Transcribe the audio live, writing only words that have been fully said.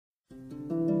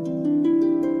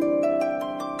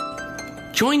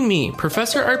Join me,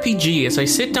 Professor RPG, as I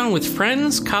sit down with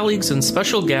friends, colleagues, and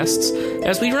special guests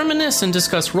as we reminisce and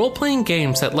discuss role-playing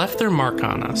games that left their mark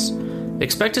on us.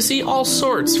 Expect to see all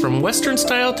sorts, from Western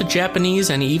style to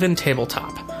Japanese and even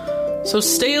tabletop. So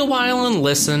stay a while and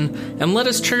listen, and let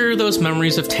us trigger those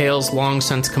memories of tales long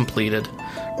since completed.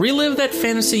 Relive that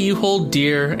fantasy you hold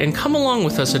dear, and come along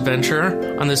with us,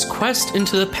 adventurer, on this quest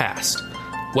into the past.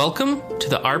 Welcome to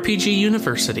the RPG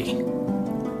University.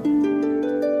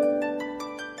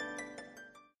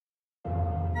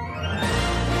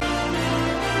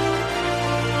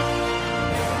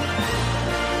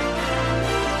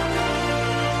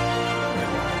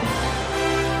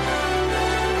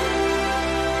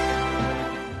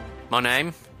 My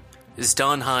name is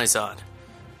Don Hyzod,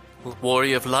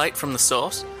 warrior of light from the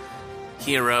source,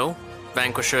 hero,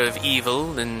 vanquisher of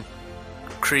evil and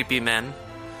creepy men.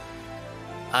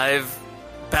 I've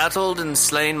battled and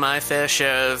slain my fair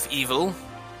share of evil,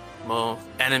 more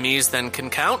enemies than can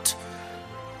count,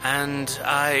 and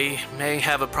I may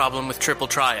have a problem with Triple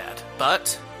Triad,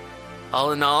 but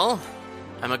all in all,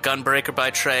 I'm a gunbreaker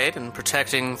by trade, and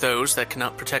protecting those that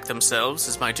cannot protect themselves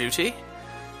is my duty.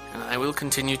 And I will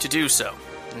continue to do so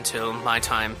until my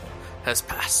time has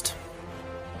passed.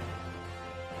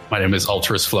 My name is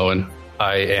Alterus Flowen.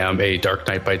 I am a Dark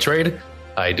Knight by trade.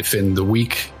 I defend the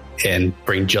weak and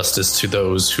bring justice to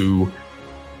those who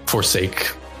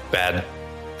forsake bad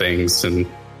things and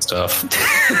stuff.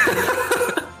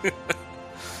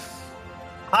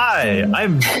 Hi,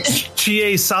 I'm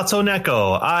Chie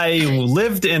Satoneko. I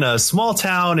lived in a small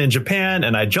town in Japan,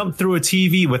 and I jumped through a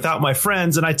TV without my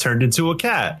friends, and I turned into a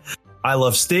cat. I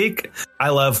love steak. I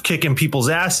love kicking people's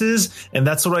asses, and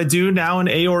that's what I do now in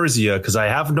Eorzea, because I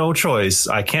have no choice.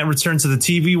 I can't return to the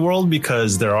TV world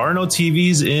because there are no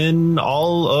TVs in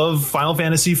all of Final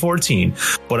Fantasy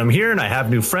XIV. But I'm here, and I have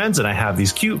new friends, and I have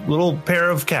these cute little pair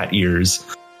of cat ears.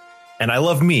 And I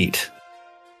love meat.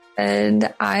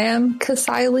 And I am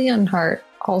Kasai Leonhardt,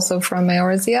 also from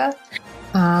Eorzea.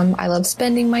 I love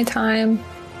spending my time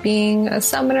being a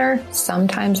summoner,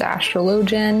 sometimes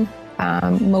astrologian.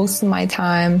 Most of my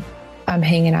time, I'm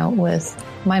hanging out with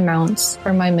my mounts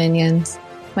or my minions.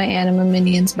 My anima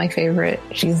minion's my favorite.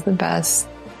 She's the best.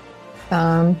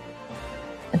 That's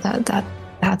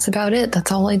about it.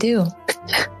 That's all I do.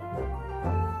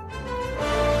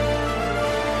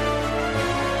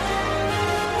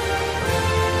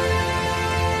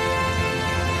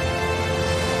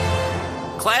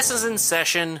 Class is in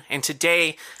session, and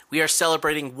today we are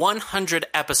celebrating 100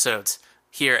 episodes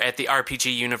here at the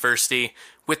RPG University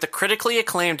with the critically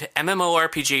acclaimed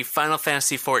MMORPG Final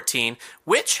Fantasy XIV,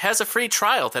 which has a free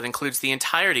trial that includes the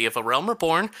entirety of A Realm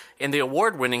Reborn and the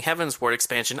award-winning Heavensward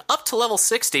expansion up to level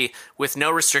 60 with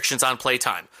no restrictions on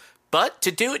playtime. But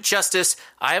to do it justice,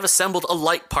 I have assembled a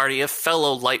light party of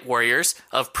fellow light warriors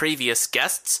of previous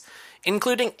guests,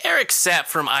 including Eric Sapp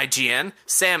from IGN,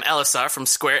 Sam Elisar from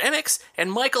Square Enix,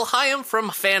 and Michael Hyam from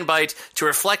Fanbyte to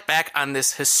reflect back on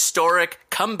this historic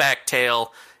comeback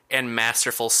tale and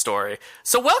masterful story.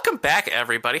 So welcome back,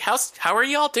 everybody. How are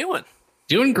you all doing?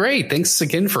 Doing great. Thanks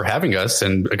again for having us.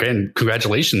 And again,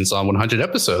 congratulations on 100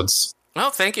 episodes. Oh,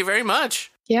 thank you very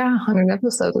much. Yeah, 100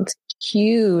 episodes. It's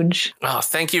huge. Oh,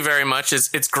 thank you very much.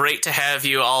 It's great to have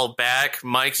you all back.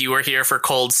 Mike, you were here for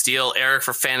Cold Steel. Eric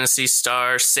for Phantasy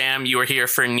Star. Sam, you were here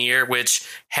for Nier, which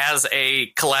has a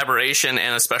collaboration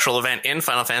and a special event in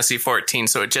Final Fantasy XIV.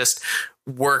 So it just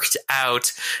worked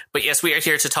out. But yes, we are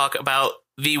here to talk about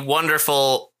the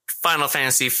wonderful Final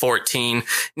Fantasy XIV.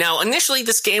 Now, initially,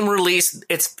 this game released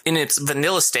in its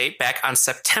vanilla state back on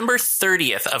September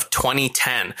 30th of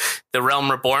 2010. The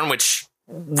Realm Reborn, which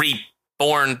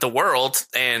reborn the world,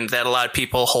 and that a lot of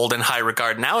people hold in high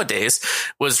regard nowadays,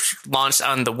 was launched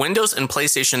on the Windows and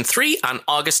PlayStation 3 on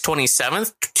August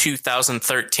 27th,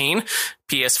 2013.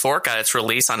 PS4 got its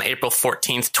release on April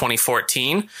 14th,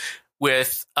 2014,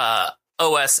 with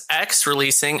OS X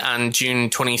releasing on June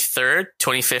 23rd,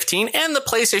 2015, and the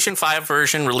PlayStation 5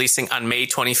 version releasing on May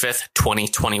 25th,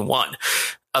 2021.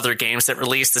 Other games that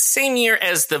released the same year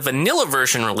as the vanilla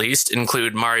version released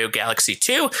include Mario Galaxy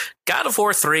 2, God of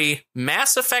War 3,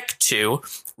 Mass Effect 2,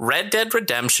 Red Dead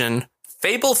Redemption,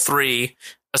 Fable 3,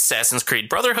 Assassin's Creed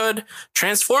Brotherhood,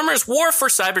 Transformers War for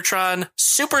Cybertron,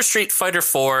 Super Street Fighter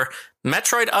 4,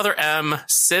 Metroid Other M,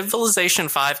 Civilization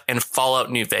 5, and Fallout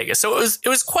New Vegas. So it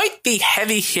was quite the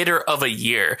heavy hitter of a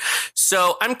year.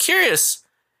 So I'm curious,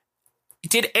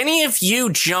 did any of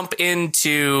you jump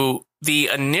into the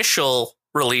initial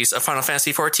release of Final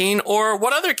Fantasy XIV, or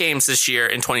what other games this year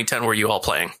in 2010 were you all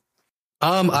playing?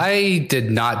 I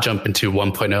did not jump into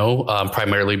 1.0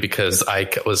 primarily because I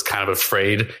was kind of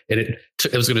afraid it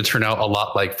was going to turn out a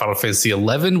lot like Final Fantasy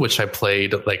 11, which I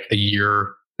played like a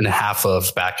year and a half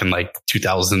of back in like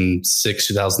 2006,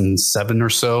 2007 or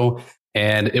so.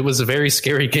 And it was a very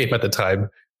scary game at the time.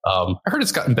 I heard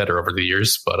it's gotten better over the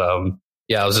years, but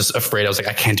yeah, I was just afraid. I was like,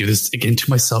 I can't do this again to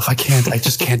myself. I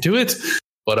just can't do it.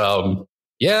 But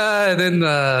yeah, and then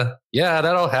that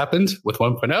all happened with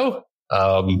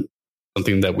 1.0.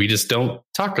 Something that we just don't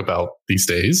talk about these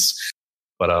days.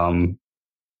 But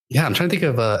yeah, I'm trying to think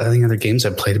of any other games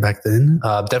I played back then.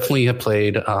 Definitely have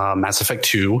played Mass Effect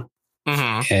 2.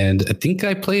 Mm-hmm. And I think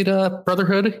I played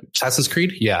Brotherhood, Assassin's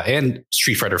Creed. Yeah, and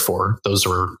Street Fighter 4. Those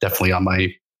were definitely on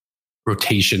my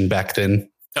rotation back then.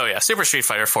 Oh, yeah. Super Street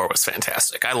Fighter 4 was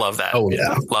fantastic. I love that. Oh,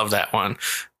 yeah. Love that one.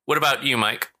 What about you,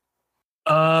 Mike?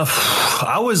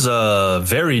 I was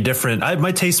very different.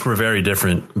 My tastes were very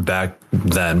different back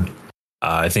then.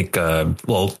 I think,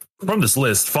 from this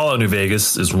list, Fallout New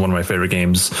Vegas is one of my favorite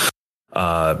games.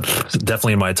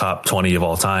 Definitely in my top 20 of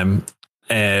all time.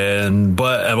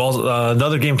 But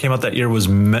another game came out that year was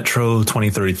Metro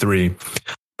 2033.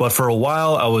 But for a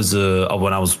while, I was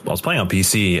when I was playing on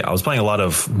PC, I was playing a lot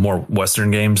of more Western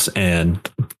games and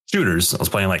shooters. I was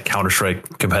playing like Counter-Strike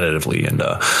competitively and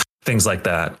things like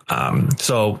that.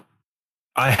 So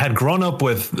I had grown up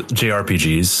with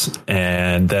JRPGs,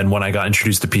 and then when I got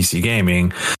introduced to PC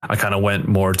gaming, I kind of went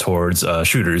more towards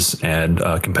shooters and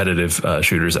competitive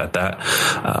shooters at that.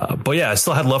 But yeah, I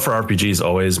still had love for RPGs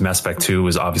always. Mass Effect 2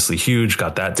 was obviously huge.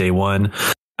 Got that day one.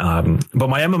 But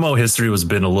my MMO history has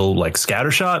been a little like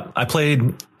scattershot. I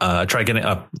played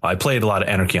a lot of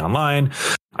Anarchy Online.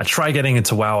 I tried getting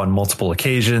into WoW on multiple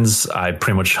occasions. I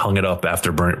pretty much hung it up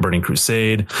after Burning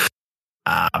Crusade.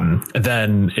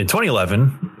 Then in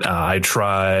 2011, I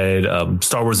tried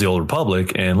Star Wars: The Old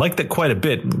Republic and liked it quite a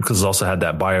bit because it also had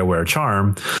that BioWare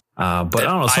charm. But I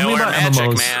don't know, something about magic,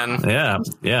 MMOs. Man.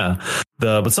 Yeah.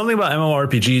 But something about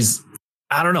MMORPGs,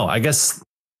 I don't know. I guess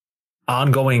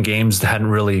ongoing games hadn't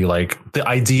really, like, the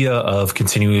idea of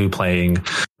continually playing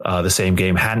the same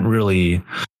game didn't really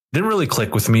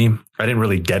click with me. I didn't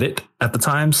really get it at the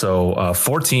time. So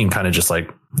 14 kind of just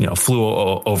like, flew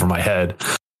over my head.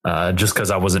 Just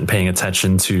because I wasn't paying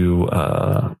attention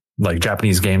to like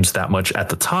Japanese games that much at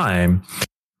the time,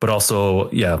 but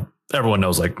also, yeah, everyone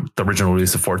knows like the original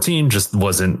release of 14 just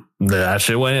wasn't that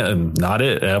shit. Not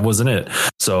it. That wasn't it.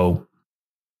 So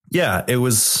yeah, it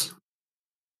was.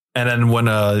 And then when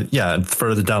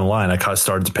further down the line, I kind of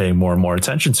started to pay more and more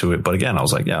attention to it. But again, I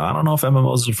was like, yeah, I don't know if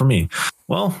MMOs are for me.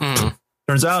 Well,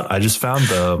 turns out I just found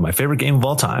my favorite game of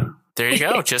all time. There you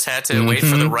go. Just had to wait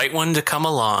for the right one to come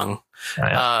along.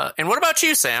 And what about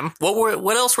you, Sam?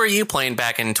 What else were you playing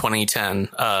back in 2010,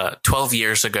 12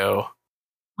 years ago?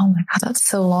 Oh my God, that's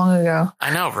so long ago.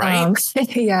 I know, right?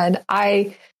 Yeah, and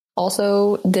I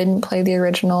also didn't play the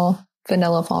original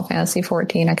vanilla Final Fantasy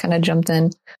 14. I kind of jumped in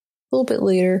a little bit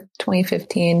later,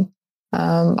 2015.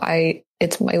 It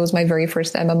was my very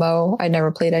first MMO. I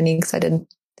never played any because I didn't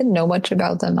know much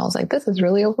about them. I was like, this is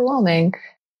really overwhelming.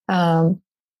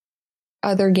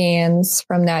 Other games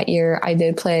from that year, I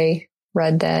did play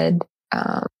Red Dead.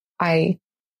 I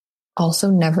also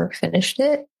never finished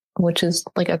it, which is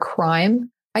like a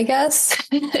crime, I guess.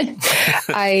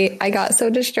 I got so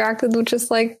distracted with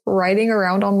just like riding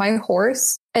around on my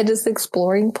horse and just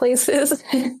exploring places.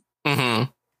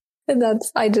 Mm-hmm. And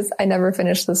I never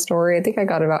finished the story. I think I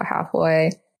got about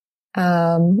halfway.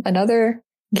 Another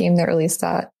game that released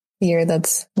that year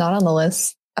that's not on the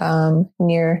list,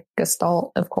 Nier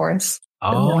Gestalt, of course.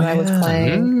 Oh, I was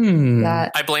playing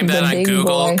that. I blame that on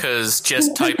Google because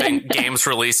just typing games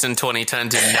released in 2010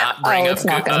 did not bring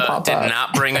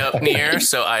up Nier,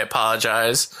 so I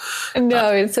apologize. No,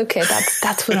 it's okay.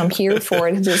 That's what I'm here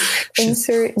for. To just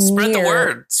insert spread Nier the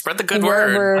word, spread the good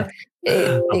wherever word.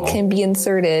 It can be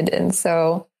inserted, and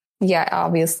so yeah,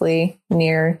 obviously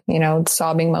Nier.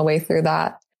 Sobbing my way through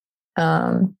that.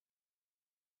 Trying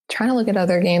to look at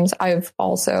other games.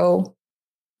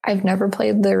 I've never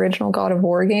played the original God of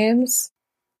War games.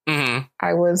 Mm-hmm.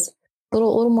 I was a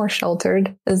little more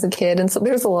sheltered as a kid. And so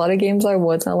there's a lot of games I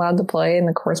wasn't allowed to play. And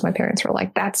of course, my parents were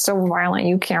like, that's so violent.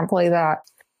 You can't play that.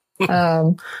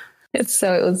 So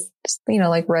it was just,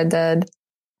 like Red Dead.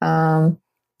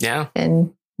 Yeah.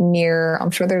 And Nier.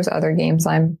 I'm sure there's other games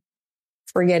I'm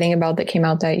forgetting about that came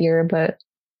out that year, but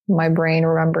my brain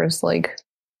remembers like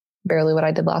barely what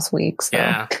I did last week. So.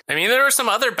 Yeah. I mean, there were some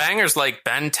other bangers like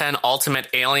Ben 10 Ultimate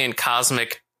Alien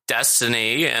Cosmic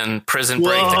Destiny and Prison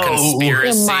Break, The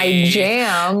Conspiracy. My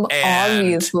jam,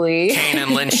 obviously. Kane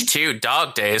and Lynch 2,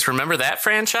 Dog Days. Remember that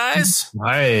franchise?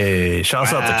 Hey,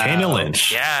 shouts out to Kane and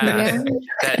Lynch. Yeah.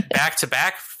 That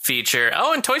back-to-back feature.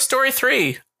 Oh, and Toy Story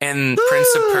 3 and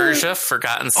Prince of Persia,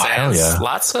 Forgotten Sands. Yeah.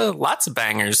 Lots of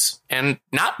bangers and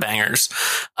not bangers.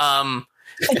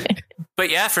 But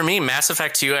yeah, for me, Mass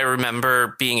Effect 2, I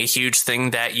remember being a huge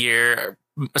thing that year.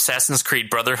 Assassin's Creed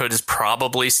Brotherhood is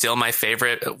probably still my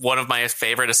favorite. One of my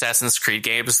favorite Assassin's Creed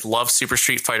games. Love Super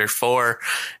Street Fighter 4.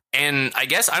 And I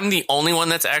guess I'm the only one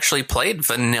that's actually played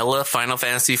vanilla Final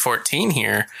Fantasy 14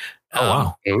 here. Oh,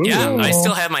 wow. Yeah, I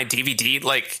still have my DVD,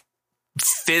 like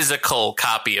physical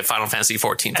copy of Final Fantasy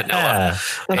 14 vanilla.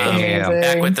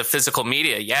 Back with the physical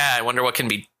media. Yeah, I wonder what can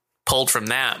be pulled from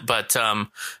that. But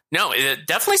no,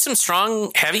 definitely some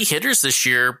strong heavy hitters this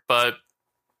year, but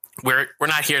we're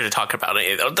not here to talk about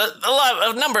it.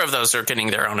 A number of those are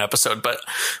getting their own episode, but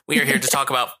we are here to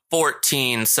talk about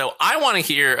 14. So I want to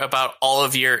hear about all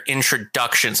of your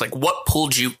introductions, like what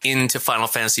pulled you into Final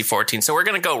Fantasy 14. So we're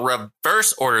going to go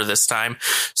reverse order this time.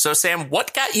 So Sam,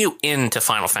 what got you into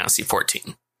Final Fantasy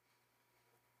 14?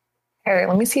 All right,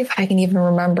 let me see if I can even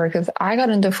remember, because I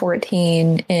got into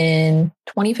 14 in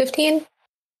 2015,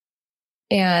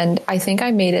 and I think I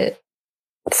made it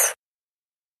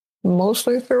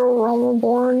mostly through Realm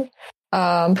Reborn.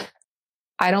 I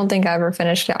don't think I ever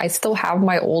finished it. I still have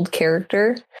my old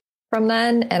character from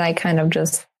then, and I kind of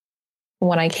just,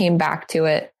 when I came back to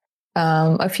it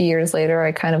a few years later,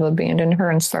 I kind of abandoned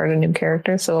her and started a new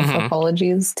character. So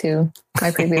apologies to my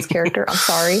previous character. I'm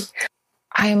sorry.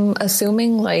 I'm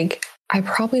assuming like I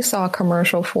probably saw a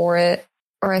commercial for it,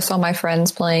 or I saw my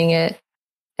friends playing it,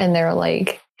 and they're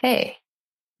like, hey,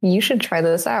 you should try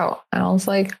this out. And I was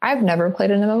like, I've never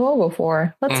played an MMO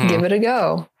before. Let's give it a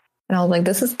go. And I was like,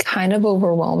 this is kind of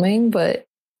overwhelming, but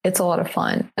it's a lot of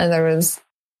fun. And there was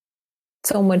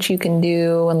so much you can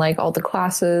do. And like all the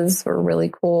classes were really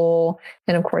cool.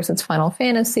 And of course it's Final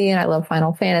Fantasy, and I love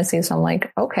Final Fantasy. So I'm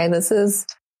like, okay, this is,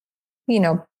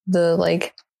 the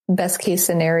like best case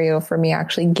scenario for me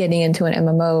actually getting into an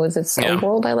MMO. Is it's a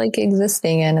world I like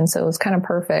existing in. And so it was kind of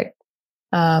perfect.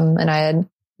 And I had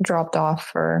dropped off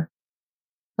for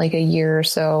like a year or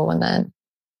so, and then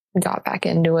got back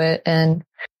into it, and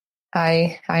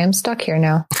I am stuck here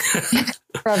now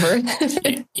forever.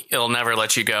 It'll never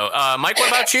let you go. Mike, what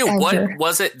about you? What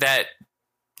was it that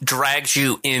dragged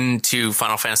you into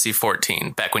Final Fantasy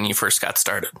 14 back when you first got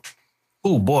started?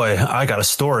 Oh boy, I got a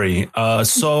story. I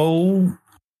was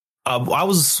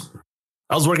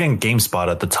working at GameSpot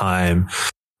at the time.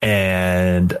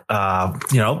 And,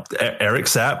 Eric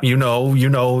Sapp, you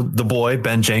know, the boy,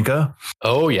 Ben Jenka.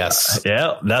 Oh, yes.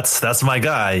 Yeah, that's my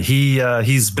guy.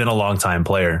 He's been a long time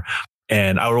player,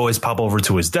 and I would always pop over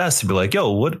to his desk. He'd be like,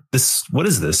 yo, what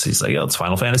is this? He's like, yo, it's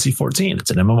Final Fantasy 14. It's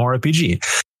an MMORPG.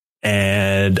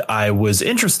 And I was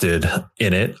interested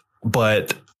in it.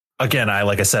 But again,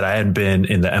 like I said, I hadn't been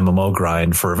in the MMO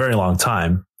grind for a very long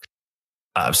time.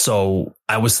 So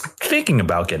I was thinking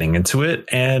about getting into it,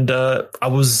 and I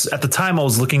was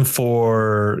looking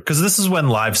for, because this is when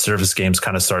live service games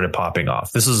kind of started popping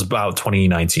off. This was about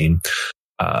 2018,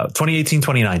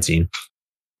 2019.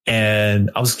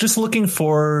 And I was just looking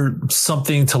for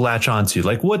something to latch onto.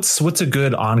 Like what's a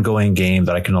good ongoing game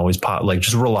that I can always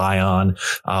just rely on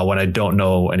when I don't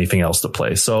know anything else to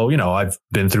play. So, I've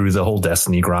been through the whole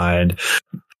Destiny grind.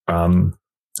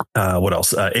 What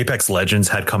else? Apex Legends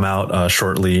had come out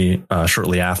shortly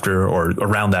after, or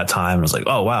around that time. I was like,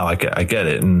 oh wow, I get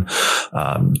it. And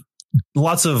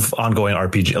lots of ongoing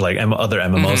RPG, like other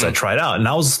MMOs I tried out, and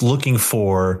I was looking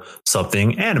for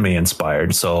something anime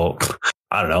inspired. So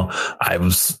I don't know. I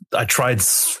tried.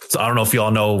 I don't know if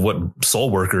y'all know what Soul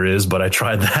Worker is, but I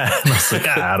tried that. And I was like,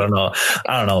 I don't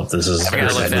know if this is. I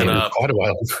gotta look that up. Quite a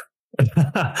while.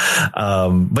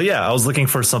 But yeah, I was looking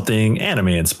for something anime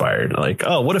inspired. Like,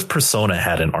 oh, what if Persona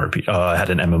had an had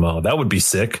an MMO? That would be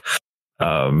sick.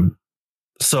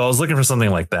 So I was looking for something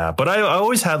like that. But I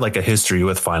always had like a history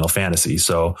with Final Fantasy,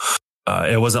 so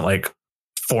it wasn't like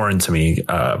foreign to me.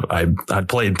 I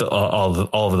played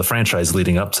all of the franchise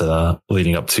leading up to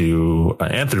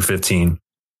and through 15,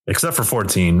 except for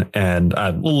 14 and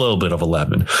a little bit of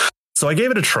 11. So I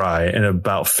gave it a try in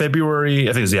about February.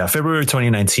 I think it was February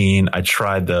 2019. I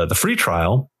tried the free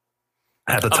trial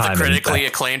at the time. The critically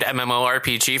acclaimed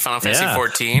MMORPG Final Fantasy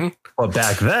 14. But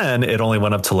back then, it only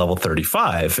went up to level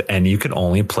 35, and you could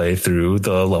only play through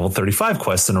the level 35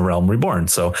 quests in A Realm Reborn.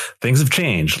 So things have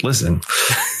changed. Listen,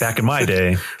 back in my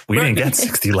day, we didn't get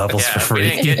 60 levels for free.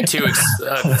 We didn't get to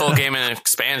full game and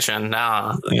expansion.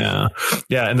 Nah. Yeah.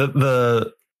 And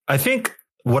I think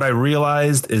what I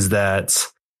realized is that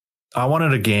I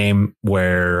wanted a game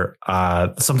where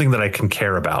something that I can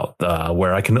care about,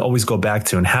 where I can always go back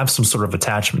to and have some sort of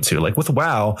attachment to. Like with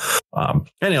WoW, and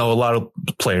a lot of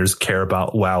players care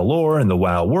about WoW lore and the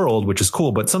WoW world, which is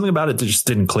cool, but something about it just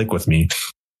didn't click with me.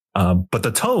 But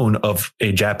the tone of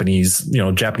a Japanese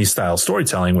style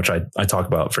storytelling, which I talk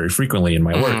about very frequently in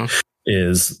my work,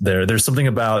 is there's something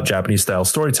about Japanese style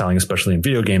storytelling, especially in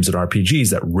video games and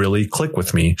RPGs, that really click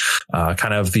with me.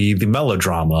 Kind of the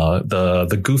melodrama,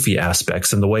 the goofy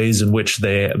aspects, and the ways in which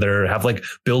they have like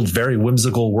build very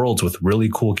whimsical worlds with really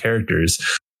cool characters.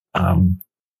 And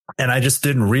I just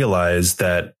didn't realize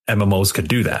that MMOs could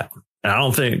do that. And I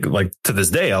don't think, like, to this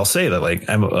day, I'll say that, like,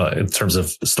 in terms of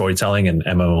storytelling and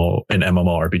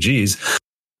MMORPGs,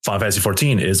 Final Fantasy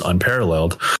 14 is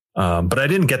unparalleled. But I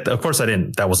didn't get, that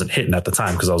wasn't hitting at the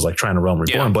time because I was like trying to Realm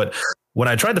Reborn. Yeah. But when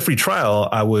I tried the free trial,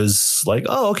 I was like,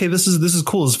 oh, okay, this is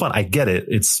cool. This is fun. I get it.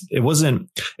 It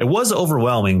was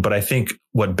overwhelming, but I think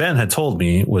what Ben had told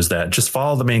me was that just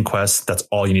follow the main quest. That's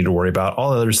all you need to worry about.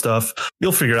 All the other stuff,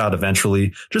 you'll figure it out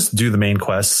eventually. Just do the main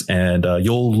quests and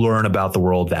you'll learn about the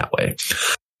world that way.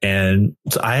 And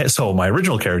so my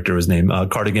original character was named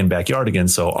Cardigan Backyardigan.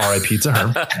 So RIP to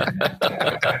her.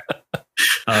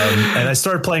 And I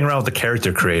started playing around with the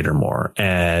character creator more.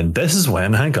 And this is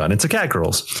when I got into cat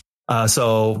girls.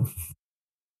 So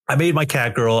I made my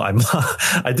cat girl.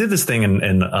 I did this thing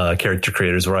in character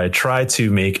creators where I try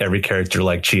to make every character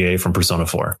like Chie from Persona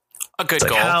 4. A good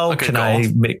goal. How can I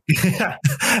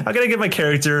give my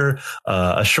character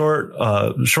a short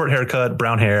haircut,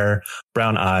 brown hair,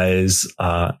 brown eyes,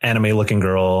 anime looking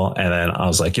girl? And then I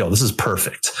was like, yo, this is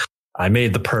perfect. I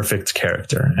made the perfect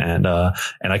character, and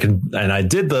I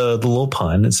did the little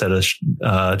pun instead of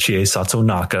Chie Sato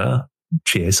Naka.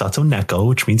 Chie Sato Neko,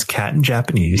 which means cat in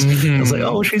Japanese. I was like,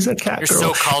 oh, she's a cat girl.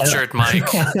 You're so cultured, Mike.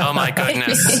 Oh my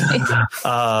goodness.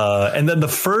 And then the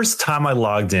first time I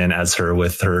logged in as her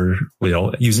with her,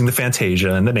 using the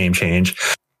Fantasia and the name change,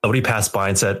 somebody passed by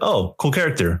and said, oh, cool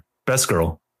character, best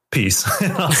girl, peace.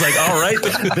 And I was like, all right,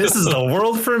 this is the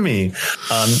world for me.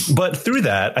 But through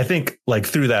that, I think like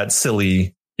through that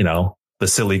silly, the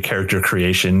silly character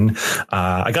creation,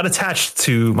 I got attached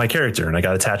to my character and I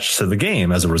got attached to the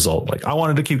game as a result. Like I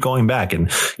wanted to keep going back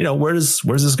and, where's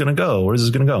this going to go? Where's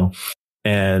this going to go?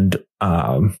 And,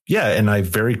 and I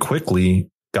very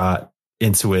quickly got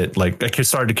into it. Like I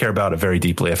started to care about it very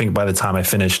deeply. I think by the time I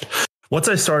finished, once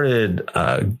I started,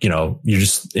 you're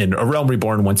just in A Realm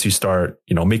Reborn. Once you start,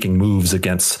 making moves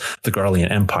against the Garlean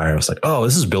Empire, I was like, oh,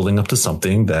 this is building up to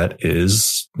something that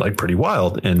is like pretty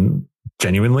wild and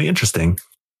genuinely interesting.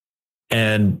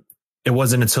 And it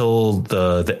wasn't until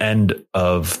the end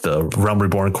of the Realm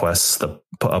Reborn quests, the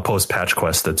post-patch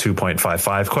quest, the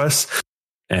 2.55 quests,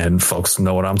 and folks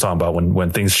know what I'm talking about. When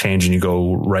things change and you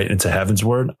go right into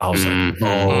Heavensward, I was like,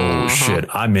 oh shit,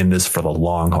 I'm in this for the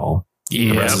long haul.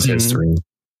 Yeah. The rest is history.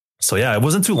 So yeah, it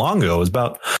wasn't too long ago. It was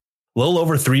about a little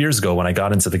over 3 years ago when I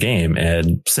got into the game.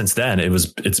 And since then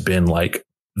it's been like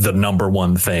the number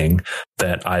one thing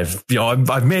that I've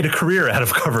made a career out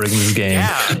of covering this game.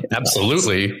 Yeah,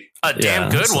 absolutely. A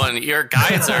damn good one. Your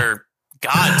guides are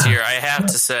god tier, I have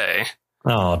to say.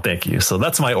 Oh, thank you. So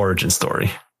that's my origin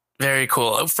story. Very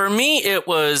cool. For me, it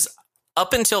was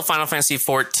up until Final Fantasy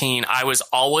 14. I was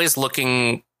always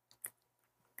looking.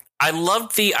 I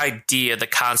loved the idea, the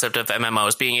concept of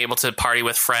MMOs, being able to party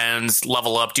with friends,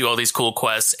 level up, do all these cool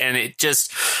quests. And it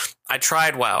just, I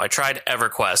tried WoW. I tried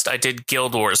EverQuest. I did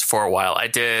Guild Wars for a while. I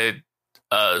did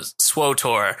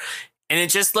SWTOR. And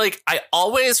it just like, I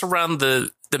always around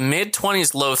the mid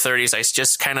 20s, low 30s, I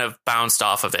just kind of bounced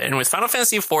off of it. And with Final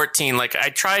Fantasy 14, like I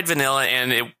tried vanilla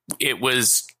and it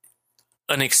was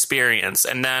an experience.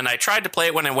 And then I tried to play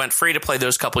it when it went free to play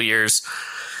those couple years.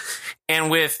 And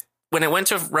when it went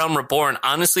to Realm Reborn,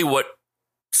 honestly, what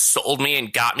sold me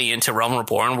and got me into Realm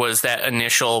Reborn was that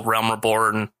initial Realm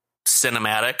Reborn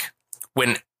cinematic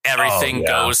when everything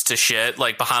goes to shit,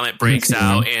 like Bahamut breaks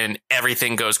out and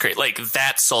everything goes crazy. Like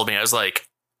that sold me. I was like,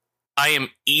 I am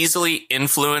easily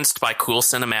influenced by cool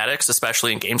cinematics,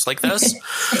 especially in games like this.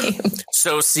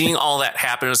 So seeing all that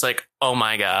happen was like, oh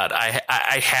my God,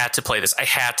 I had to play this. I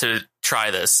had to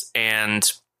try this. And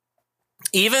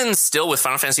even still with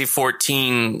Final Fantasy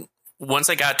 14, once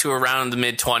I got to around the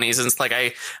mid 20s, and it's like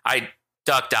I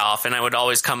ducked off and I would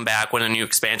always come back when a new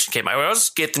expansion came. I would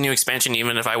always get the new expansion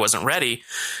even if I wasn't ready,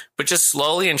 but just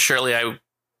slowly and surely I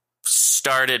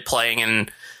started playing.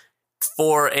 And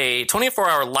for a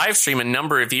 24-hour live stream a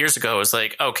number of years ago, I was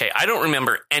like, okay, I don't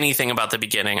remember anything about the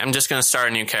beginning. I'm just going to start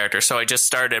a new character. So I just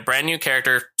started a brand new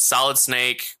character, Solid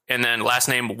Snake, and then last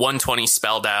name 120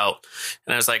 spelled out.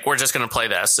 And I was like, we're just going to play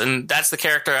this. And that's the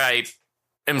character I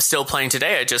am still playing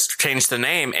today. I just changed the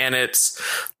name, and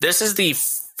this is the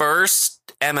first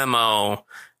MMO.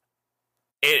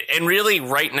 And really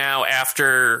right now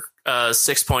after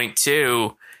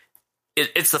 6.2,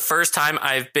 it's the first time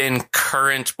I've been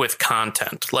current with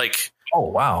content. Like, oh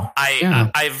wow,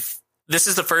 this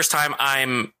is the first time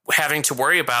I'm having to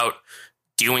worry about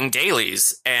doing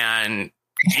dailies and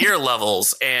gear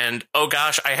levels and, oh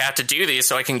gosh, I have to do these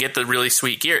so I can get the really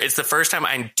sweet gear. It's the first time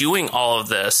I'm doing all of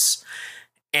this,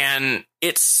 and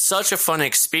it's such a fun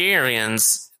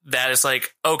experience that is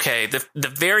like, okay, the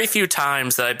very few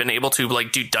times that I've been able to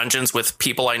like do dungeons with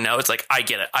people I know, it's like, I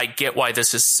get it. I get why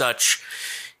this is such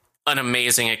an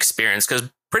amazing experience, because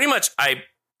pretty much I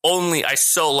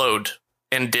soloed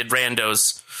and did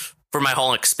randos for my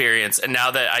whole experience. And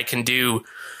now that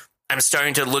I'm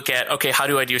starting to look at, okay, how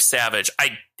do I do Savage?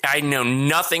 I know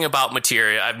nothing about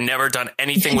Materia. I've never done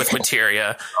anything with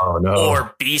Materia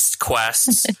or Beast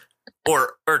Quests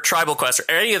or Tribal Quests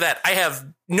or any of that. I have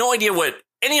no idea what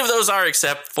any of those are,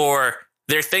 except for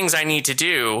they're things I need to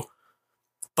do.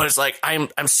 But it's like, I'm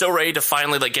so ready to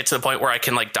finally like get to the point where I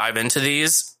can like dive into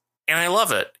these, and I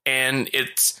love it. And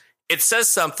it says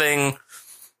something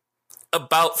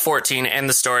about 14 and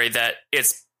the story that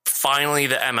it's finally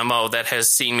the MMO that has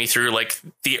seen me through like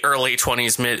the early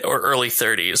 20s, mid or early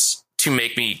 30s to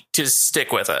make me to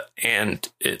stick with it. And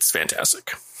it's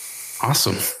fantastic.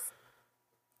 Awesome.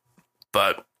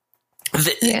 But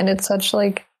and it's such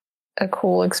like a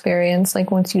cool experience,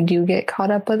 like once you do get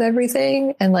caught up with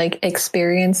everything and like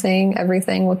experiencing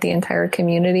everything with the entire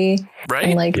community, right?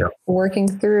 And like working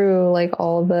through like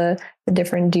all the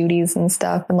different duties and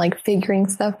stuff and like figuring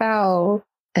stuff out,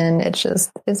 and it's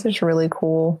just really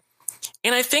cool.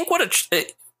 And I think what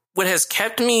has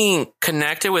kept me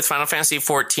connected with Final Fantasy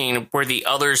XIV where the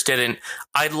others didn't,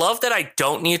 I love that I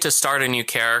don't need to start a new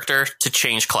character to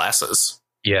change classes.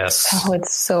 Yes. Oh,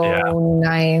 it's so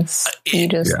nice. You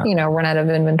just, run out of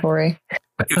inventory.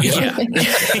 Yeah.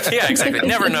 Yeah, exactly.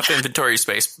 Never enough inventory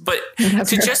space. But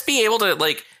to just be able to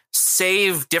like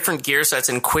save different gear sets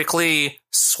and quickly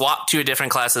swap to a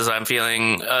different class as I'm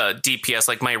feeling DPS,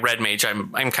 like my red mage,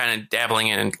 I'm kind of dabbling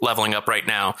in and leveling up right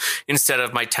now instead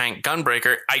of my tank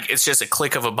gunbreaker. It's just a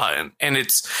click of a button, and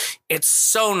it's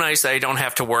so nice that I don't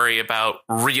have to worry about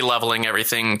re-leveling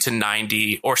everything to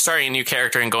 90 or starting a new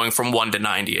character and going from 1 to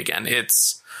 90 again.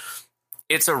 It's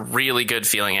a really good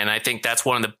feeling, and I think that's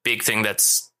one of the big things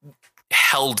that's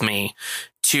held me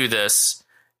to this.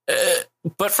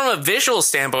 But from a visual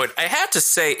standpoint, I have to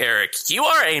say, Eric, you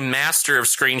are a master of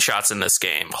screenshots in this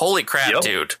game. Holy crap,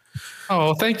 dude.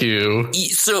 Oh, thank you.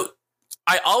 So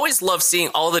I always love seeing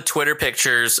all the Twitter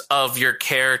pictures of your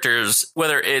characters,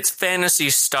 whether it's Phantasy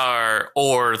Star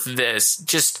or this.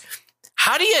 Just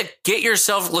how do you get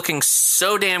yourself looking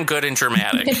so damn good and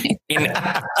dramatic in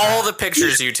all the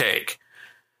pictures you take?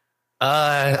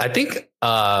 I think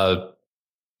I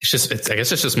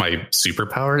guess it's just my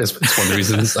superpower. It's one of the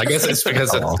reasons. I guess it's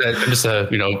because I'm just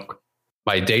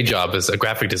my day job is a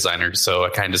graphic designer, so I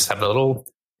kind of just have a little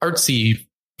artsy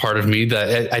part of me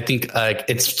that I think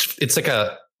it's like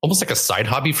almost like a side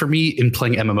hobby for me in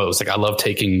playing MMOs. Like I love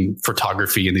taking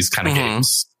photography in these kind of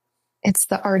games. It's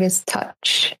the artist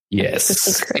touch.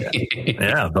 Yes.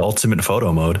 Yeah, the ultimate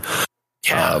photo mode.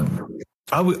 Yeah.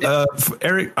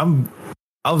 Eric,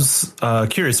 I was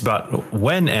curious about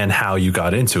when and how you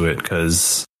got into it,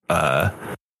 because I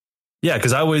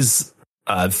always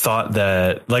thought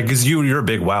that, like, because you're a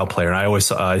big WoW player, and I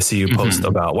always see you post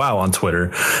about WoW on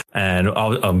Twitter and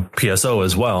PSO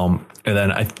as well. And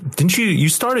then didn't you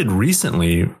started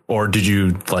recently, or did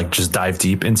you like just dive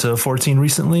deep into 14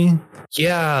 recently?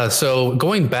 Yeah. So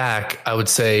going back, I would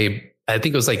say I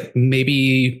think it was like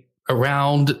maybe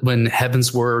around when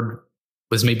Heavensward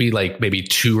was maybe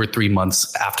 2 or 3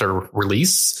 months after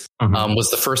release,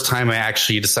 was the first time I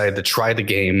actually decided to try the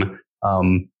game,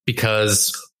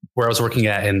 because where I was working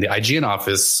at in the IGN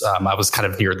office, I was kind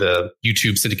of near the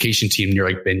YouTube syndication team, near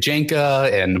like Ben Janka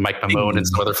and Mike Mamone and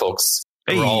some other folks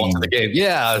who were all into the game.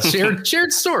 Yeah,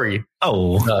 shared story.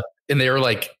 And they were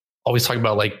like always talking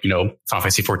about Final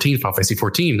Fantasy 14, Final Fantasy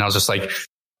 14. And I was just like,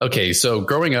 okay, so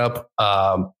growing up,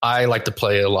 I like to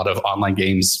play a lot of online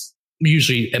games,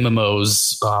 usually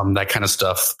MMOs, that kind of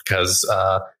stuff, because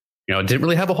didn't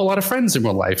really have a whole lot of friends in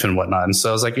real life and whatnot. And so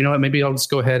I was like, you know what, maybe I'll just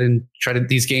go ahead and try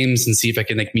these games and see if I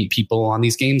can meet people on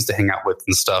these games to hang out with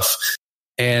and stuff.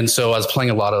 And so I was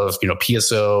playing a lot of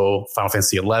PSO, Final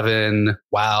Fantasy 11,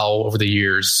 WoW over the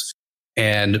years,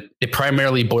 and it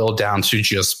primarily boiled down to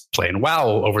just playing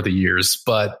WoW over the years.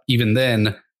 But even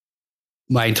then,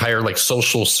 my entire like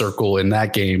social circle in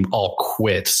that game all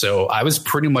quit. So I was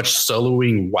pretty much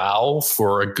soloing WoW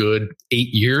for a good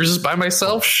 8 years by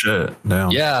myself. Oh, shit. No.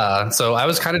 Yeah. So I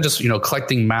was kind of just,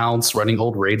 collecting mounts, running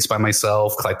old raids by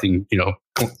myself, collecting,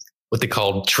 what they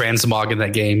call transmog in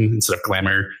that game instead of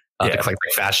glamour, to collect like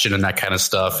fashion and that kind of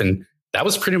stuff. And that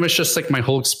was pretty much just like my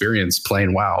whole experience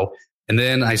playing WoW. And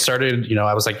then I started,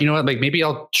 I was like, like maybe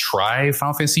I'll try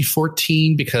Final Fantasy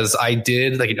 14 because I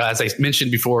did, like, as I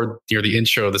mentioned before near the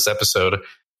intro of this episode,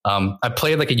 I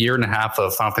played like a year and a half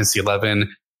of Final Fantasy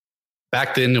 11.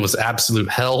 Back then, it was absolute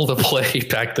hell to play.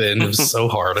 Back then, it was so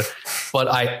hard. But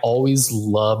I always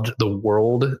loved the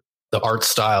world, the art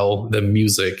style, the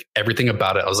music, everything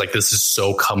about it. I was like, this is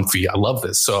so comfy. I love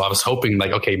this. So I was hoping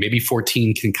like, okay, maybe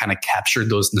 14 can kind of capture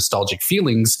those nostalgic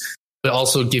feelings, but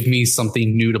also give me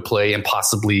something new to play and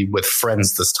possibly with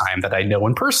friends this time that I know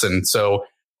in person. So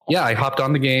yeah, I hopped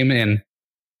on the game and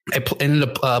I ended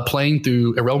up playing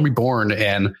through A Realm Reborn.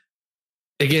 And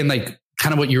again, like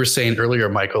kind of what you were saying earlier,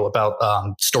 Michael, about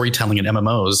storytelling in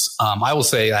MMOs. I will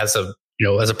say as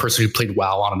a person who played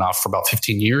WoW on and off for about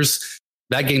 15 years,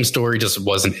 that game story just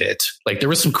wasn't it. Like there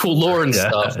was some cool lore and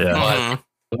stuff, but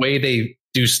the way they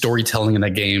do storytelling in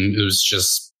that game, it was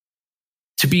just,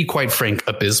 to be quite frank,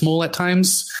 abysmal at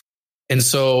times. And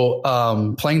so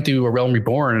playing through A Realm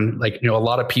Reborn, like, a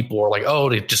lot of people are like, oh,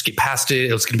 they just get past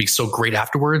it. It was going to be so great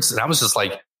afterwards. And I was just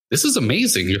like, this is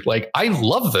amazing. Like, I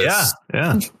love this.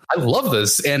 Yeah. I love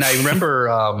this. And I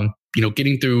remember,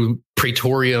 getting through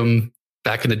Praetorium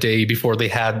back in the day before they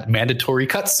had mandatory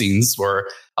cutscenes where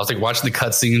I was like watching the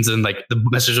cutscenes and like the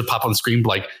message would pop on the screen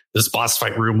like this boss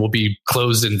fight room will be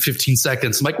closed in 15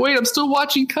 seconds. I'm like, wait, I'm still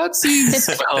watching cutscenes.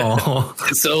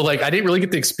 So like I didn't really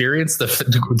get to experience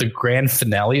the grand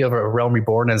finale of A Realm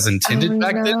Reborn as intended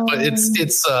back then, but it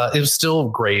was still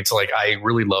great. Like I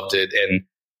really loved it, and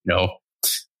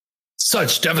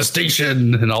such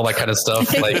devastation and all that kind of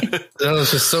stuff. Like that was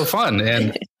just so fun,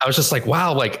 and I was just like,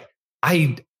 wow, like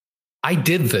I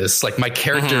did this. Like my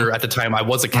character at the time, I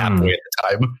was a catboy at the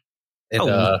time. And I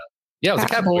was a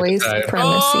catboy at the time.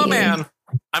 Oh man,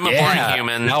 I'm a boring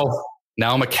human.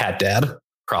 Now I'm a cat dad,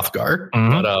 Hrothgar.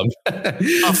 But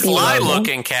a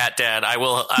fly-looking cat dad.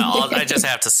 I just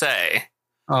have to say.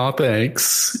 Oh,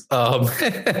 thanks.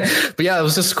 But yeah, it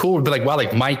was just cool. But like, wow,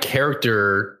 like my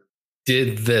character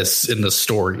did this in the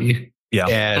story. Yeah.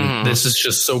 And this is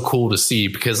just so cool to see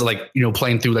because like,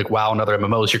 playing through like WoW and other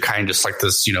MMOs, you're kind of just like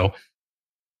this,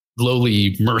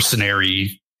 lowly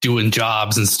mercenary doing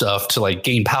jobs and stuff to like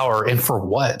gain power. And for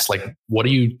what? Like, what are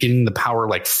you getting the power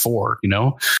like for,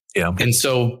 Yeah. And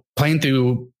so playing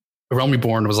through A Realm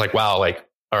Reborn was like, wow, like,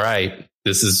 all right,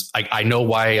 this is, I know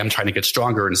why I'm trying to get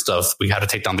stronger and stuff. We had to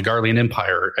take down the Garlean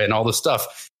Empire and all this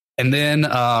stuff. And then,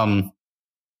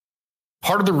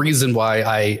 part of the reason why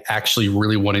I actually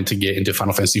really wanted to get into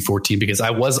Final Fantasy 14, because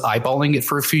I was eyeballing it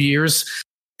for a few years.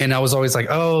 And I was always like,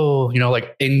 oh,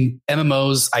 like in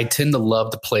MMOs, I tend to love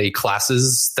to play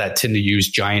classes that tend to use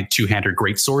giant two-handed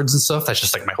great swords and stuff. That's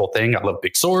just like my whole thing. I love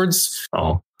big swords.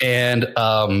 Oh. And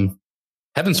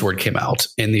Heavensward came out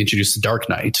and they introduced the Dark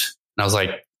Knight. And I was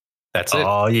like, that's it.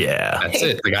 Oh, yeah. That's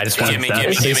it. Like, I just want to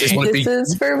This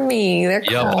is for me. They're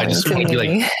I just want to be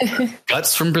like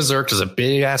Guts from Berserk is a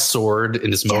big ass sword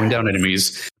and just mowing down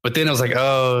enemies. But then I was like,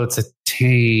 oh, it's a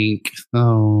tank.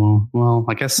 Oh, well,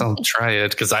 I guess I'll try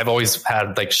it because I've always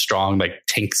had like strong like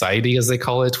tanxiety, as they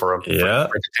call it, for a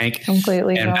tank.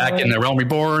 Completely. And back in The Realm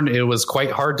Reborn, it was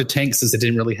quite hard to tank since it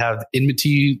didn't really have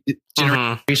enmity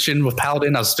generation with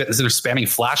Paladin. I was spamming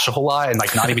flash a whole lot and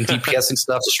like not even DPSing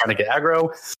stuff, just trying to get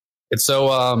aggro. And so,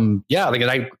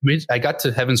 I got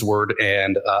to Heavensward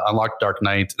and unlocked Dark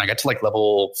Knight, and I got to like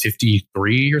level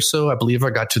 53 or so. I believe I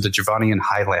got to the Javanian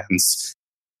Highlands,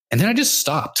 and then I just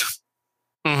stopped.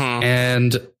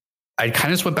 And I kind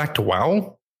of just went back to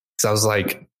WoW because I was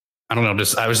like, I don't know,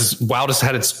 WoW just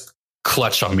had its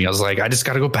clutch on me. I was like, I just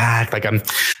got to go back. Like I'm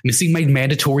missing my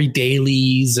mandatory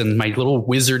dailies and my little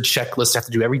wizard checklist I have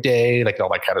to do every day, like all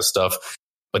that kind of stuff.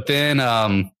 But then,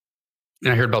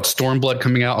 and I heard about Stormblood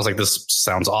coming out. I was like, this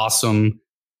sounds awesome.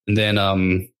 And then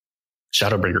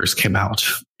Shadowbringers came out,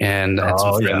 and I had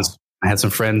some friends. I had some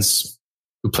friends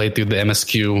who played through the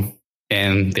MSQ,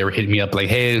 and they were hitting me up like,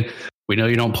 hey, we know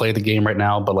you don't play the game right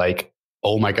now, but like,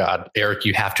 oh my God, Eric,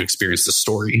 you have to experience the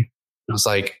story. And I was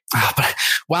like, but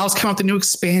WoW's coming out with the new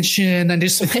expansion. And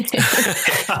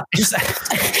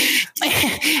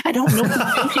I don't know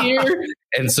what to do here.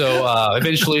 And so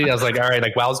eventually I was like, all right,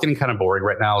 like WoW's getting kind of boring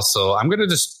right now. So I'm going to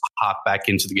just hop back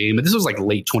into the game. And this was like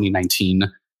late 2019.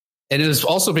 And it was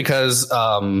also because,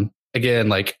 again,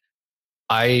 like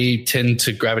I tend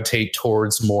to gravitate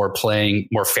towards more playing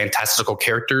more fantastical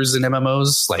characters in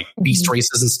MMOs, like beast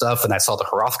races and stuff. And I saw the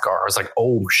Hrothgar. I was like,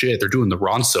 oh shit, they're doing the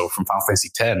Ronso from Final Fantasy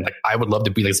X. Like, I would love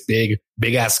to be this big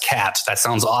ass cat. That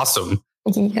sounds awesome.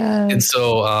 Yeah. And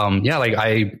so, like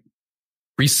I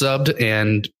resubbed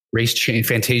and race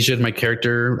Fantasia my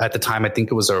character at the time. I think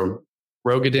it was a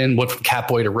Rogadin, went from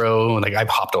Catboy to Ro, and like I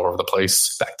hopped all over the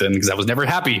place back then because I was never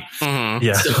happy. Mm-hmm.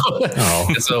 Yeah.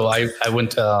 So I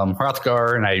went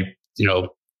Hrothgar, and I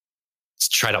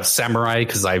tried out Samurai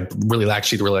because I really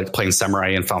liked playing Samurai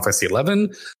in Final Fantasy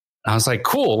 11. I was like,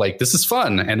 cool, like this is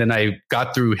fun. And then I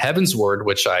got through Heaven's Word,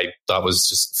 which I thought was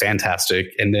just fantastic,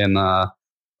 and then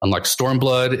unlocked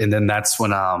Stormblood, and then that's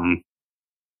when I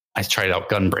tried out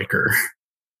Gunbreaker.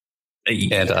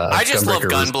 And I just love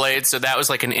Gunblade, so that was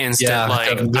like an instant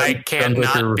I can't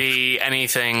not be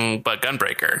anything but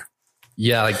Gunbreaker.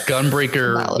 Yeah, like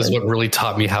Gunbreaker is what really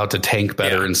taught me how to tank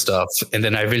better and stuff. And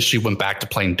then I eventually went back to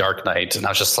playing Dark Knight, and I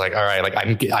was just like, all right, like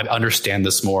I understand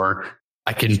this more.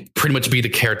 I can pretty much be the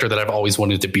character that I've always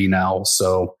wanted to be now.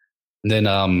 So then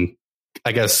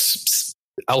I guess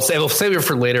I'll save it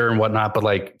for later and whatnot, but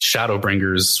like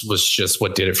Shadowbringers was just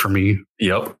what did it for me.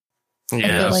 Yep. I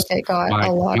feel like it got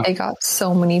a lot. It got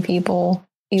so many people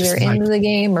either into the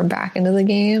game or back into the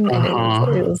game,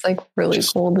 and it was like really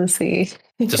cool to see.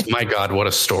 Just my God, what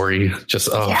a story! Just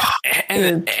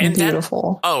and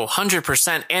beautiful.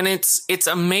 100%. And it's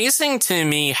amazing to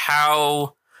me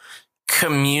how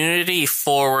community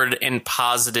forward and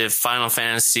positive Final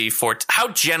Fantasy XIV, how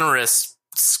generous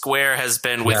Square has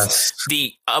been with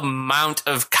the amount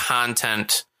of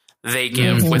content they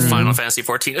give with Final Fantasy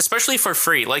XIV, especially for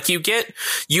free. Like you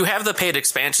have the paid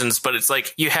expansions, but it's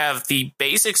like you have the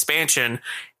base expansion,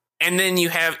 and then you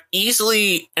have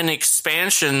easily an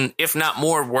expansion, if not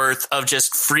more, worth of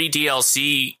just free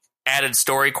DLC, added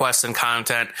story quests and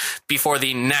content before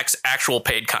the next actual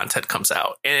paid content comes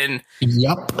out. And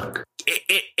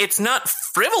it's not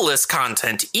frivolous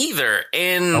content either.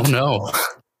 And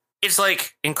it's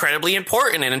like incredibly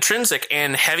important and intrinsic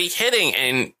and heavy hitting,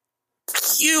 and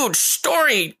huge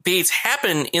story beats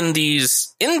happen in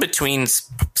these in between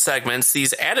segments,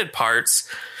 these added parts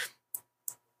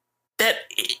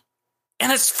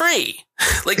and it's free.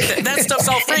 Like that stuff's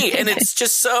all free, and it's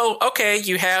just so okay.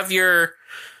 You have your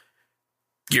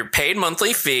paid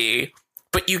monthly fee,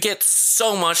 but you get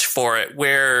so much for it.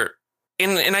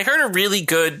 And I heard a really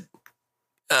good.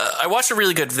 I watched a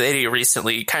really good video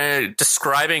recently, kind of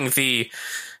describing the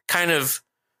kind of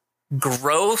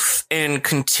growth and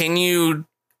continued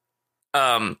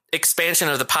expansion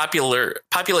of the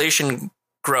population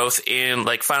growth in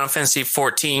like Final Fantasy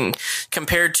XIV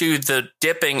compared to the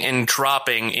dipping and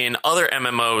dropping in other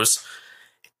MMOs.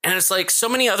 And it's like so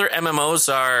many other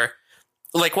MMOs are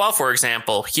like, well, for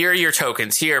example, here are your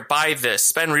tokens, here, buy this,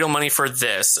 spend real money for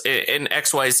this in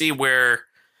XYZ, where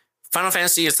Final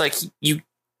Fantasy is like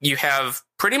you have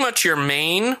pretty much your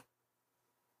main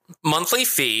monthly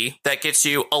fee that gets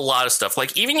you a lot of stuff.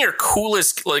 Like even your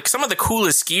coolest, like some of the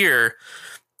coolest gear,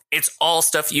 it's all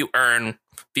stuff you earn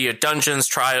via dungeons,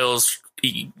 trials,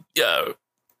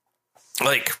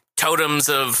 like totems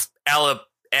of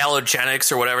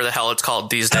allogenics or whatever the hell it's called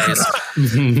these days.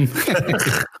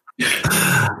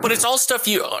 But it's all stuff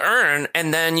you earn,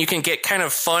 and then you can get kind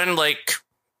of fun like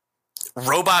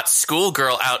robot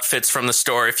schoolgirl outfits from the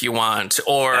store if you want,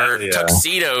 or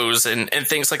tuxedos and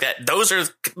things like that. Those are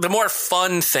the more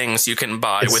fun things you can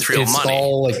buy with real money. It's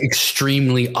all like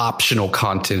extremely optional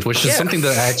content, which is something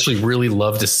that I actually really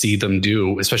love to see them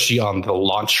do, especially on the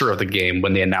launcher of the game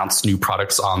when they announce new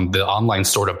products on the online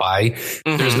store to buy.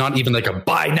 There's not even like a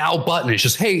buy now button. It's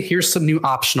just, hey, here's some new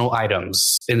optional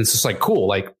items. And it's just like, cool,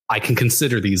 like I can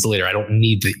consider these later. I don't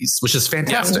need these, which is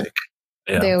fantastic.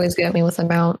 They always get me with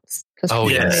amounts.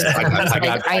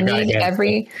 I need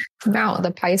every amount.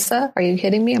 The Paisa, are you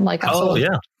kidding me? I'm like,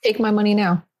 take my money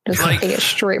now. Just take it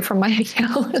straight from my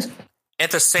account. At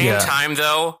the same time,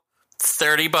 though,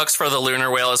 $30 for the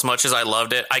Lunar Whale, as much as I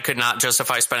loved it, I could not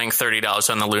justify spending $30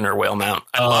 on the Lunar Whale mount.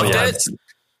 I loved it.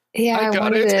 Yeah, I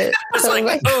wanted it. It's so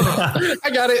like, I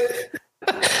got it.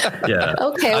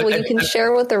 Okay, well, you can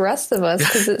share with the rest of us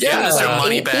because it's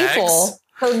money bags. People.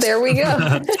 Oh, there we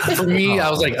go. For me,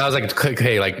 I was like,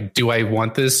 okay, like, do I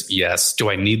want this? Yes. Do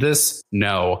I need this?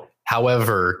 No.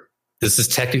 However, this is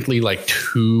technically like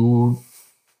 2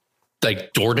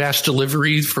 like DoorDash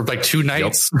deliveries for like 2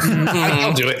 nights.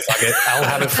 I'll do it. Fuck it. I'll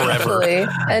have it forever.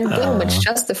 And boom, it's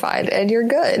justified, and you're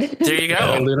good. There you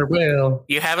go. Lunar Whale.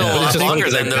 You have it a lot longer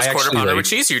than those quarter pounder with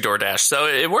cheese you DoorDash, so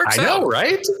it works out. I know,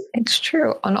 right? It's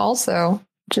true, and also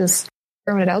just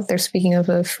throwing it out there. Speaking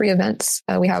of free events,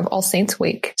 we have All Saints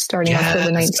Week starting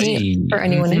October 19th for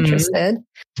anyone interested.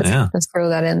 Let's throw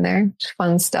that in there.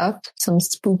 Fun stuff. Some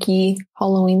spooky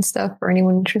Halloween stuff for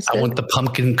anyone interested. I want the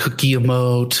pumpkin cookie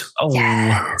emote. Oh,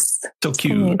 yes. So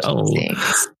cute.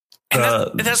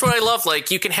 And that's what I love.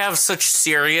 Like, you can have such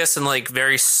serious and like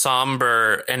very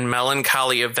somber and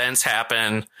melancholy events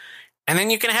happen. And then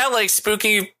you can have like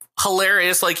spooky,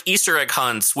 hilarious, like Easter egg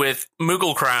hunts with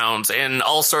Moogle crowns and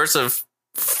all sorts of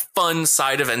fun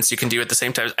side events you can do at the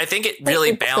same time. I think it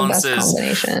really balances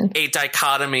a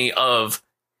dichotomy of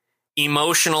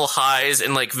emotional highs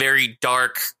and like very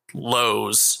dark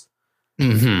lows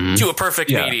to a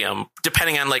perfect medium,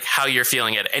 depending on like how you're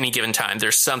feeling at any given time.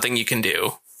 There's something you can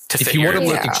do. If you want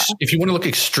to look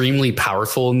extremely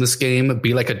powerful in this game,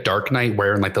 be like a Dark Knight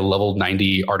wearing like the level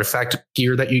 90 artifact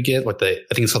gear that you get, with I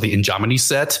think it's called the Injomini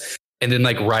set, and then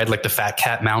like ride like the fat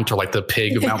cat mount or like the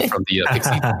pig mount from the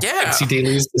Pixie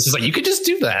Dailies. This is like, you could just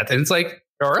do that, and it's like,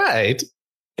 all right.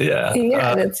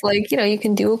 And it's like, you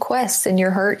can do a quest and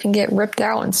your heart can get ripped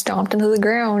out and stomped into the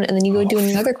ground, and then you go do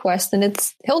another quest and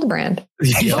it's Hildebrand.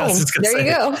 There you go.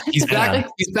 He's back.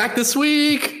 He's back this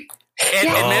week. And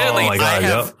admittedly,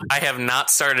 I have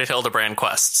not started Hildebrand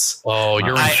quests. Oh, you're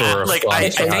in for I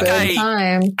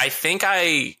think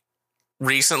I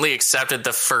recently accepted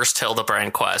the first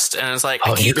Hildebrand quest, and it's like,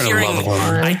 I keep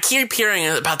hearing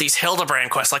about these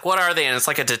Hildebrand quests. Like, what are they? And it's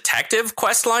like a detective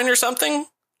quest line or something.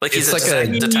 Like, he's like a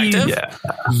detective. Yeah.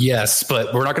 Yes,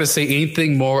 but we're not going to say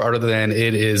anything more other than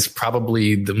it is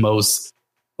probably the most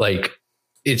like.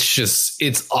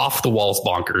 It's off the walls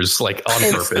bonkers, like on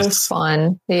purpose. It's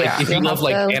fun. Yeah. Like, if you love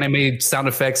like anime sound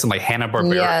effects and like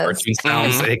Hanna-Barbera cartoon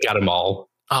sounds, it got them all.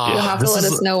 You'll have to let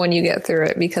us know when you get through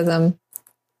it, because I'm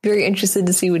very interested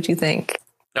to see what you think.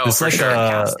 Oh, it's for like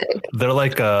sure. They're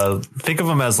like think of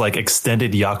them as like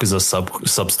extended Yakuza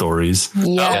sub stories.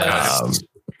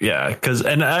 Because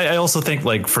I also think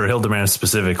like for Hildebrand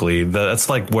specifically, that's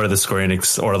like where the Square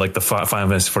Enix or like the Final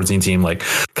Fantasy 14 team like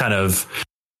kind of.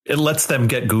 It lets them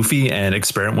get goofy and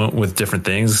experiment with different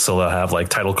things. So they'll have like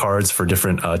title cards for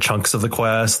different chunks of the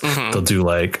quest. They'll do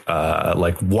like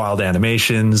wild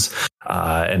animations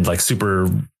and like super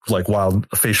like wild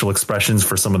facial expressions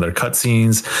for some of their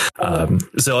cutscenes.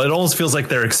 So it almost feels like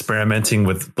they're experimenting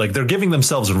with, like, they're giving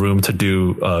themselves room to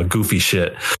do goofy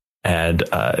shit. And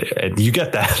you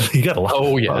get that. You get a lot.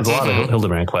 Oh yeah, a lot of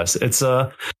Hildebrand quests. It's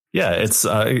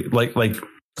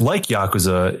like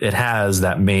Yakuza, it has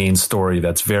that main story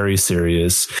that's very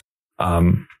serious,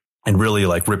 and really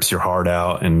like rips your heart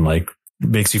out and like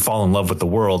makes you fall in love with the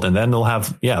world. And then they'll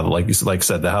have, like I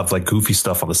said, they have like goofy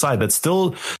stuff on the side that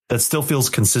still feels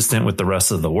consistent with the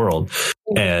rest of the world.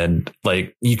 And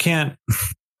like, you can't,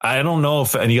 I don't know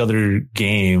if any other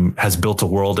game has built a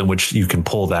world in which you can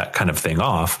pull that kind of thing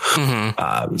off.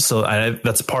 So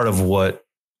that's part of what,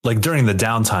 like, during the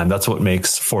downtime, that's what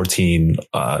makes 14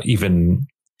 even.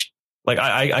 Like,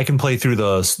 I can play through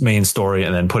the main story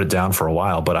and then put it down for a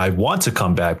while, but I want to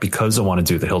come back because I want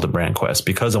to do the Hildebrand quest,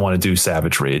 because I want to do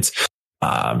Savage Raids.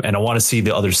 And I want to see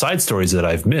the other side stories that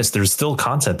I've missed. There's still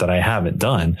content that I haven't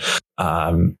done.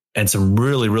 And some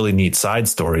really, really neat side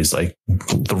stories, like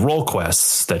the role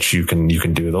quests that you can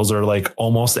do. Those are like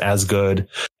almost as good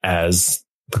as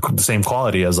the same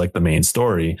quality as like the main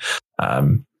story.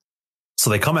 So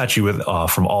they come at you with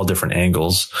from all different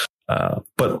angles.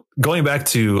 But going back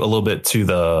to a little bit to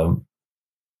the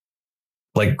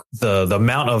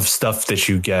amount of stuff that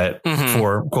you get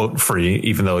for quote free,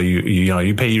 even though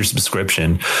you pay your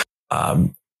subscription, the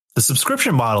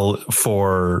subscription model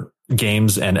for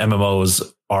games and MMOs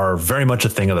are very much a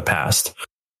thing of the past.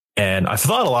 And I've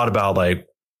thought a lot about like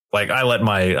I let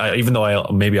even though I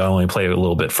only play a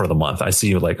little bit for the month, I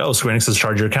see like, oh, Square Enix says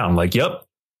charge your account. I'm like, yep.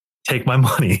 Take my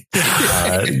money.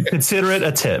 Consider it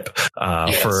a tip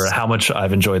for how much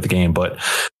I've enjoyed the game. But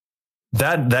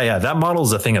that model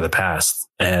is a thing of the past.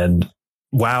 And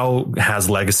WoW has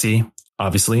legacy,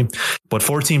 obviously, but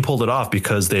 14 pulled it off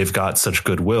because they've got such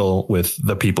goodwill with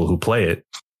the people who play it.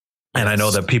 And I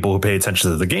know that people who pay attention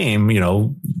to the game,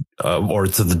 or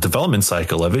to the development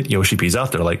cycle of it, Yoshi P's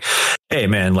out there like, hey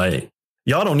man, like,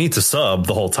 y'all don't need to sub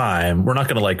the whole time. We're not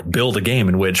going to like build a game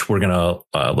in which we're going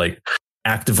to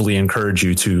actively encourage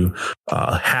you to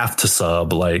have to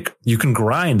sub. Like, you can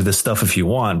grind this stuff if you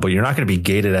want, but you're not going to be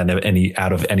gated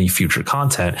out of any future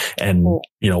content. And,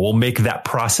 we'll make that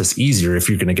process easier if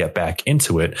you're going to get back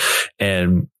into it.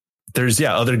 And there's,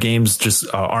 other games just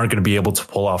aren't going to be able to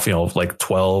pull off, like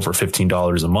 $12 or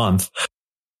 $15 a month.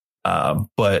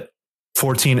 But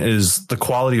 14 is the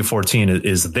quality of 14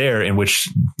 is there, in which,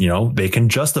 you know, they can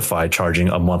justify charging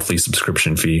a monthly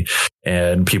subscription fee,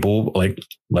 and people like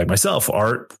myself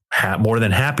are more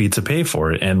than happy to pay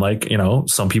for it. And like, you know,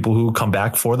 some people who come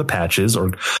back for the patches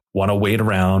or want to wait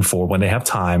around for when they have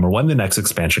time or when the next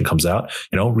expansion comes out,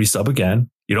 you know, resub again.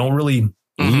 You don't really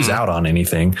lose out on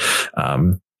anything.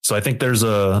 So I think there's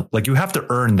you have to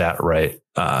earn that right.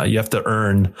 You have to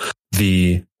earn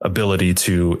the ability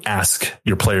to ask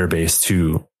your player base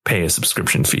to pay a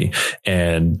subscription fee.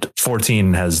 And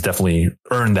 14 has definitely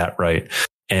earned that right.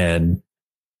 And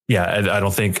yeah, I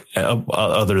don't think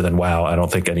other than WoW, I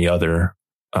don't think any other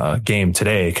game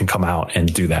today can come out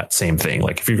and do that same thing.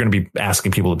 Like if you're going to be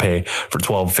asking people to pay for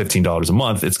 $12, $15 a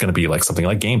month, it's going to be like something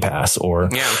like Game Pass or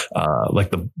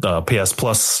like the PS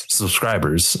Plus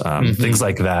subscribers. Things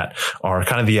like that are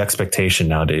kind of the expectation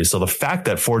nowadays. So the fact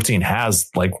that 14 has,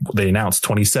 like they announced,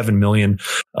 27 million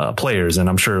players, and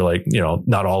I'm sure like, you know,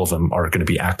 not all of them are going to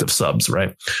be active subs,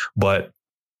 right? But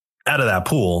out of that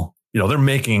pool, you know, they're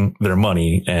making their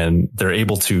money and they're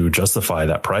able to justify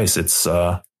that price.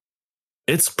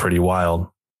 It's pretty wild.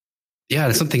 Yeah.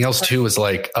 And something else too is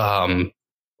like, what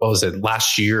was it?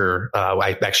 Last year,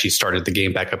 I actually started the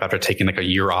game back up after taking like a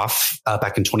year off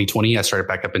back in 2020. I started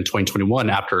back up in 2021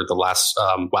 after the last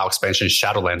WoW expansion,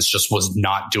 Shadowlands, just was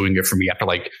not doing it for me. After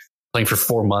like playing for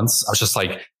 4 months, I was just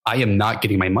like, I am not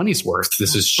getting my money's worth.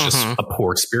 This is just a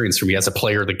poor experience for me as a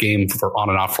player of the game for on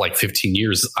and off for like 15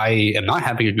 years. I am not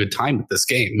having a good time with this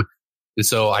game. And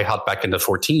so I hopped back into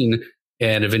 14.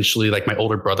 And eventually, like my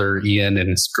older brother, Ian, and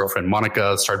his girlfriend,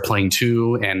 Monica, started playing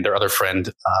too. And their other friend,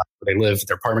 where they live,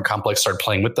 their apartment complex, started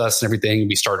playing with us and everything.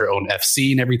 We started our own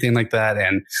FC and everything like that.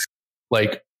 And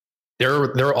like,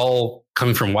 they're all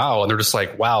coming from WoW, and they're just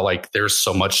like, wow, like there's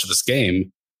so much to this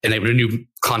game. And then when a new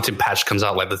content patch comes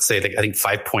out, like let's say, I think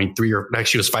 5.3 or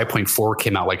actually it was 5.4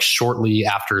 came out like shortly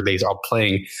after they are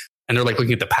playing. And they're like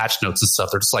looking at the patch notes and stuff.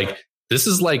 They're just like, this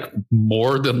is like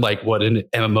more than like what an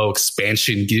MMO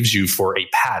expansion gives you for a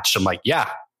patch. I'm like,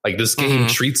 yeah, like this game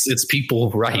treats its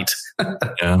people right.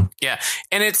 Yeah.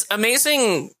 And it's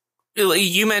amazing.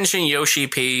 You mentioned Yoshi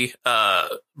P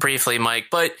briefly, Mike,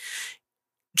 but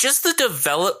just the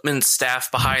development staff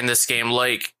behind this game,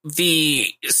 like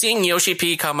seeing Yoshi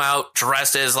P come out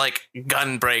dressed as like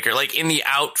Gunbreaker, like in the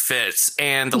outfits,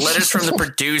 and the letters from the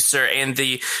producer and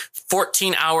the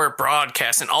 14-hour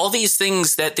broadcast and all these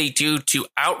things that they do to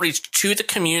outreach to the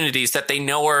communities that they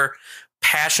know are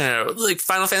passionate, like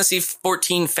Final Fantasy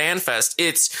 14 Fan Fest.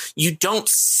 You don't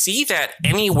see that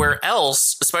anywhere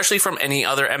else, especially from any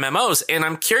other MMOs. And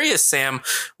I'm curious, Sam,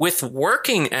 with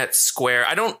working at Square,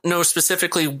 I don't know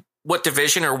specifically what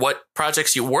division or what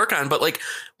projects you work on, but like,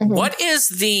 what is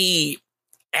the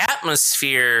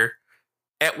atmosphere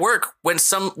at work when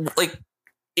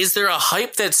is there a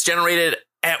hype that's generated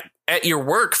at your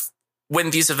work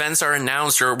when these events are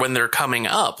announced or when they're coming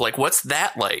up? Like, what's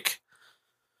that like?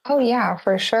 Oh, yeah,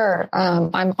 for sure.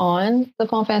 I'm on the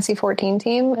Final Fantasy 14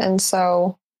 team. And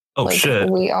so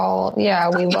we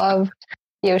love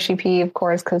Yoshi P, of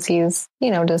course, because he's, you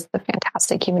know, just a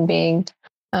fantastic human being.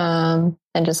 And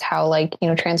just how, like, you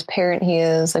know, transparent he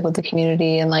is, like, with the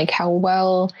community, and like how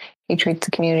well he treats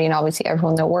the community. And obviously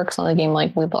everyone that works on the game,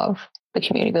 like, we love the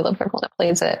community. We love everyone that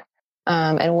plays it.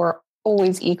 And we're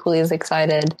always equally as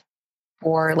excited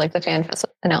for like the FanFest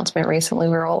announcement recently.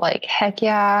 We were all like, heck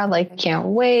yeah, like can't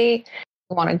wait,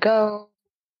 want to go,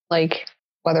 like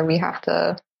whether we have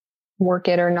to work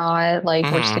it or not, like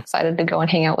we're just excited to go and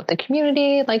hang out with the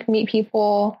community, like meet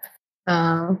people.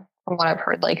 From what I've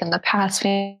heard, like in the past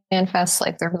FanFests,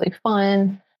 like they're really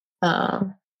fun.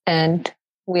 And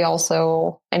we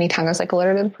also, anytime there's like a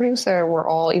letter to the producer, we're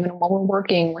all, even while we're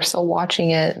working, we're still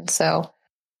watching it. And so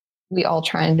we all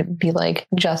trying to be like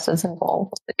just as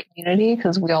involved with the community,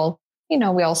 because we all, you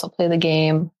know, we also play the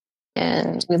game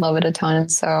and we love it a ton.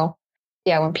 And so,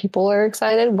 yeah, when people are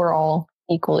excited, we're all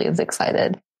equally as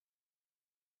excited.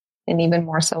 And even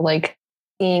more so, like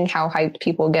seeing how hyped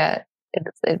people get,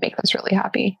 it makes us really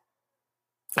happy.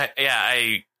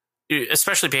 I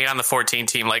especially being on the 14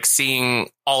 team, like seeing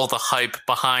all the hype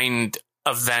behind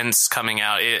events coming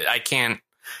out. I can't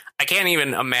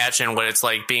even imagine what it's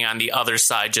like being on the other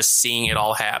side, just seeing it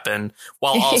all happen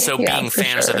while also being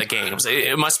fans of the games.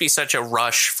 It must be such a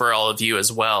rush for all of you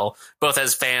as well, both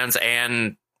as fans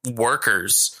and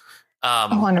workers,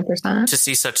 100% to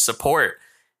see such support.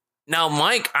 Now,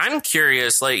 Mike, I'm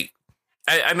curious, like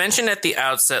I mentioned at the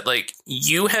outset, like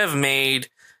you have made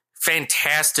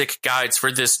fantastic guides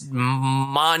for this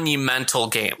monumental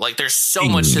game. Like there's so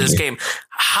much to this game.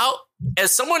 How,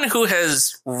 as someone who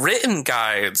has written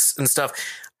guides and stuff,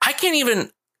 I can't even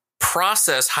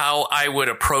process how I would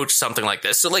approach something like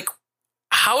this. So, like,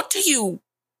 how do you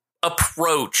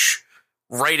approach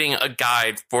writing a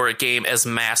guide for a game as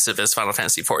massive as Final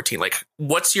Fantasy XIV? Like,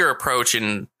 what's your approach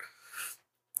in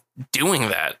doing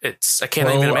that? I can't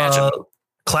even imagine.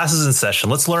 Classes in session.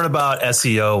 Let's learn about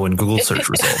SEO and Google search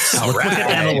results. Let's look at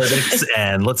analytics,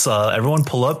 and let's everyone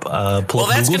pull up. Well,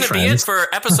 that's going to be it for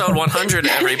episode 100,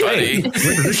 everybody. Hey,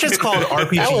 this shit's called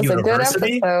RPG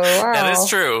University. Wow. That is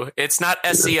true. It's not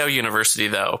SEO University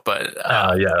though, but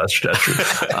yeah, that's true.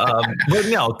 But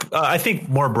no, I think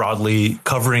more broadly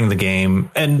covering the game,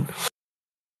 and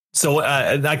so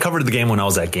I covered the game when I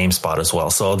was at GameSpot as well.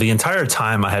 So the entire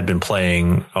time I had been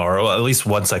playing, or at least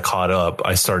once I caught up,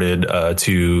 I started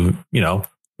to, now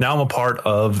I'm a part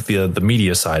of the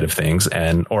media side of things,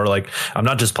 I'm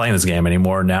not just playing this game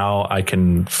anymore. Now I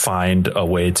can find a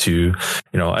way to,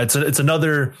 it's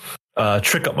another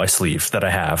trick up my sleeve that I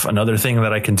have, another thing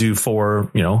that I can do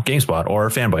for, GameSpot or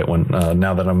Fanbyte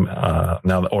now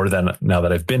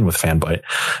that I've been with Fanbyte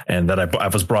and that I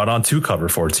was brought on to cover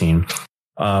 14.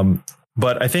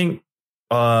 But I think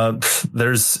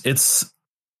it's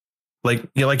like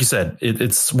you said,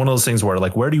 it's one of those things where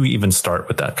like, where do you even start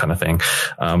with that kind of thing?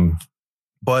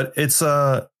 But it's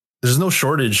there's no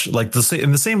shortage, like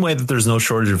in the same way that there's no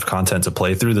shortage of content to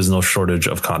play through, there's no shortage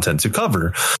of content to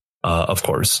cover, of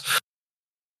course.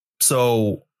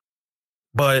 So,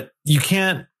 but you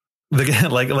can't.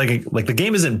 The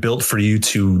game isn't built for you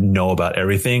to know about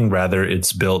everything. Rather,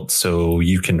 it's built so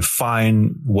you can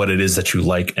find what it is that you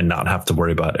like and not have to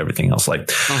worry about everything else. Like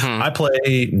I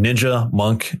play Ninja,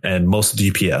 Monk, and most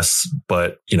DPS,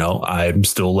 but I'm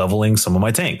still leveling some of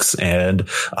my tanks, and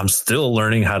I'm still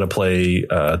learning how to play,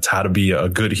 how to be a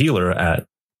good healer at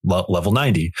level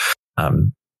 90.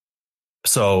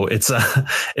 So it's a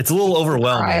little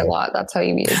overwhelming. Cry a lot. That's how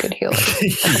you be a good healer.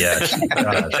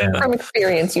 Yeah. From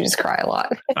experience, you just cry a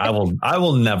lot. I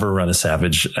will never run a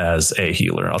Savage as a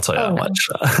healer. I'll tell you how much.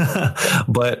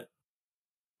 But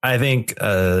I think,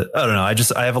 I don't know.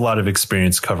 I have a lot of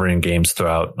experience covering games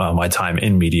throughout my time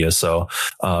in media. So,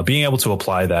 being able to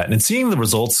apply that and seeing the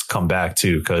results come back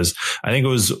too, because I think it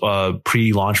was,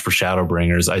 pre-launch for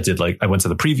Shadowbringers. I went to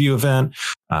the preview event.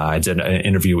 I did an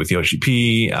interview with Yoshi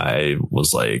P. I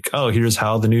was like, oh, here's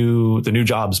how the new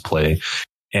jobs play.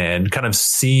 And kind of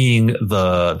seeing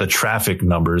the traffic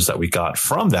numbers that we got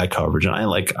from that coverage. And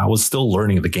I was still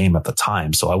learning the game at the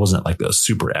time. So I wasn't like a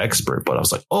super expert, but I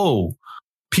was like, oh,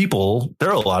 there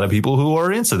are a lot of people who are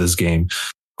into this game.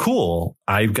 Cool.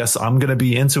 I guess I'm going to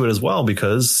be into it as well,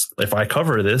 because if I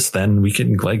cover this, then we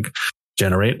can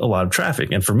generate a lot of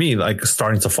traffic. And for me,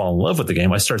 starting to fall in love with the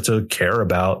game, I start to care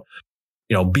about,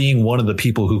 being one of the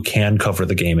people who can cover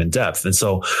the game in depth. And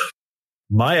so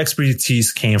my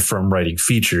expertise came from writing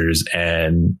features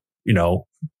and,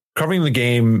 covering the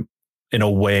game in a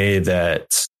way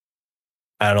that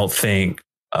I don't think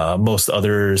most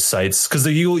other sites, because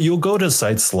you'll go to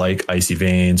sites like Icy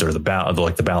Veins or the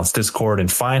Balanced Discord and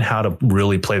find how to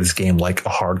really play this game like a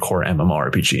hardcore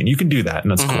MMORPG, and you can do that,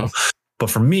 and that's cool. But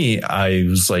for me, I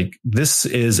was like, this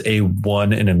is a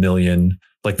 1 in a million.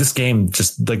 Like this game,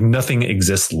 just like nothing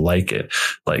exists like it.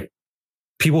 Like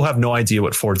people have no idea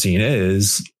what 14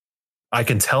 is. I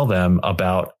can tell them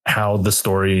about how the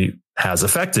story has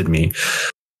affected me,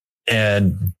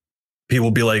 and people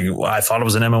will be like, well, I thought it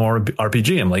was an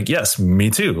MMORPG. I'm like, yes,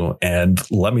 me too. And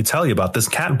let me tell you about this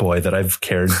cat boy that I've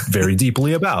cared very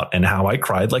deeply about and how I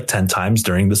cried like 10 times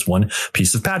during this one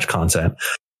piece of patch content.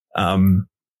 And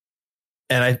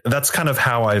that's kind of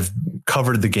how I've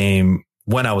covered the game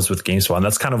when I was with GameSpot. And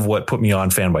that's kind of what put me on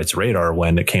Fanbyte's radar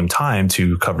when it came time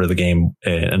to cover the game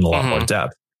in a lot more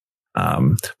depth.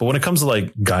 But when it comes to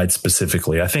like guides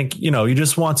specifically, I think, you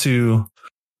just want to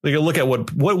look at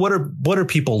what are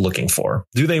people looking for?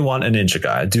 Do they want a ninja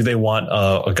guide? Do they want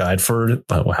a guide for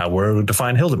where to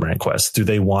define Hildebrand quests? Do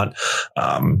they want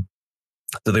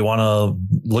to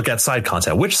look at side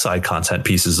content? Which side content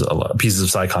pieces of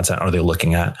side content are they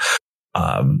looking at?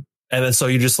 And then so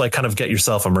you just kind of get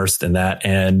yourself immersed in that.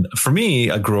 And for me,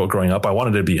 growing up, I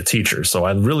wanted to be a teacher. So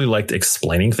I really liked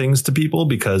explaining things to people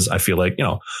because I feel like,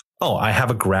 I have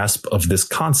a grasp of this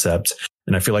concept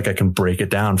and I feel like I can break it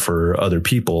down for other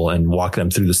people and walk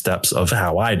them through the steps of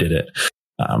how I did it.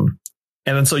 And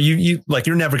then so you're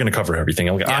never going to cover everything.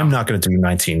 I'm not going to do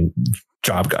 19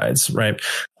 job guides, right?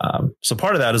 So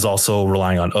part of that is also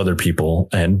relying on other people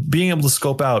and being able to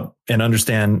scope out and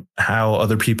understand how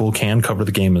other people can cover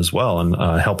the game as well, and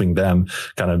helping them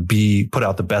kind of put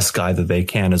out the best guide that they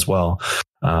can as well.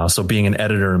 So being an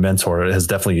editor and mentor has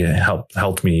definitely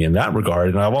helped me in that regard.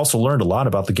 And I've also learned a lot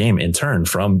about the game in turn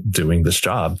from doing this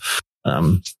job.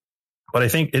 But I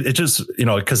think it just,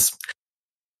 because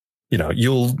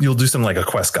you'll do something like a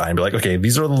quest guide and be like, okay,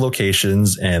 these are the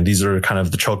locations and these are kind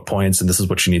of the choke points and this is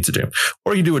what you need to do.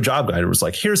 Or you do a job guide. It was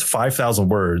like, here's 5,000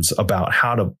 words about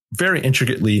how to very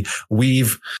intricately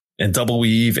weave and double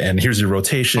weave. And here's your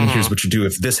rotation. Here's what you do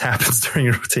if this happens during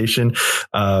your rotation.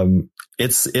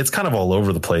 It's kind of all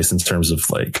over the place in terms of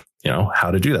like,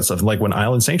 how to do that stuff. And like when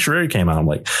Island Sanctuary came out, I'm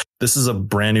like, this is a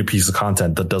brand new piece of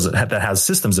content that has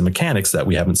systems and mechanics that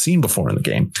we haven't seen before in the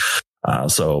game.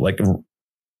 So like,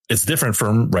 it's different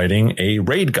from writing a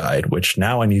raid guide, which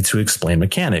now I need to explain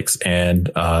mechanics and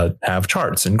have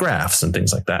charts and graphs and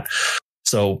things like that.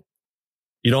 So,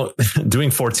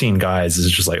 doing 14 guides is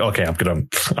just like, okay, I'm going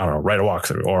to, write a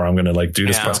walkthrough or I'm going to like do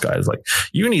this quest guide. It's like,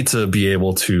 you need to be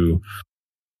able to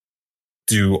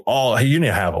you need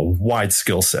to have a wide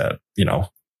skill set.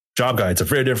 Job guides are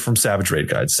very different from Savage Raid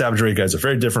guides. Savage Raid guides are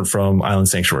very different from Island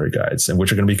Sanctuary guides, and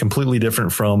which are going to be completely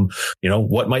different from,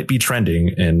 what might be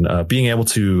trending, and being able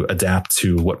to adapt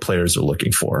to what players are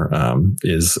looking for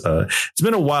it's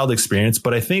been a wild experience.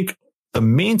 But I think the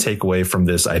main takeaway from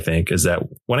this, is that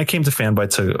when I came to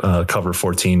Fanbyte to cover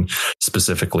 14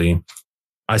 specifically,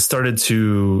 I started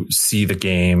to see the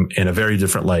game in a very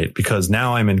different light because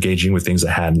now I'm engaging with things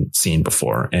I hadn't seen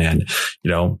before. And,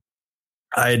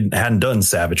 I hadn't done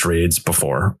Savage Raids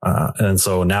before. And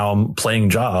so now I'm playing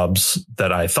jobs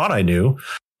that I thought I knew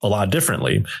a lot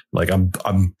differently. Like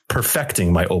I'm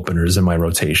perfecting my openers and my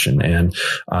rotation. And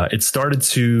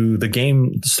the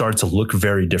game started to look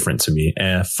very different to me,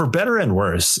 and for better and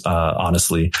worse,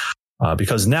 honestly.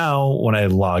 Because now when I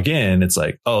log in, it's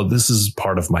like, oh, this is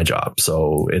part of my job.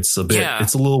 So it's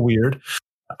it's a little weird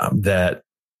that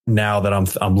now that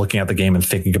I'm looking at the game and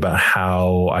thinking about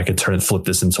how I could flip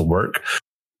this into work.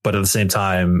 But at the same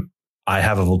time, I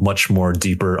have a much more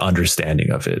deeper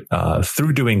understanding of it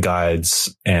through doing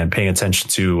guides and paying attention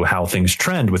to how things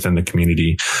trend within the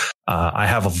community. I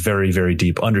have a very, very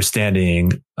deep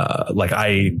understanding. Like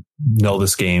I know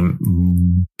this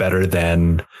game better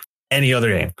than any other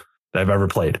game that I've ever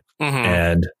played.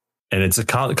 And it's a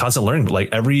constant learning. Like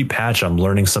every patch, I'm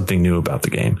learning something new about the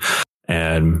game.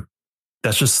 And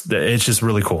it's just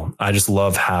really cool. I just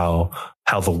love how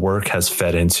the work has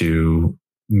fed into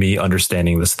me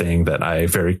understanding this thing that I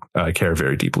care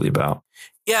very deeply about.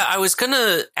 Yeah, I was going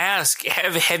to ask,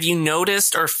 have you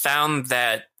noticed or found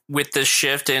that with the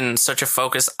shift in such a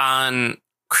focus on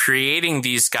creating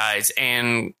these guides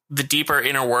and the deeper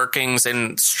inner workings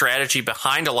and strategy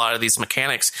behind a lot of these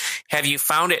mechanics, have you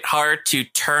found it hard to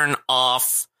turn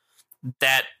off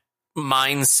that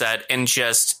mindset and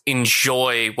just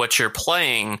enjoy what you're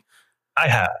playing? I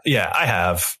have. Yeah, I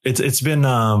have. It's been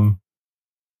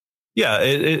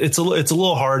it's a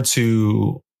little hard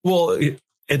to,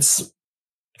 it's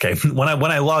okay. When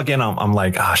I log in, I'm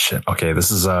like, ah, shit. Okay. This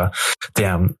is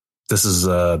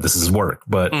this is work.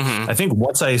 But I think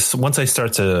once I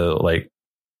start to like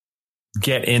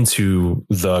get into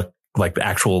the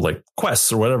actual like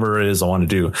quests or whatever it is I want to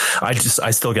do, I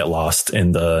still get lost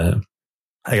in the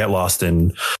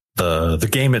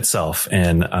game itself,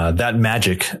 and that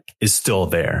magic is still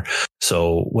there.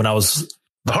 So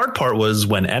the hard part was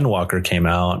when Endwalker came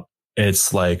out.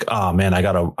 It's like, oh man, I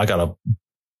gotta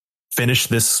finish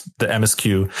the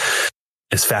MSQ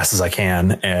as fast as I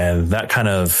can, and that kind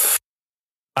of,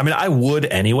 I would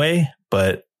anyway,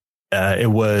 but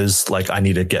it was like I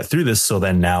need to get through this so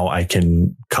then now I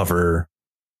can cover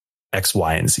X,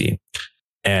 Y, and Z.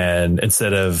 And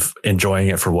instead of enjoying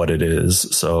it for what it is.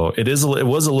 So it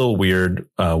was a little weird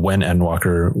when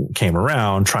Endwalker came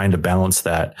around, trying to balance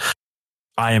that.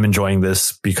 I am enjoying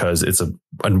this because it's an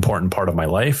important part of my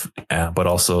life, but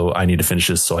also I need to finish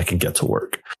this so I can get to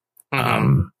work.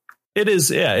 It is.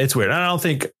 Yeah, it's weird. I don't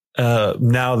think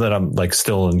now that I'm like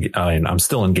I'm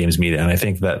still in games media. And I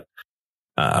think that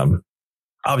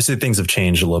obviously things have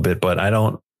changed a little bit, but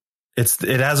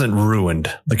it hasn't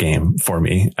ruined the game for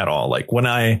me at all. Like when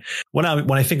I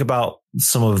think about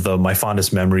some of my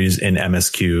fondest memories in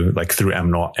MSQ, like through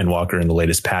Endwalker and the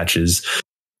latest patches,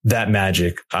 that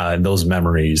magic, those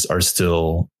memories are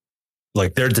still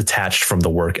like they're detached from the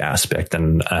work aspect.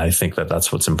 And I think that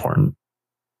that's what's important.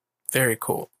 Very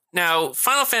cool. Now,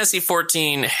 Final Fantasy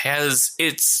XIV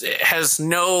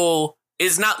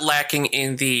is not lacking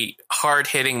in the hard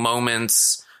hitting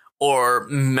moments or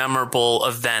memorable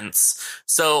events.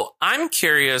 So I'm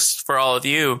curious for all of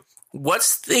you, what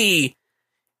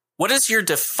is your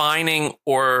defining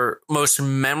or most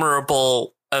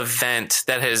memorable event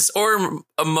or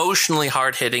emotionally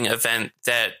hard-hitting event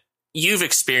that you've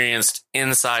experienced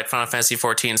inside Final Fantasy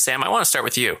XIV? Sam, I want to start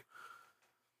with you.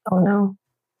 Oh no.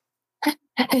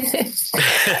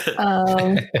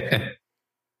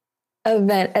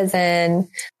 event, as in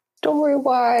story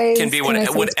wise. Can be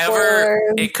whatever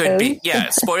it could be. Yeah,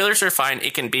 spoilers are fine.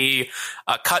 It can be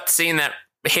a cutscene that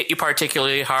hit you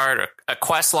particularly hard, a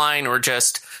quest line, or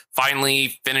just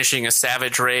finally finishing a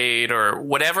savage raid, or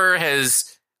whatever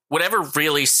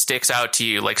really sticks out to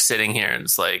you, like sitting here and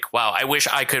it's like, wow, I wish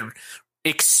I could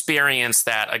experience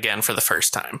that again for the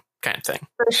first time, kind of thing.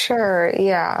 For sure,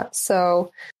 yeah.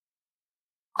 So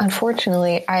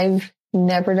unfortunately, I've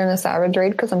never done a savage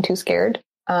raid because I'm too scared.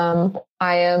 I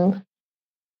am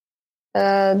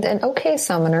an okay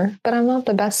summoner, but I'm not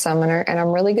the best summoner, and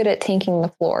I'm really good at tanking the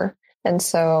floor. And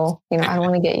so, I don't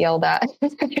want to get yelled at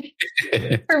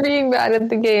for being bad at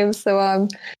the game. So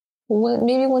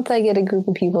maybe once I get a group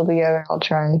of people together, I'll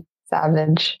try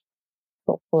savage,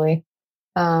 hopefully.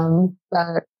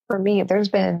 But for me, there's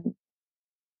been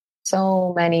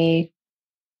so many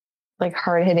like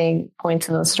hard hitting points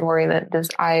in the story that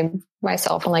I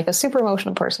myself am like a super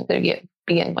emotional person to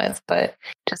begin with, but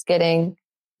just getting,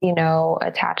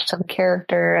 attached to the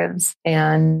characters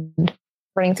and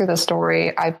running through the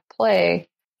story. I play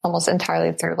almost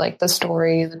entirely through like the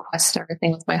story, the quest, and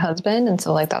everything with my husband. And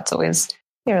so like, that's always,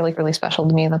 like really special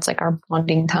to me. That's like our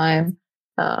bonding time.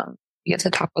 We get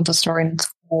to talk about the story and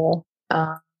it's cool.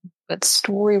 But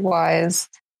story wise,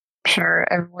 I'm sure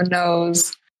everyone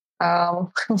knows,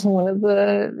 one of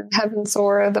the Heaven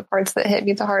Sora, the parts that hit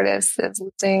me the hardest is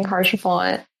losing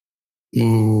Haurchefant.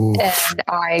 Ooh. And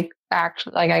I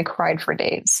cried for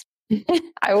days.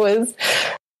 I was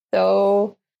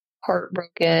so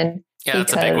heartbroken. Yeah,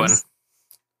 that's a big one.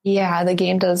 Yeah, the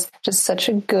game does just such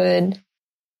a good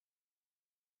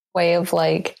way of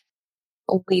like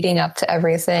leading up to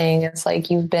everything. It's like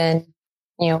you've been,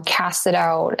 casted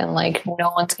out and like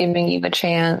no one's giving you a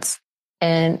chance.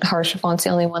 And Haurchefant's the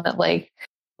only one that like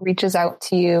reaches out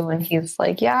to you, and he's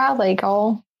like, yeah, like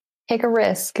I'll take a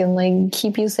risk and like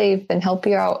keep you safe and help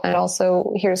you out. And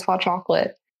also here's hot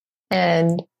chocolate.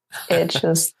 And it's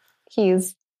just,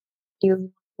 he's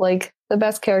like the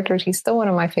best characters. He's still one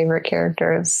of my favorite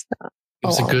characters.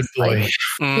 He's a good boy.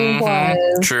 He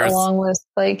was, Truth. along with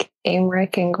like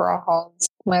Aymeric and Grahal,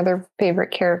 my other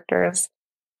favorite characters.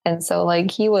 And so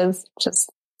like he was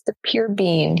just the pure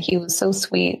being. He was so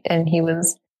sweet and he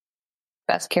was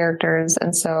best characters.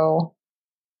 And so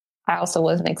I also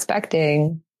wasn't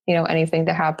expecting, anything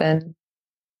to happen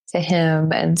to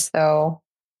him. And so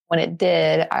when it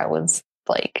did, I was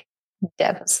like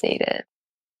devastated.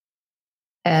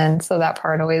 And so that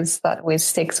always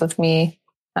sticks with me.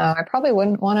 I probably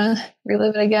wouldn't want to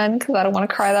relive it again because I don't want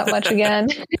to cry that much again.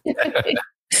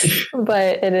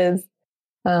 But it is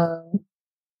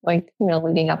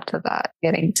leading up to that,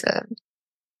 getting to,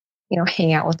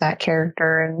 hang out with that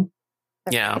character, and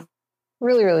yeah,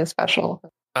 really, really special.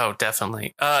 Oh,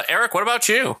 definitely. Eric, what about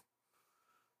you?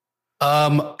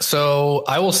 So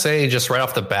I will say just right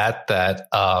off the bat that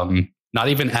not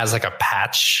even as like a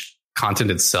patch content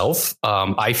itself,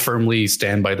 I firmly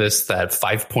stand by this, that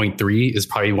 5.3 is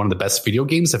probably one of the best video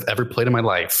games I've ever played in my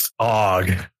life. Oh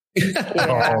my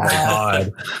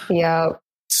God. Yeah.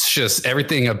 It's just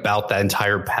everything about that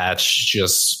entire patch,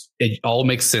 it all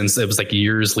makes sense. It was like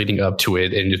years leading up to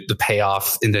it, and the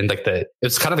payoff, and then like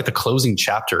it's kind of like the closing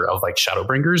chapter of like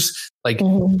Shadowbringers. Like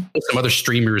some other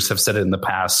streamers have said it in the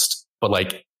past, but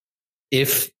like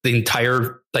if the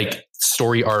entire like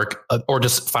story arc or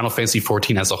just Final Fantasy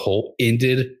 14 as a whole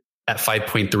ended at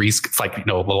 5.3, like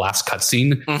the last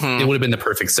cutscene, it would have been the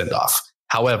perfect send off.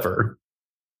 However,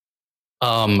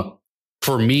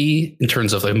 for me, in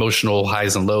terms of emotional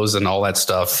highs and lows and all that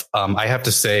stuff, I have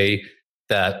to say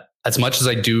that as much as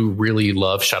I do really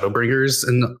love Shadowbringers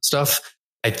and stuff,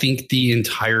 I think the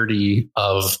entirety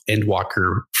of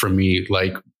Endwalker for me,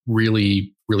 like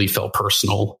really, really felt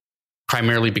personal.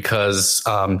 Primarily because,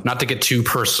 not to get too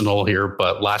personal here,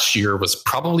 but last year was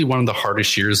probably one of the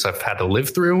hardest years I've had to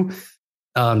live through.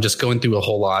 Just going through a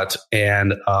whole lot.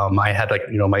 And I had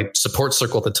my support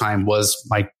circle at the time was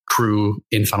my crew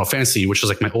in Final Fantasy, which was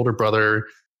like my older brother,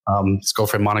 his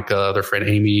girlfriend Monica, their friend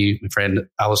Amy, my friend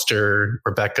Alistair,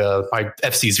 Rebecca. My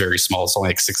FC is very small. It's only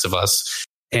like 6 of us.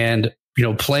 And,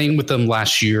 playing with them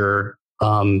last year,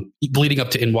 leading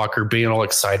up to Endwalker, being all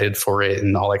excited for it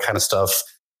and all that kind of stuff,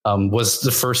 was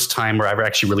the first time where I ever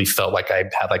actually really felt like I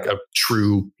had like a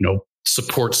true,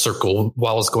 support circle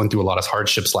while I was going through a lot of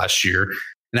hardships last year. And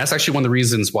that's actually one of the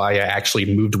reasons why I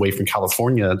actually moved away from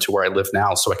California to where I live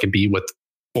now, so I could be with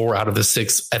 4 out of the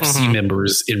 6 FC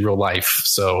members in real life.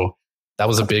 So that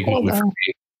was a big moment for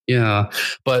me. Yeah.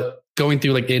 But going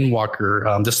through like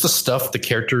Endwalker, just the stuff the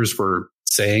characters were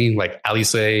saying, like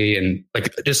Alice and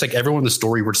like just like everyone in the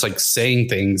story were just like saying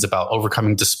things about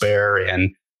overcoming despair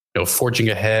and forging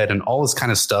ahead and all this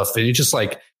kind of stuff. And it just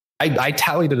like, I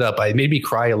tallied it up. It made me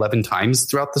cry 11 times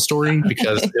throughout the story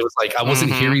because it was like I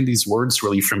wasn't hearing these words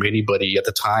really from anybody at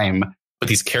the time. But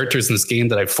these characters in this game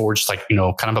that I forged like,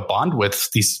 kind of a bond with,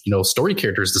 these, story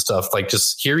characters and stuff, like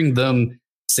just hearing them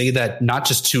say that not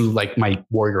just to like my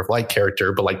Warrior of Light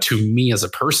character, but like to me as a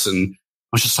person, I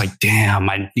was just like, damn,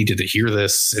 I needed to hear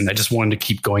this. And I just wanted to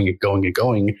keep going and going and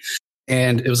going.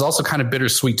 And it was also kind of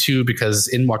bittersweet too, because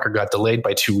Endwalker got delayed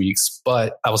by 2 weeks,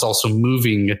 but I was also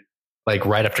moving like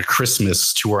right after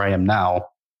Christmas to where I am now.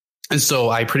 And so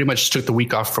I pretty much took the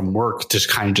week off from work to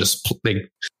kind of just play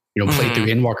through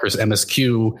Endwalker's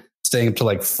MSQ, staying up to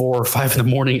like 4 or 5 in the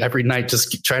morning every night,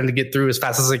 just trying to get through as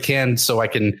fast as I can so I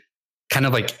can kind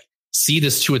of like see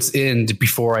this to its end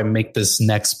before I make this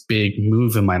next big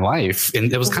move in my life.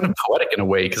 And it was kind of poetic in a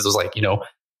way because it was like, this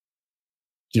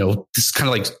kind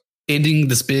of like ending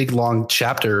this big long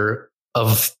chapter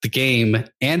of the game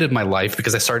and in my life,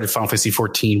 because I started Final Fantasy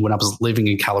 14 when I was living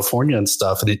in California and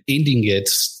stuff, and then ending it,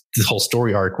 this whole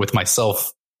story arc with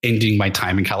myself ending my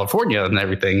time in California and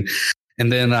everything.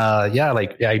 And then,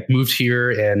 I moved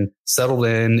here and settled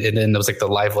in. And then there was like the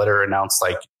live letter announced,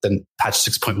 like then patch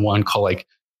 6.1 called like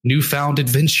Newfound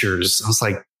Adventures. I was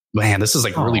like, man, this is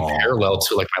like really parallel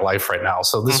to like my life right now.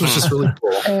 So this was just really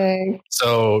cool.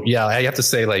 So yeah, I have to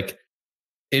say like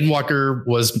Endwalker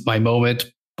was my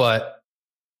moment, but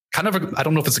kind of, I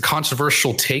don't know if it's a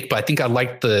controversial take, but I think I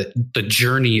like the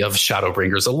journey of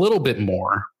Shadowbringers a little bit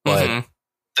more, but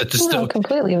that's just still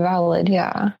completely valid.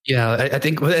 Yeah. Yeah. I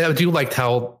think I do like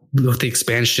how with the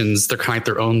expansions, they're kind of like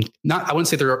their own, I wouldn't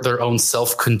say they're their own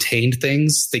self-contained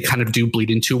things. They kind of do bleed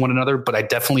into one another, but I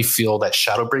definitely feel that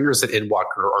Shadowbringers and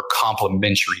Endwalker are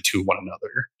complementary to one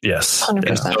another. Yes.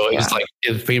 100%, so it was like,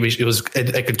 it was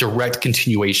like a direct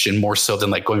continuation more so than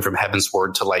like going from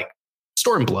Heavensward to like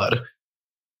Stormblood.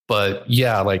 But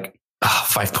yeah, like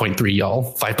 5.3,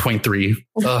 y'all. 5.3.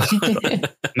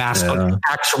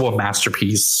 Actual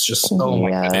masterpiece. Just, oh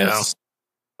my goodness.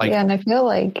 Like, and I feel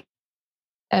like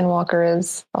Endwalker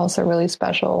is also really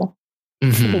special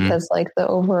because like the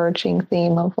overarching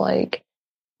theme of like,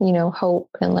 hope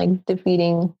and like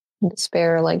defeating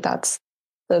despair, like that's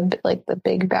the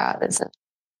big bad, isn't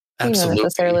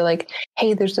necessarily like,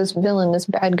 hey, there's this villain, this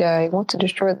bad guy wants to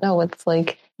destroy it. No, it's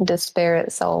like despair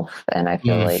itself. And I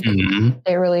feel like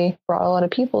they really brought a lot of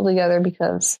people together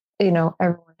because,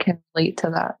 everyone can relate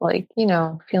to that, like,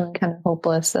 feeling kind of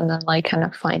hopeless and then like kind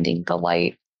of finding the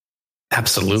light.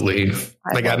 Absolutely.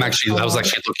 Like I was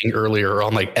actually looking earlier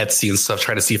on like Etsy and stuff,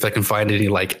 trying to see if I can find any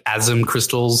like Azim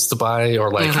crystals to buy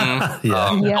or like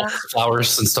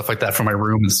flowers and stuff like that for my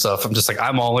room and stuff. I'm just like,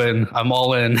 I'm all in.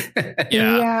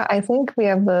 Yeah. I think we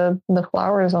have the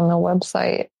flowers on the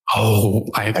website. Oh,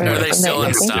 are they still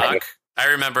in stock? I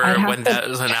remember when that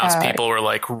was announced, people were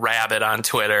like rabid on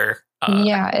Twitter.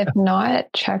 If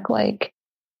not, check like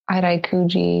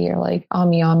Iraikuji or like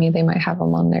Ami, they might have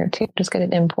them on there too. Just get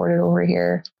it imported over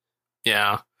here.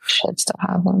 Yeah, should still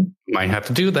have them. Might have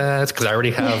to do that because I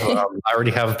already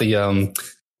have the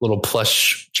little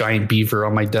plush giant beaver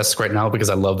on my desk right now because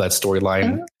I love that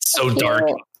storyline. It's so dark.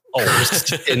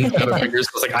 And I was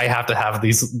like, I have to have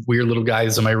these weird little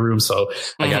guys in my room, so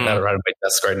I got that right on my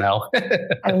desk right now.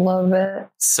 I love it.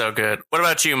 So good. What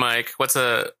about you, Mike? What's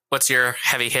your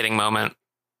heavy hitting moment?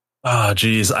 Oh,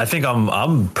 geez. I think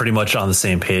I'm pretty much on the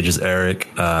same page as Eric,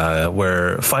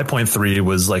 where 5.3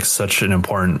 was like such an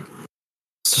important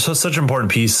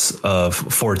piece of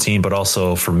 14, but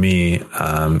also for me.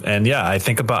 And yeah, I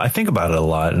think about it a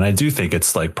lot, and I do think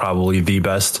it's like probably the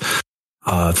best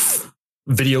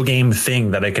video game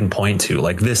thing that I can point to.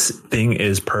 Like, this thing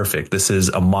is perfect. This is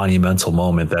a monumental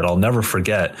moment that I'll never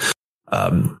forget.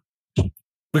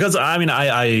 Because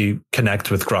I connect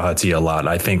with Grahati a lot.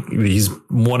 I think he's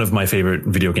one of my favorite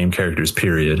video game characters,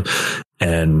 period.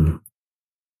 And,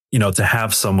 to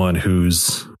have someone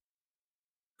who's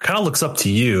kind of looks up to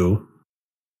you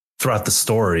throughout the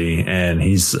story, and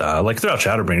he's like throughout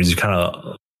Shadowbringers, you kind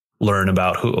of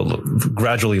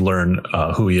gradually learn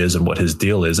who he is and what his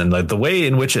deal is, and like the way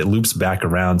in which it loops back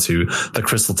around to the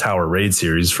Crystal Tower raid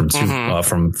series from A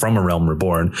Realm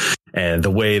Reborn, and the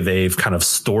way they've kind of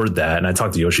stored that. And I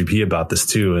talked to Yoshi P about this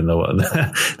too, and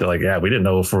they're like, yeah, we didn't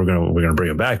know if we're gonna bring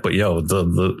it back, but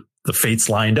the fates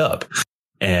lined up,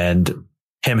 and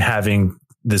him having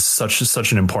this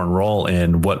such an important role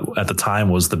in what at the time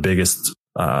was the biggest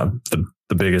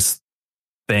the biggest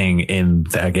thing in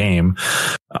that game.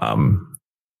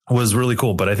 was really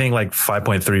cool. But I think like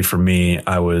 5.3 for me,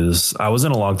 I was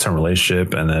in a long-term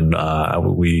relationship, and then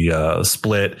we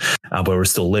split, but we're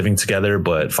still living together.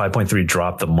 But 5.3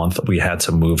 dropped the month that we had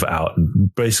to move out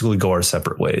and basically go our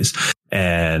separate ways.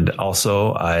 And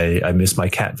also I miss my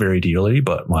cat very dearly,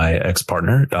 but my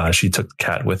ex-partner, she took the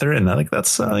cat with her, and I think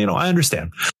that's, I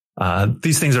understand.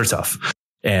 These things are tough.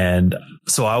 And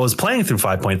so I was playing through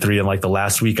 5.3, and like the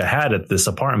last week I had at this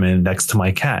apartment next to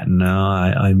my cat, and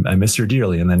I miss her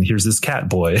dearly. And then here's this cat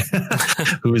boy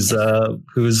who's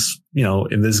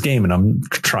in this game, and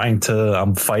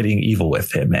I'm fighting evil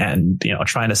with him, and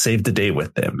trying to save the day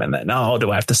with him. And then,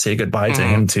 do I have to say goodbye to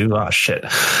him too? Oh shit.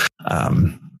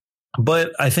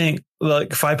 But I think like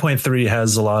 5.3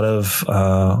 has a lot of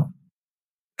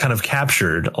kind of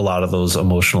captured a lot of those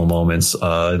emotional moments,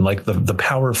 and like the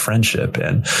power of friendship.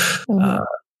 And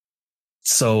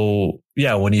so,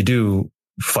 yeah, when you do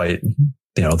fight,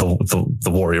 the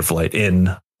warrior of light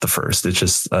in the first, it's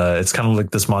just it's kind of like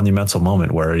this monumental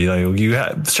moment where you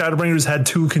had Shadowbringers had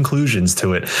two conclusions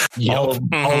to it,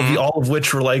 all of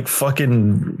which were like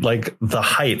fucking like the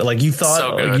height. Like you thought,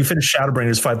 so like you finished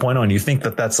Shadowbringers 5.0 and you think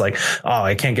that's like, oh,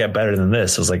 I can't get better than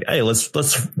this. It was like, hey,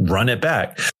 let's run it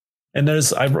back. And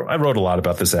I wrote a lot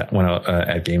about this at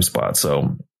GameSpot.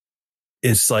 So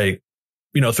it's like,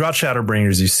 throughout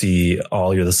Shadowbringers, you see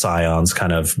all the Scions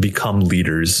kind of become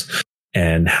leaders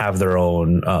and have their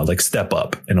own like step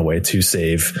up in a way to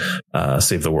save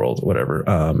the world, whatever.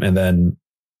 And then,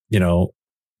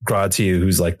 Gratia,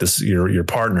 who's like this, your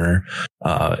partner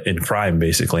in crime,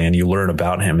 basically, and you learn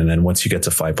about him. And then once you get to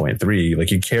 5.3,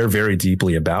 like you care very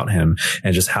deeply about him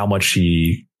and just how much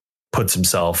he puts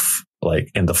himself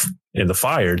like in the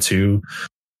fire to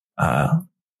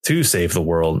save the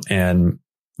world. And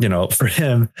for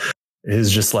him, it's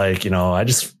just like, I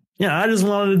just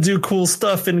wanted to do cool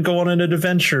stuff and go on an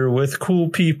adventure with cool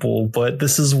people, but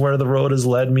this is where the road has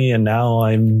led me, and now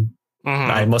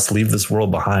I must leave this world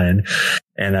behind.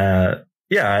 And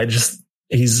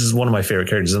he's one of my favorite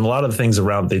characters, and a lot of the things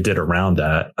they did around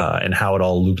that and how it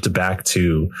all looped back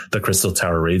to the Crystal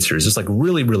Tower raid series, just like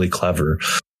really, really clever.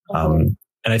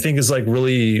 And I think it's like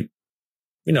really,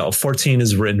 14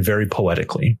 is written very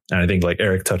poetically. And I think like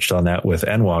Eric touched on that with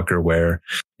Endwalker, where,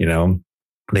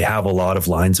 they have a lot of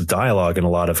lines of dialogue and a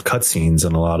lot of cutscenes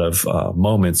and a lot of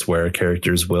moments where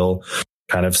characters will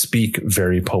kind of speak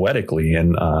very poetically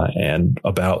and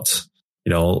about,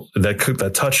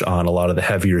 that touch on a lot of the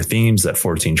heavier themes that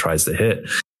 14 tries to hit.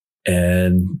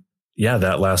 And yeah,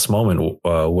 that last moment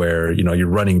where, you're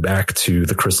running back to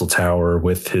the Crystal Tower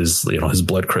with his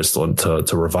blood crystal and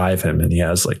to revive him. And he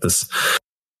has like this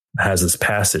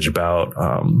passage about,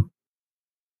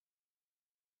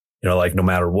 like no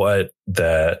matter what,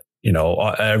 that,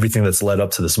 everything that's led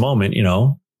up to this moment,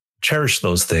 cherish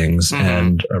those things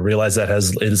and realize that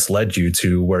it's led you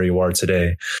to where you are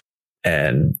today.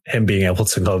 And him being able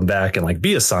to come back and like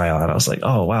be a Scion, I was like,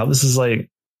 oh, wow, this is like,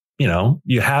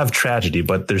 you have tragedy,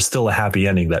 but there's still a happy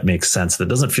ending that makes sense, that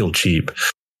doesn't feel cheap.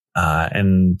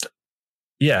 And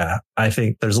yeah, I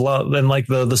think there's a lot. And like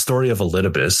the story of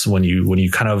Elidibus, when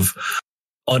you kind of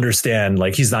understand,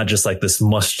 like, he's not just like this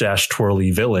mustache twirly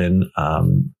villain,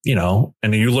 and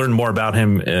you learn more about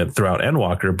him throughout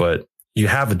Endwalker, but you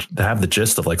have the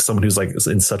gist of like someone who's like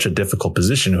in such a difficult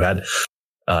position, who had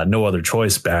no other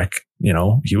choice back.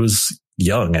 He was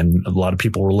young, and a lot of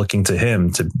people were looking to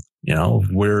him to,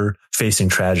 we're facing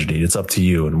tragedy. It's up to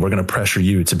you, and we're going to pressure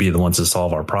you to be the ones to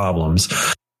solve our problems.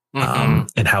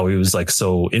 And how he was like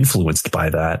so influenced by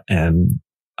that. And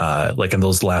like in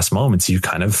those last moments, you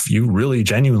really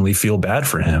genuinely feel bad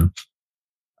for him.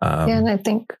 And I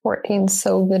think 14's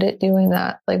so good at doing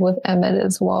that, like with Emmett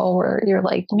as well, where you're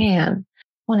like, man,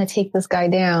 I want to take this guy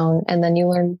down. And then you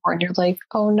learn more and you're like,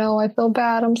 oh no, I feel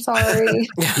bad. I'm sorry.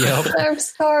 I'm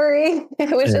sorry. I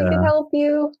wish I could help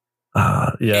you.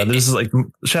 This is like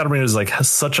Shadowbringers has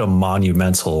such a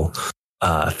monumental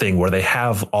thing where they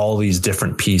have all these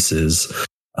different pieces,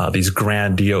 these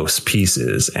grandiose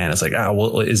pieces, and it's like,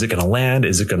 is it going to land?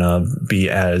 Is it going to be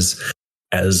as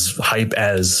hype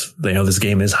as this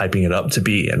game is hyping it up to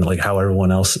be, and like how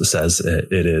everyone else says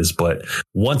it is? But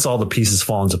once all the pieces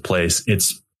fall into place,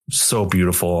 it's so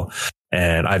beautiful.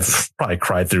 And I've probably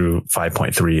cried through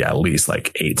 5.3 at least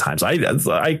like 8 times.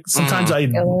 I sometimes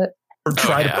or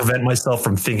try to prevent myself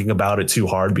from thinking about it too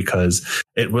hard, because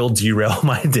it will derail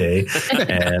my day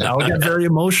and I'll get very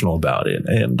emotional about it.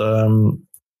 And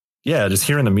just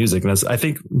hearing the music. And I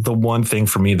think the one thing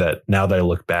for me that now that I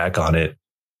look back on it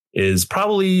is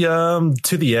probably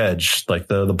To the Edge, like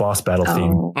the boss battle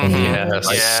theme.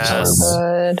 Yes. So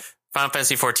good. Final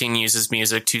Fantasy XIV uses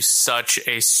music to such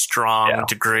a strong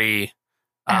degree.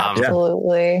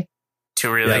 Absolutely.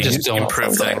 to really I just don't-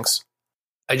 improve things.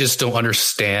 I just don't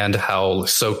understand how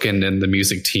Soken and the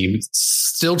music team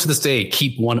still to this day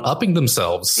keep one-upping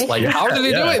themselves. Like, how do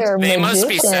they do it? They're They must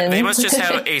magicians. just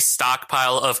have a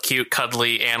stockpile of cute,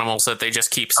 cuddly animals that they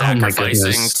just keep Oh my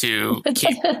sacrificing goodness. to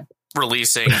keep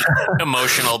releasing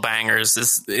emotional bangers.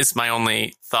 Is my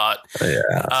only thought.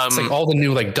 It's like all the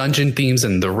new like dungeon themes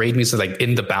and the raid music, like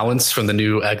in the balance from the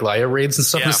new Aglaya raids and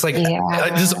stuff. Yeah. It's like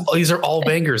these are all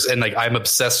bangers, and like I'm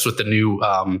obsessed with the new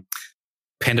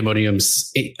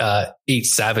Pandemonium's 8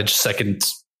 Savage second.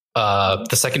 The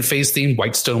second phase theme,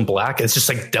 Whitestone Black. It's just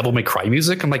like Devil May Cry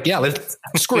music. I'm like, yeah, let's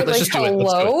screw it. Let's just do it.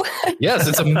 Let's do it. Yes,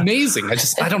 it's amazing.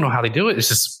 I don't know how they do it. It's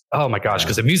just, oh my gosh,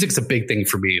 because the music's a big thing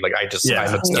for me. Like I'm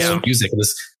obsessed with music. And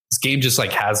this game just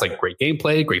like has like great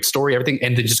gameplay, great story, everything,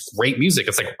 and then just great music.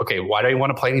 It's like, okay, why do I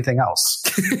want to play anything else?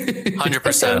 100%.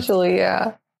 Essentially,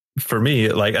 yeah. For me,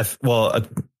 like,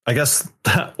 I guess,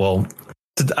 well,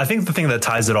 I think the thing that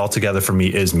ties it all together for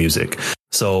me is music.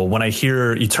 So when I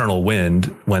hear Eternal Wind,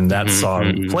 when that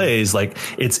song plays, like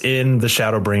it's in the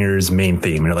Shadowbringers main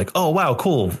theme. And you're like, oh, wow,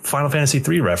 cool. Final Fantasy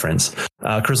 3 reference,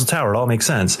 Crystal Tower. It all makes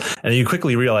sense. And then you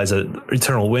quickly realize that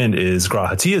Eternal Wind is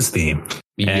Grahatia's theme.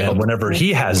 And whenever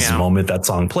he has his moment, that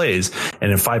song plays.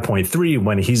 And in 5.3,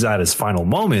 when he's at his final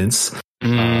moments,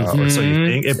 or so you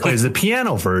think, it plays the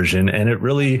piano version. And it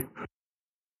really...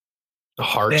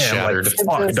 Heart shattered.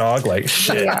 Like, fuck, dog. Like,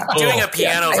 shit. Yeah. Doing a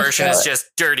piano I version feel is it. just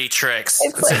dirty tricks.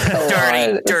 It's like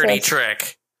so dirty hard.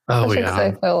 trick. Oh I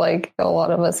yeah. feel like a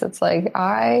lot of us, it's like,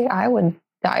 I would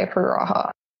die for Raha.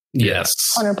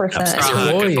 Yes. 100%. He's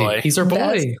our good boy. He's our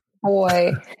boy.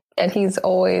 Boy. And he's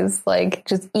always like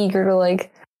just eager to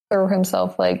like throw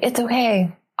himself like, it's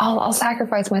okay. I'll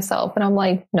sacrifice myself. And I'm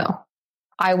like, no,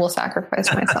 I will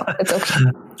sacrifice myself. It's okay.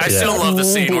 I still love the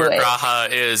scene Do where it.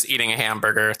 Graha is eating a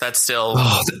hamburger. That's still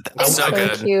It's so so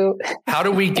good. cute. How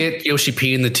do we get Yoshi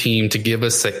P and the team to give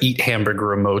us a eat hamburger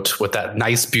remote with that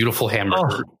nice, beautiful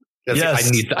hamburger? Oh, yes.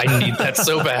 I need that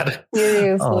so bad.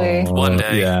 Seriously. One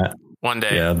day. Yeah. One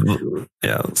day.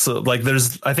 Yeah. So like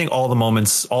I think all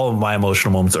of my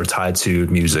emotional moments are tied to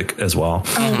music as well.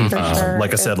 Oh, for sure.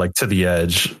 Like I said, like To the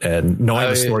Edge and knowing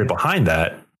the story behind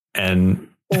that. And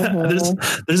there's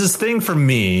this thing for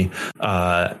me,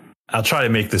 I'll try to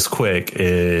make this quick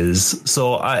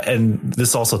and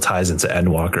this also ties into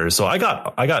Endwalker. So I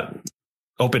got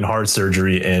open heart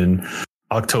surgery in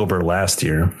October last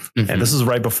year. And this is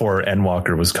right before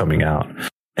Endwalker was coming out.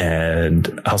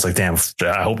 And I was like, damn,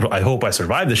 I hope I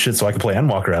survive this shit so I can play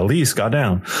Endwalker at least.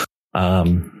 Goddamn.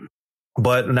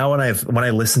 But now when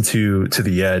I listen to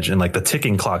the Edge and like the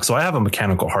ticking clock, so I have a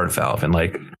mechanical heart valve, and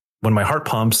like when my heart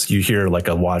pumps, you hear like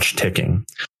a watch ticking.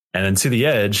 And then To the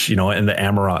Edge, and the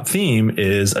Amarot theme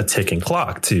is a ticking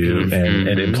clock too. And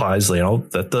it implies,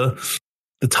 that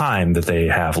the time that they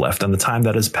have left and the time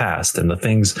that has passed and the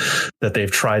things that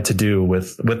they've tried to do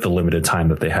with the limited time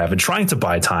that they have and trying to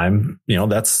buy time.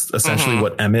 That's essentially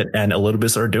what Emmett and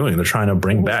Elidibus are doing. They're trying to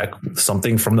bring back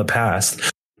something from the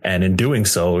past. And in doing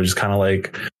so, it's kind of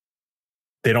like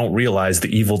they don't realize the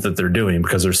evil that they're doing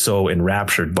because they're so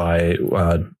enraptured by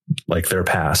like their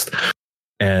past.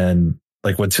 And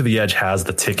like when To the Edge has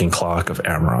the ticking clock of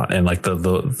Amarot and like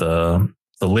the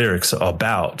lyrics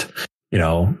about,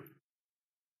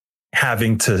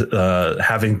 having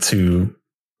to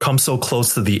come so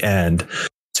close to the end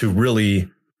to really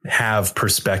have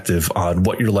perspective on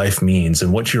what your life means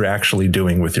and what you're actually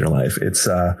doing with your life. It's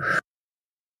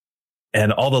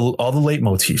and all the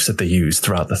leitmotifs that they use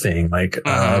throughout the thing, like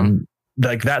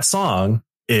that song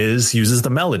uses the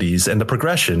melodies and the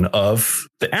progression of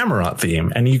the Amarot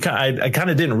theme. And I kind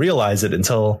of didn't realize it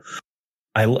until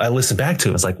I listened back to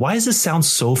it. It's like, why does this sound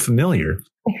so familiar?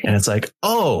 And it's like,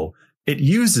 oh, it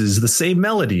uses the same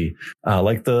melody.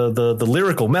 Like the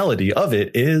lyrical melody of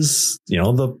it is,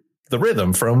 the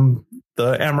rhythm from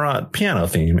the Amarot piano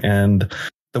theme, and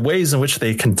the ways in which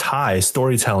they can tie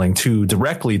storytelling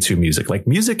directly to music. Like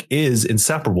music is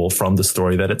inseparable from the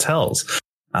story that it tells.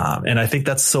 And I think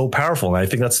that's so powerful. And I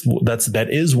think that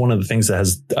is one of the things that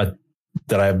has,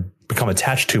 that I've become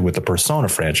attached to with the Persona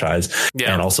franchise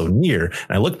and also Nier.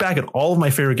 And I look back at all of my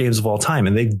favorite games of all time,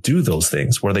 and they do those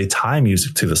things where they tie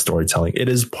music to the storytelling. It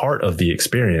is part of the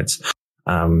experience.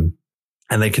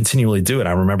 And they continually do it.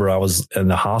 I remember I was in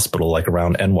the hospital, like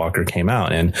around Endwalker came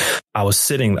out, and I was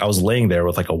laying there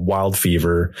with like a wild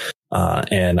fever.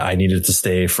 And I needed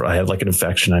to I had like an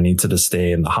infection. I needed to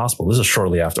stay in the hospital. This is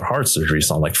shortly after heart surgery.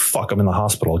 So I'm like, fuck, I'm in the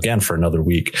hospital again for another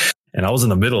week. And I was in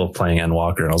the middle of playing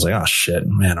Endwalker, and I was like, oh shit,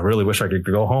 man, I really wish I could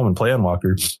go home and play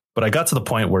Endwalker. But I got to the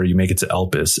point where you make it to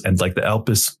Elpis, and like the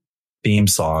Elpis theme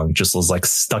song just was like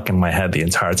stuck in my head the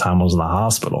entire time I was in the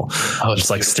hospital. I was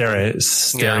just like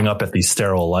staring up at these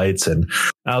sterile lights. And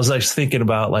I was like thinking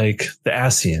about like the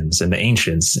Ascians and the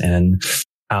ancients and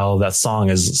how that song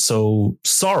is so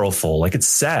sorrowful, like it's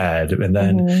sad. And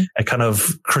then it kind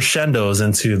of crescendos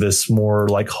into this more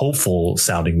like hopeful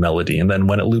sounding melody. And then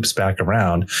when it loops back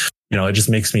around, it just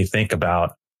makes me think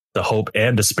about the hope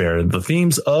and despair. The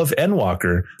themes of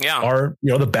Endwalker are,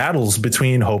 the battles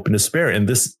between hope and despair. And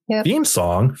this theme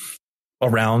song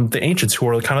around the ancients, who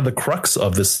are kind of the crux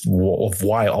of this, of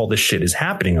why all this shit is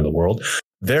happening in the world,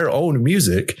 their own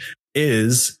music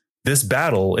is this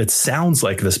battle. It sounds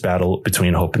like this battle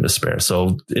between hope and despair.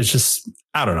 So it's just,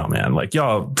 I don't know, man. Like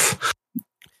y'all,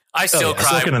 I still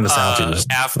cried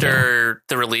after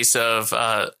the release of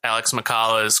Alex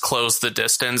McCall's Close the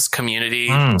Distance community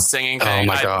singing thing.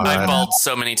 Oh my God. I bawled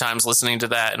so many times listening to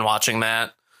that and watching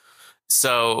that.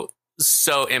 So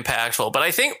impactful. But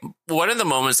I think one of the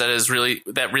moments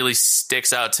that really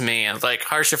sticks out to me, and like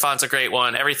Harshifan's a great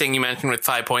one, everything you mentioned with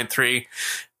 5.3.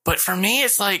 But for me,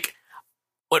 it's like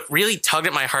what really tugged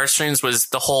at my heartstrings was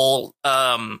the whole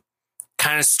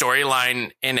kind of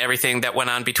storyline and everything that went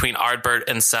on between Ardbert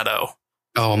and Seto.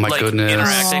 Oh my goodness.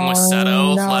 Interacting with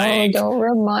Seto. No, like don't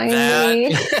remind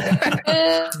me.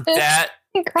 That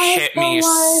hit me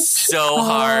so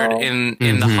hard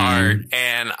in the heart.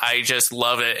 And I just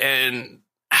love it. And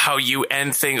how you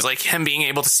end things, like him being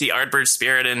able to see Ardbert's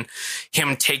spirit and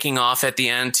him taking off at the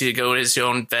end to go his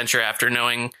own venture after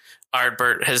knowing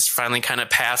Ardbert has finally kind of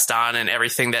passed on and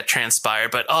everything that transpired.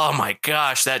 But oh my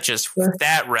gosh, that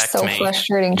wrecked me. So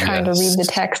frustrating trying to read the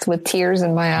text with tears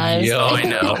in my eyes. Yeah, I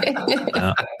know.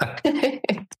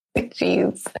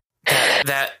 Jeez.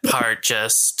 That part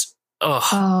just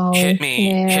hit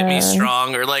me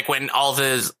strong. Or like when all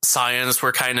the Scions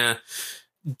were kind of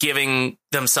giving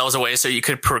themselves away so you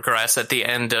could progress at the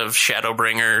end of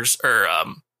Shadowbringers, or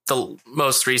the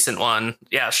most recent one,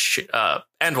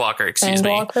 Endwalker, excuse me.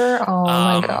 Endwalker? Oh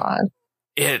my God.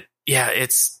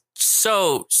 It's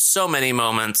so many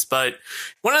moments, but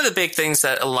one of the big things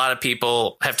that a lot of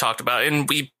people have talked about, and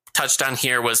we touched on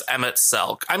here, was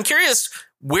Emet-Selch. I'm curious,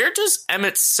 where does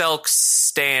Emet-Selch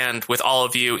stand with all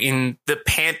of you in the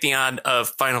pantheon of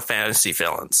Final Fantasy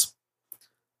villains?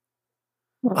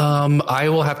 I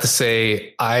will have to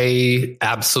say I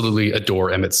absolutely adore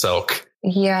Emet-Selch.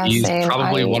 Yeah, he's same.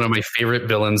 probably one of my favorite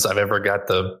villains I've ever got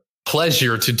the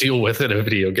pleasure to deal with in a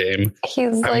video game.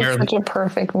 He's like such a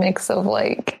perfect mix of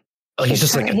like, he's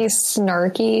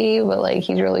snarky, but like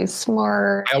he's really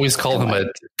smart. I always call him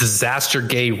a disaster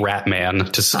gay rat man.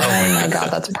 Oh my God,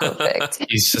 that's perfect.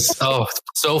 He's just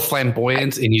so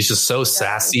flamboyant, and he's just so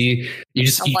sassy.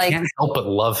 You can't help but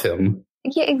love him.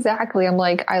 Yeah, exactly. I'm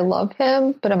like, I love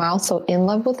him, but am I also in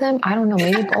love with him? I don't know.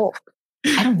 Maybe both.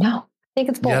 I don't know. I think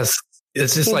it's both. Yes.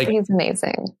 It's just he's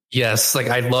amazing. Yes. Like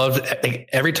I loved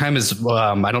every time his,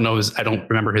 I don't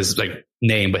remember his like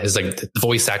name, but his like the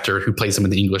voice actor who plays him in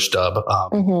the English dub.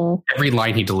 Every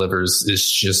line he delivers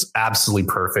is just absolutely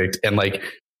perfect. And like,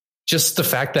 just the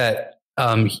fact that,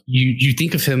 you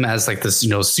think of him as like this,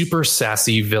 super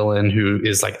sassy villain who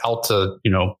is like out to,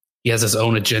 he has his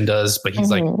own agendas, but he's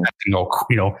like acting all,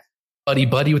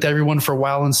 buddy with everyone for a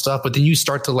while and stuff. But then you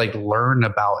start to like learn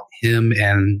about him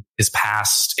and his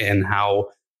past and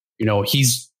how,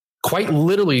 he's quite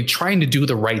literally trying to do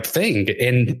the right thing.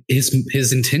 And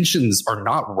his intentions are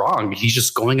not wrong. He's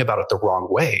just going about it the wrong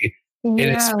way. Yeah, and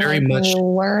it's very much you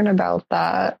learn about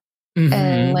that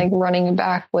and like running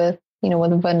back with,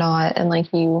 with Venat and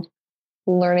like you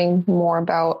learning more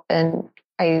about, and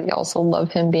I also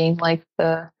love him being like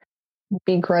the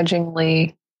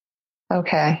begrudgingly,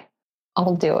 okay,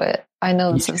 I'll do it. I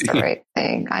know this is the right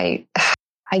thing.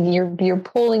 You're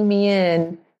pulling me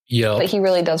in. Yeah. But he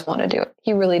really does want to do it.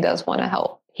 He really does want to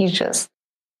help. He's just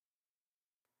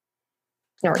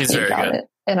snarky about it.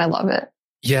 And I love it.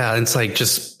 Yeah. It's like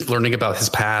just learning about his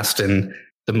past and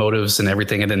the motives and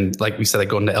everything. And then, like we said, like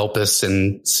going to Elpis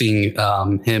and seeing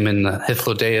him and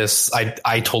Hythlodaeus.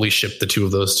 I totally ship the two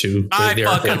of those two. I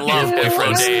fucking love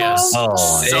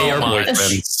Hythlodaeus. They are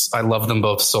boyfriends. I love them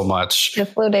both so much.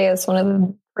 Hythlodaeus, one of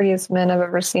the prettiest men I've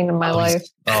ever seen in my life.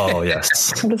 Oh,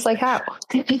 yes. I'm just like, how?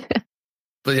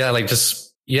 But yeah, like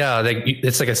it's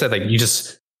like I said, like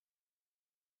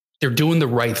they're doing the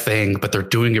right thing, but they're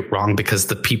doing it wrong because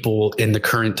the people in the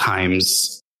current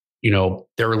times,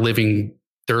 they're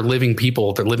living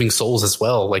people, they're living souls as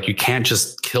well. Like you can't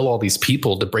just kill all these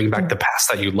people to bring back the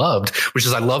past that you loved, which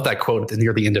is, I love that quote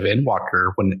near the end of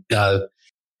Endwalker when,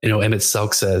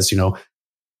 Emet-Selch says,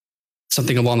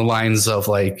 something along the lines of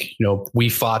like, we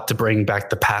fought to bring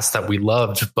back the past that we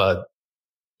loved, but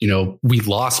we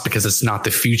lost because it's not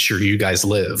the future you guys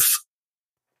live.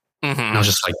 Mm-hmm. And I was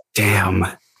just like, damn.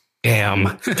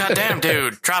 God damn,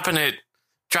 dude. Dropping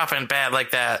bad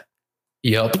like that.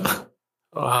 Yep.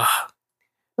 Ugh.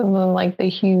 And then like the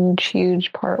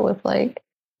huge part with like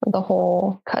the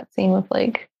whole cutscene with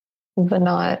like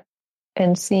Venat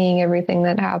and seeing everything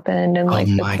that happened and like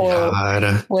oh the my quote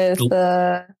God. with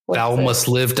the Thou must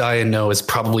live, die, and know is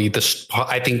probably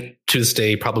I think to this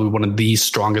day, probably one of the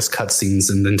strongest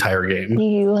cutscenes in the entire game.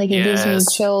 it gives me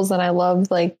Yes. chills, and I love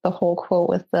like the whole quote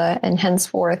with the and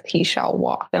henceforth he shall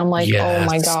walk. And I'm like, oh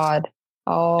my Yes. God.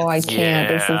 Oh, I can't.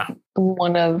 Yeah. This is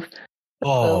one of the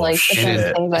like the shit.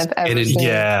 best things I've ever And seen.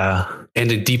 Yeah.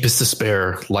 And in deepest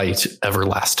despair, light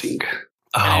everlasting.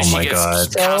 Oh And she my gets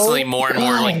God. constantly more and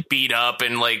more good. like beat up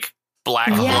and like black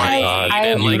and Yes, white, I-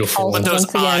 and like beautiful. but those Once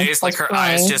again, eyes, like her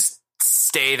eyes crying. just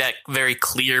stay that very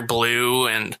clear blue,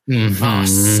 and Mhm. oh,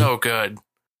 so good.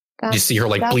 You see her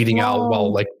like That's bleeding out Mom.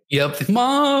 while like, yep,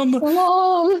 mom.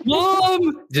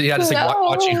 Mom. Yeah, just like No.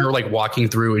 watching her like walking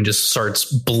through and just starts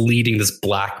bleeding this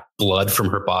black blood from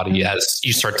her body Mm-hmm. as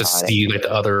you start to God. see like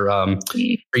the other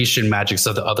creation magics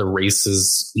of the other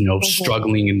races, Mhm.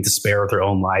 struggling in despair of their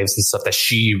own lives and stuff that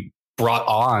she brought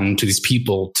on to these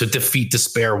people to defeat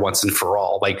despair once and for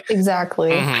all. Like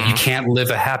Exactly. Mhm. you can't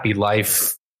live a happy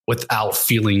life without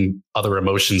feeling other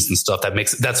emotions and stuff.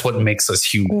 That's what makes us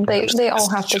human. They all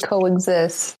have to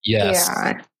coexist. Yes.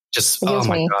 Yeah. Just It oh gives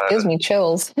my me god, gives me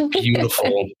chills.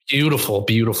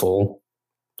 beautiful.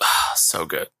 So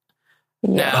good.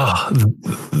 Yeah.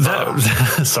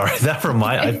 Oh, sorry. That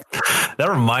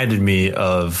reminded me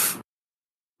of.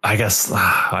 I guess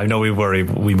I know we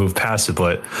moved past it,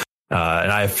 but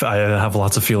and I have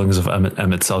lots of feelings of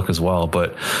Emmett Selk as well.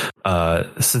 But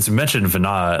since you mentioned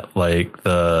Venat, like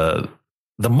the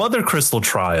Mother Crystal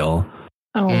trial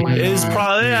Oh my is God.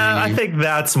 probably I think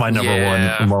that's my number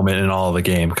Yeah. one moment in all of the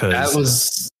game because That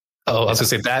was. Oh, I was gonna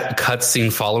say that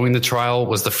cutscene following the trial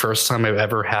was the first time I've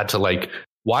ever had to like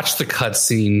watch the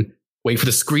cutscene, wait for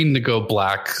the screen to go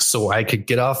black so I could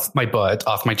get off my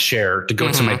chair to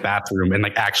go to my bathroom and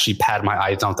like actually pad my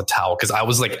eyes down with the towel because I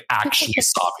was like actually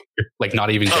sobbing, like not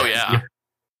even. Oh, joking. yeah.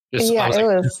 Just, Yeah, I was it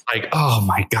like, was. like, oh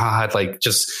my god, like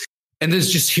just. And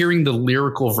there's just hearing the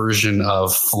lyrical version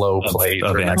of Flow played.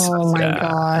 of during that Access. Oh my Yeah.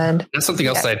 God. That's something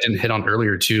else that I didn't hit on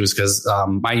earlier too, is because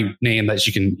my name that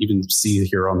you can even see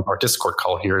here on our Discord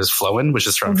call here is Flowen, which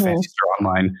is from Mhm. Fantasy Star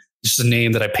Online. It's just a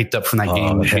name that I picked up from that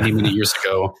game yeah. many years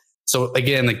ago. So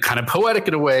again, like kind of poetic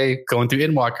in a way, going through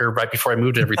Endwalker right before I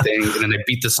moved everything, and then I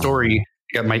beat the story,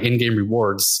 got my in-game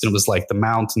rewards, and it was like the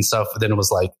mount and stuff. But then it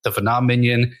was like the Venat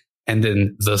minion, and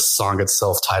then the song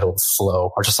itself titled Flow.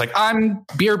 I was just like, I'm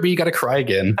BRB, gotta cry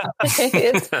again.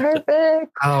 It's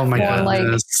perfect. Oh my Well, like,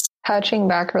 goodness. Touching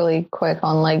back really quick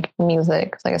on like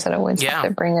music, 'cause like I said, I always Yeah. have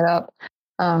to bring it up.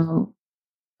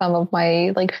 Some of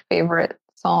my like favorite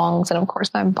songs, and of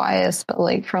course I'm biased, but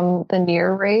like from the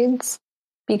Nier raids,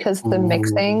 because the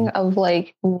mixing of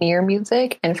like Nier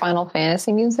music and Final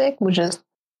Fantasy music was just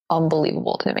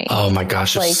unbelievable to me. Oh my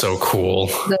gosh, it's like, so cool.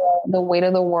 The Weight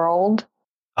of the World.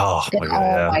 Oh my And, god!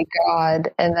 oh Yeah. my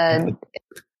God. And then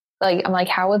like I'm like,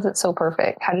 how is it so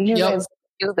perfect? How did you Yep. guys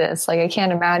do this? Like I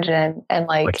can't imagine. And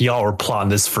Like y'all were plotting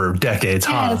this for decades,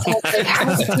 huh? yes, I was like,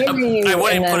 how dare you? I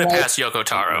wouldn't And put then, it like, past Yoko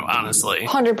Taro, honestly.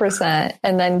 100%.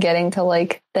 And then getting to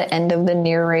like the end of the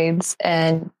Nier raids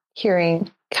and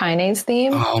hearing Kaine's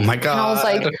theme. Oh my god. And I was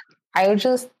like, I was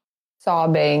just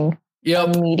sobbing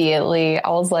yep. immediately. I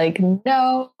was like,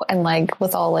 no. And like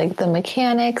with all like the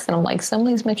mechanics, and I'm like, some of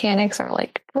these mechanics are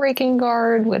like breaking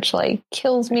guard, which like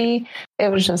kills me. It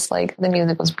was just like the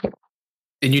music was beautiful.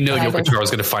 And you know I Yoko think- Taro is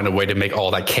going to find a way to make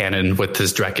all that canon with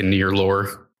his Draconeer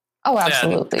lore. Oh,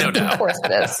 absolutely. no doubt. Of course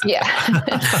it is. Yeah.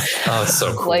 Oh, it's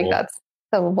so cool. Like that's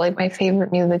some of like my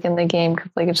favorite music in the game because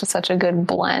like it's just such a good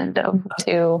blend of the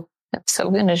two. And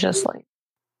Sogen is just like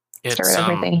It's stir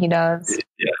everything he does.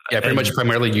 Yeah, I pretty much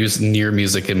primarily use Nier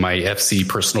music in my FC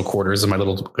personal quarters in my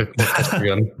little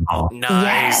gun. Oh,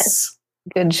 nice.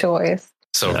 Good choice.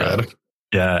 So Yeah. good.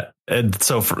 yeah. And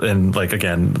so, and like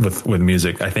again with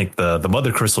music, I think the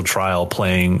Mother Crystal trial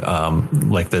playing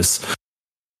like this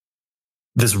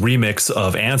remix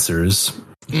of Answers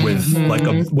with Mhm.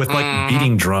 like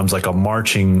beating drums, like a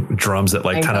marching drums that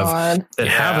like My kind of God. that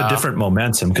have Yeah. a different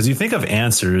momentum, because you think of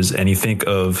Answers and you think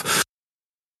of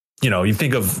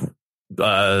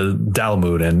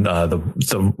Dalamud and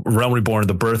the Realm Reborn,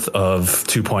 the birth of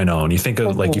 2.0, and you think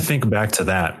of like you think back to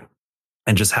that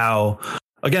and just how,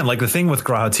 again, like the thing with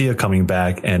Grahatia coming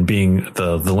back and being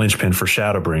the linchpin for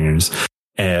Shadowbringers,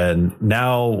 and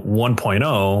now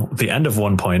 1.0, the end of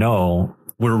 1.0,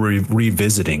 we're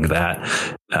revisiting that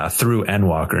through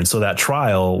Endwalker. And so that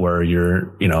trial where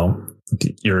you're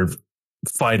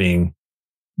fighting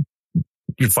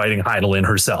Hydaelyn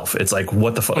herself. It's like,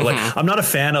 what the fuck? Mm-hmm. Like, I'm not a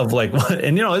fan of like,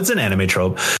 and it's an anime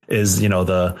trope is,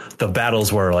 the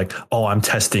battles where like, oh, I'm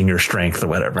testing your strength or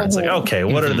whatever. It's like, okay,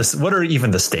 what are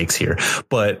even the stakes here?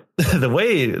 But the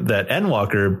way that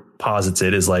Endwalker posits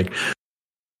it is like,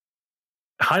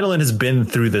 Hydaelyn has been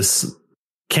through this,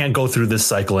 can't go through this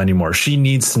cycle anymore. She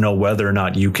needs to know whether or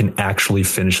not you can actually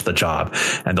finish the job.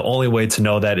 And the only way to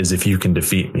know that is if you can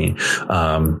defeat me.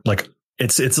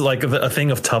 It's like a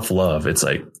thing of tough love. It's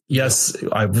like, yes,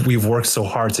 we've worked so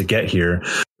hard to get here,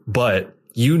 but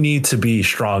you need to be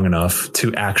strong enough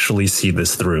to actually see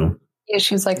this through. Yeah,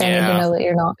 she's like, I need to know that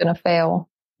you're not going to fail.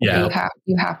 Yeah,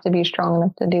 you have to be strong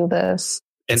enough to do this.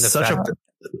 And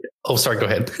oh, sorry, go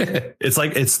ahead. It's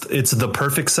like it's the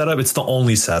perfect setup. It's the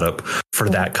only setup for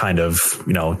that kind of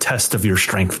test of your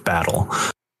strength battle.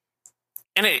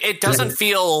 And it doesn't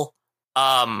feel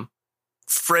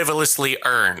frivolously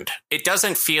earned. It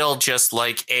doesn't feel just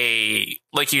like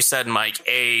like you said, Mike,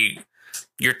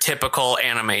 your typical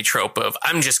anime trope of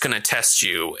I'm just going to test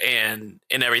you and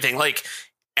everything. Like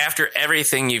after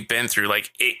everything you've been through, like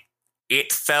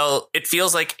it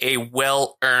feels like a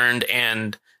well-earned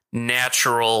and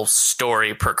natural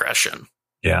story progression.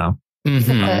 Yeah.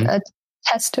 Mm-hmm. A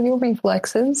test of your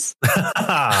reflexes.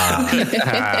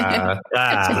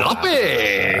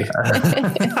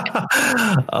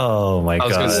 Oh my god! I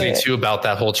was going to say too about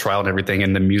that whole trial and everything,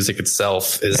 and the music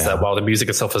itself is that while the music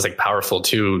itself is like powerful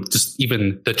too, just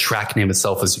even the track name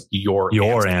itself is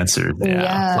your answer.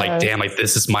 Yeah, like damn, like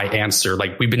this is my answer.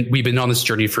 Like we've been on this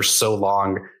journey for so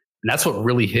long. And that's what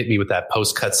really hit me with that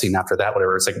post cutscene after that,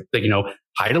 whatever. It's like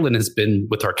Hydaelyn has been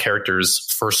with our characters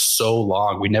for so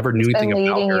long. We never knew anything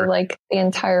about her. You like the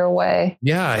entire way.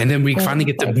 Yeah. And then we finally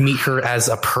get to meet her as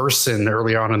a person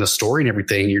earlier on in the story and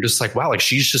everything. You're just like, wow, like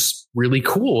she's just really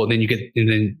cool. And then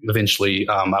eventually,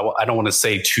 I don't want to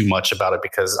say too much about it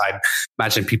because I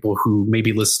imagine people who may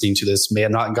be listening to this may have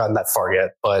not gotten that far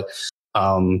yet, but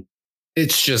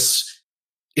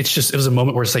it was a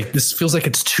moment where it's like, this feels like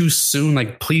it's too soon.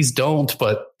 Like, please don't.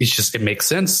 But it makes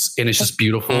sense. And it's just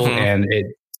beautiful. And it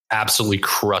absolutely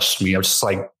crushed me. I was just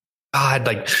like, God,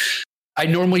 like I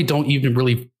normally don't even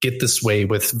really get this way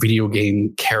with video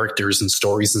game characters and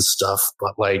stories and stuff.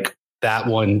 But like that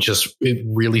one it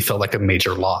really felt like a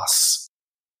major loss.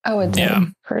 Oh, it did,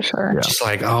 for sure. Yeah. Just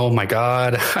like, oh my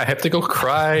God, I have to go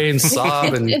cry and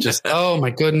sob and just, oh my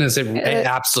goodness. It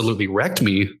absolutely wrecked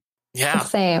me. Yeah.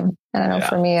 Same. And I know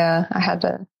for me, I had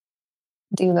to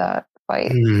do that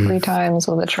fight 3 times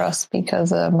with a trust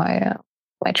because of my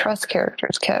trust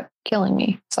characters kept killing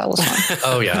me. So that was fun.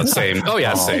 Oh yeah, same. Oh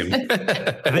yeah, same.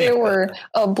 They were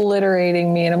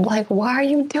obliterating me, and I'm like, "Why are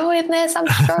you doing this? I'm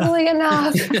struggling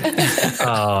enough."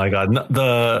 Oh my god!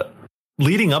 The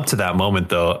leading up to that moment,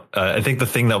 though, I think the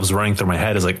thing that was running through my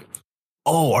head is like,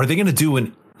 "Oh, are they going to do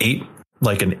an 8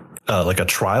 like a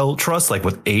trial trust, like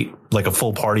with 8, like a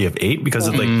full party of 8, because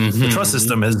of, like the trust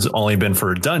system has only been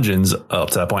for dungeons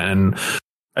up to that point." And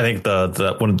I think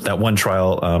that one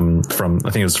trial from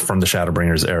I think it was from the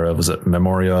Shadowbringers era, was it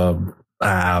Memoria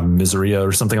Miseria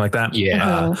or something like that?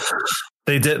 Yeah.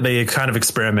 They kind of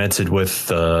experimented with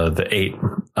the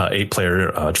 8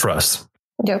 player trust.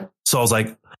 Yep. So I was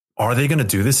like, are they going to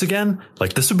do this again?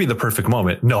 Like, this would be the perfect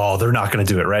moment. No, they're not going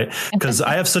to do it, right? Because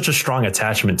I have such a strong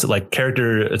attachment to like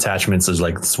character attachments. Is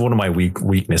like, it's one of my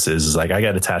weaknesses is like I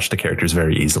get attached to characters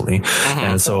very easily.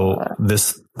 And so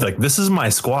this is my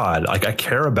squad. Like, I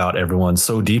care about everyone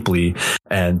so deeply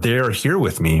and they're here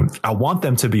with me. I want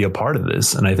them to be a part of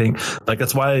this. And I think like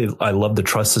that's why I love the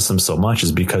trust system so much,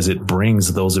 is because it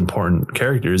brings those important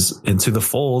characters into the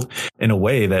fold in a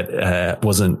way that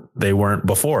they weren't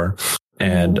before.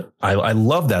 And I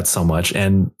love that so much.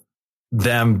 And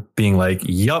them being like,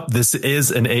 yup, this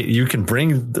is you can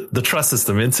bring the trust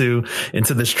system into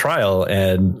this trial.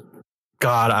 And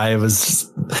God,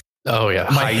 oh yeah,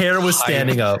 my hair was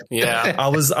standing up. Yeah, I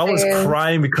was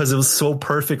crying because it was so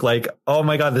perfect. Like, oh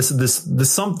my God, this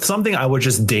something I would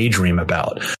just daydream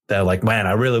about. That like, man,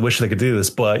 I really wish they could do this,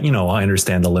 but I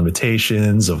understand the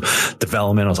limitations of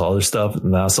development and all this stuff.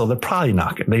 So they're probably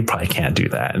they probably can't do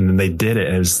that. And then they did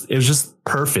it. It was just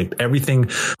perfect. Everything,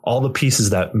 all the pieces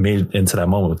that made it into that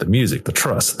moment with the music, the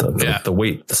trust, the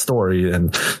weight, the story,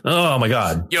 and oh my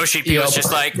God, Yoshi P was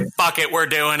just like, fuck it, we're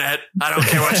doing it. I don't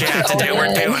care what you have to do,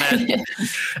 we're doing it.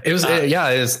 It was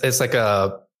it's like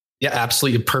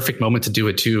absolutely a perfect moment to do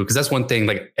it too, because that's one thing.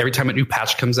 Like every time a new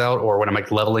patch comes out, or when I'm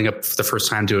like leveling up for the first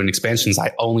time doing expansions,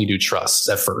 I only do trusts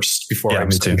at first before I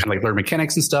kind of like learn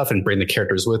mechanics and stuff and bring the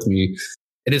characters with me.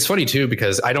 And it's funny too,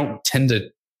 because I don't tend to,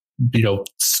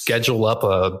 schedule up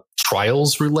a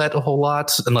trials roulette a whole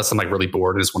lot unless I'm like really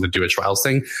bored and just want to do a trials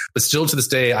thing. But still to this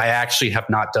day, I actually have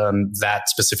not done that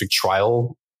specific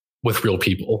trial with real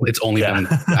people. It's only been,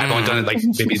 I've only done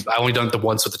it I only done it the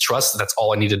once with the trust. That's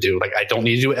all I need to do. Like, I don't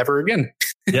need to do it ever again.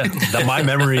 Yeah. My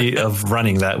memory of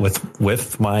running that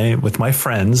with my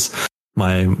friends,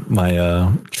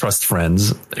 my trust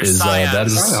friends is that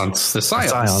is the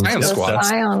Scion Squad. The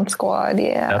Scion Squad,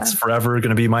 yeah. That's forever going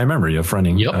to be my memory of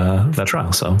running that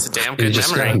trial. So it's a damn good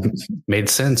memory. Made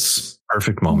sense.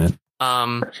 Perfect moment.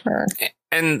 For sure.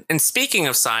 And speaking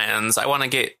of Scions, I want to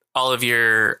get all of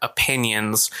your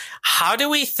opinions. How do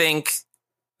we think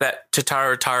that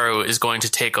Tataru Taru is going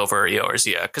to take over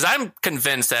Eorzea? Because I'm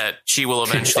convinced that she will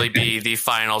eventually be the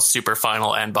super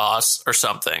final end boss or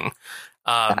something.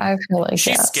 I feel like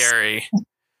she's scary.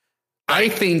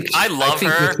 I love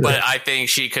her, but I think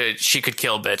she could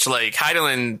kill bitch. Like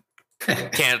Hydaelyn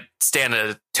can't stand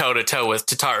a toe to toe with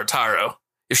Tataru Taru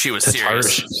if she was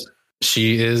serious.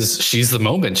 She's the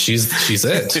moment. She's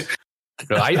it.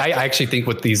 I actually think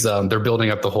with these, they're building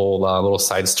up the whole little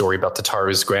side story about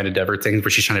Tataru's grand endeavor things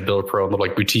where she's trying to build up her own little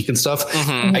like boutique and stuff.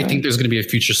 Mm-hmm. I think there's going to be a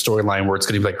future storyline where it's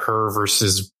going to be like her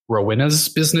versus Rowena's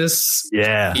business.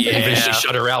 Yeah. And eventually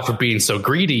shut her out for being so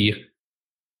greedy.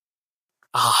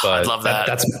 Oh, I'd love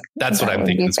that. That's what I'm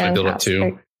thinking it's going to build up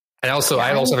to. And also,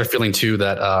 I also have a feeling too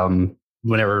that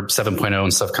whenever 7.0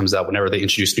 and stuff comes out, whenever they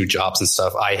introduce new jobs and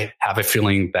stuff, I have a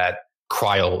feeling that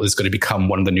Kryl is going to become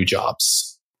one of the new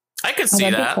jobs. I could see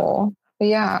that. Cool.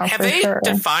 Yeah. Have they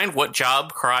defined what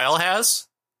job Kryl has?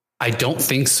 I don't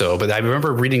think so, but I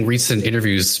remember reading recent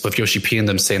interviews with Yoshi P and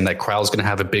them saying that Kryl is going to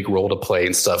have a big role to play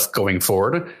and stuff going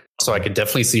forward. So I could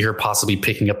definitely see her possibly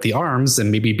picking up the arms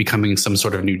and maybe becoming some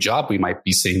sort of new job we might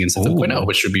be seeing in 7.0,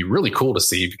 which would be really cool to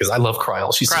see because I love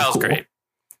Kryl. She's so cool. Great.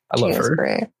 I love her.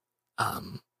 Great.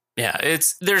 Yeah,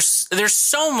 there's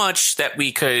so much that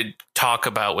we could talk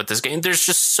about with this game. There's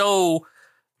just so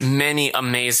many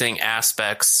amazing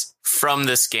aspects from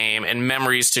this game and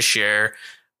memories to share.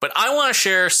 But I want to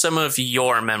share some of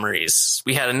your memories.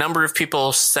 We had a number of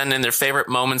people send in their favorite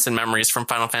moments and memories from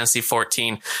Final Fantasy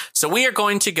XIV. So we are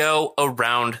going to go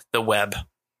around the web.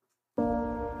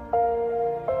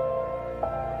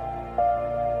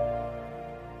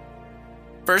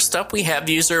 First up, we have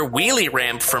user Wheelie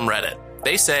Ramp from Reddit.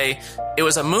 They say, it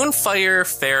was a Moonfire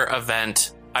Fair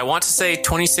event. I want to say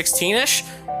 2016-ish.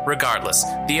 Regardless,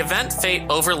 the event fate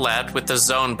overlapped with the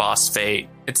zone boss fate,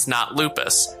 it's not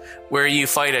Lupus, where you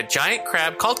fight a giant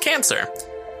crab called Cancer.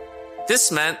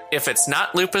 This meant if it's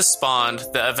not Lupus spawned,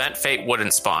 the event fate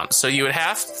wouldn't spawn. So you would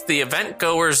have the event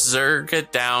goers zerg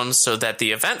it down so that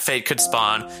the event fate could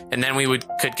spawn, and then we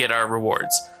could get our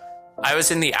rewards. I was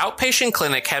in the outpatient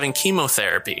clinic having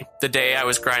chemotherapy the day I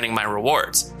was grinding my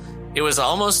rewards. It was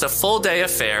almost a full day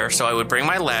affair, so I would bring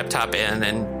my laptop in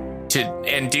and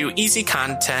do easy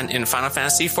content in Final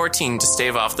Fantasy XIV to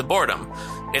stave off the boredom.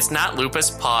 It's not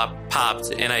Lupus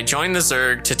popped, and I joined the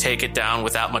Zerg to take it down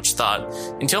without much thought,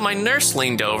 until my nurse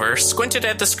leaned over, squinted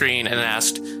at the screen, and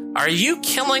asked, "Are you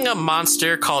killing a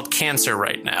monster called Cancer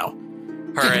right now?"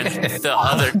 Her and the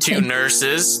other two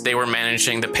nurses, they were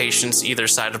managing the patients either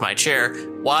side of my chair,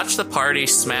 watched the party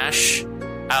smash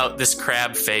out this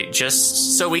crab fate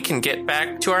just so we can get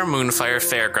back to our Moonfire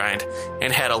Fair grind,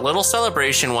 and had a little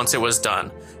celebration once it was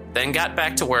done. Then got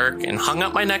back to work and hung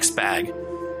up my next bag.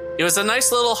 It was a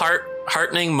nice little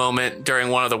heartening moment during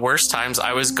one of the worst times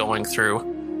I was going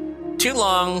through. Too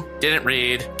long, didn't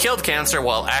read, killed Cancer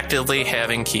while actively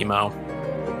having chemo.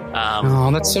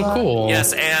 Oh, that's so cool.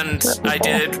 Yes, and I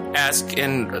did ask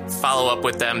and follow up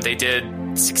with them. They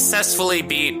did successfully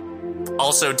beat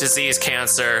also disease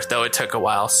Cancer, though it took a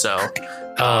while. So,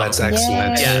 that's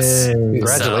excellent. Yay. Yes,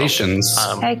 congratulations.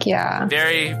 Heck yeah!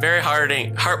 Very, very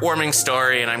heartwarming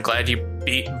story, and I'm glad you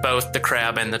beat both the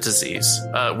crab and the disease,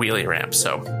 Wheelie Ramp.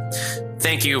 So,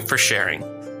 thank you for sharing.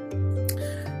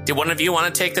 Did one of you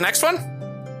want to take the next one?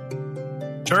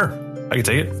 Sure, I can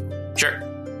take it. Sure.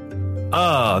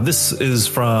 This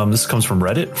comes from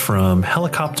Reddit from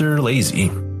Helicopter Lazy.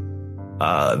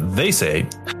 They say,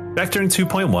 back during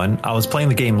 2.1, I was playing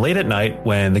the game late at night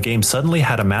when the game suddenly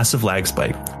had a massive lag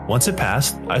spike. Once it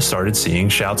passed, I started seeing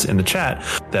shouts in the chat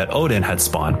that Odin had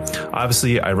spawned.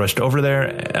 Obviously, I rushed over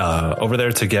there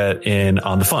to get in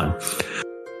on the fun.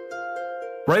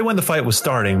 Right when the fight was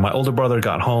starting, my older brother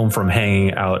got home from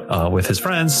hanging out with his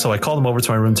friends, so I called him over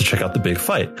to my room to check out the big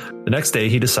fight. The next day,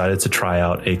 he decided to try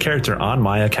out a character on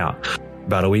my account.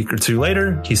 About a week or two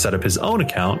later, he set up his own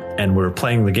account, and we're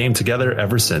playing the game together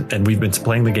ever since. And we've been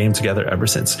playing the game together ever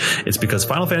since. It's because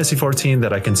Final Fantasy XIV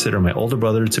that I consider my older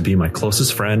brother to be my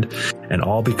closest friend, and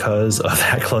all because of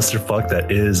that clusterfuck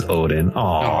that is Odin.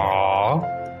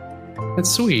 Aww. That's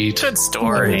sweet. Good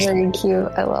story. Very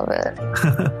cute. I love it.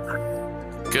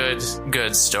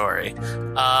 Good story.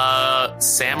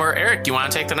 Sam or Eric, do you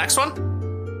want to take the next one?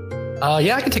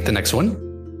 Yeah, I can take the next one.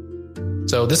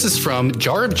 So this is from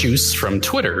Jar of Juice from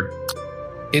Twitter.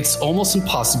 It's almost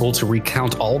impossible to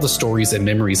recount all the stories and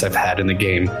memories I've had in the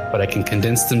game, but I can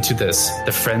condense them to this: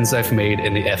 the friends I've made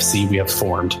and the FC we have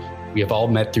formed. We have all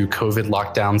met through COVID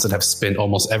lockdowns and have spent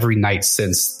almost every night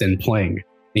since then playing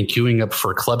and queuing up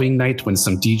for clubbing night when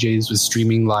some DJs was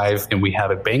streaming live, and we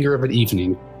have a banger of an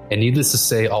evening. And needless to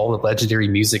say, all the legendary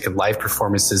music and live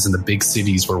performances in the big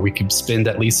cities where we could spend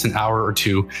at least an hour or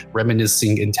two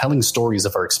reminiscing and telling stories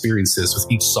of our experiences with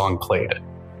each song played.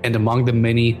 And among the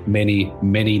many, many,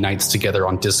 many nights together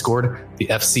on Discord, the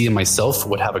FC and myself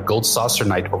would have a gold saucer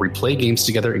night where we play games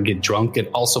together and get drunk and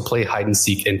also play hide and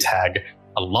seek and tag.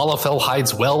 A Lalafell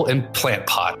hides well in plant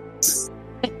pot.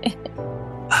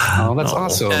 Oh, that's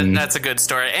awesome. That's a good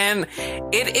story. And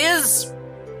it is...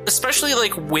 especially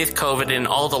like with COVID and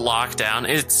all the lockdown,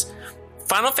 it's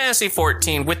Final Fantasy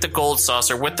XIV with the gold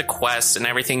saucer, with the quests and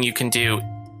everything you can do.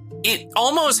 It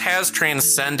almost has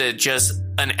transcended just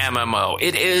an MMO.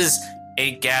 It is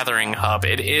a gathering hub.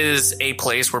 It is a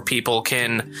place where people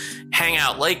can hang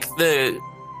out, like the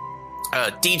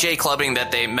DJ clubbing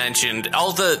that they mentioned,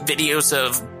 all the videos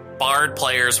of Bard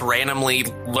players randomly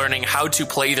learning how to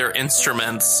play their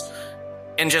instruments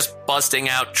and just busting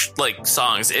out like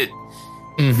songs.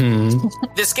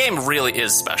 This game really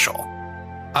is special.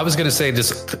 I was going to say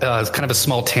just kind of a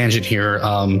small tangent here.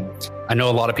 I know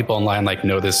a lot of people online like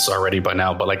know this already by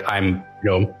now, but like I'm,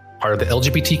 part of the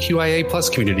LGBTQIA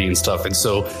plus community and stuff. And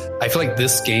so I feel like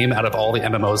this game, out of all the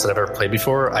MMOs that I've ever played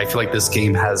before, I feel like this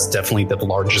game has definitely the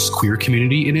largest queer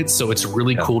community in it. So it's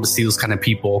really cool to see those kind of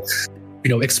people,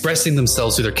 expressing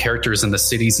themselves through their characters in the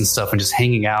cities and stuff and just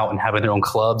hanging out and having their own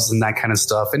clubs and that kind of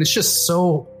stuff. And it's just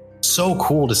so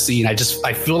cool to see. And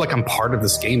I feel like I'm part of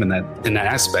this game in that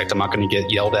aspect. I'm not going to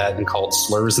get yelled at and called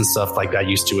slurs and stuff like I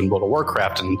used to in World of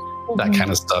Warcraft and that kind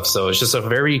of stuff. So it's just a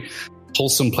very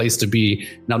wholesome place to be.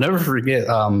 And I'll never forget,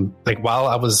 while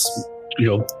I was,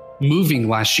 moving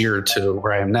last year to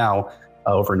where I am now,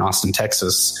 over in Austin,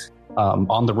 Texas,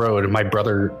 on the road, my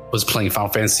brother was playing Final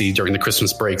Fantasy during the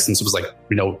Christmas break, since it was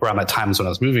around that time when I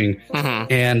was moving.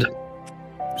 And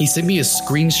he sent me a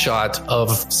screenshot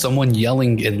of someone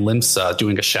yelling in Limsa,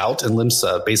 doing a shout in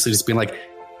Limsa, basically just being like,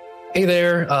 hey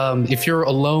there, if you're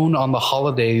alone on the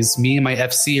holidays, me and my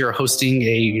FC are hosting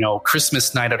a,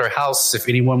 Christmas night at our house. If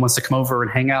anyone wants to come over and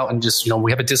hang out and just,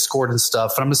 we have a Discord and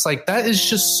stuff. And I'm just like, that is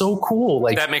just so cool.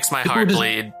 Like, that makes my heart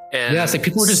bleed. Yeah, it's like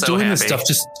people are just doing this stuff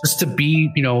just to be,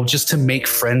 just to make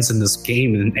friends in this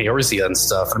game in Eorzea and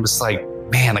stuff. And I'm just like,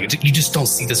 man, like you just don't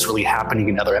see this really happening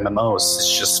in other MMOs.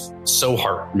 It's just so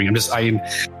heartwarming. I've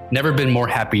never been more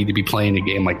happy to be playing a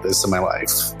game like this in my life.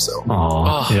 So,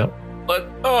 yep. But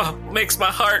makes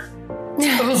my heart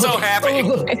so happy.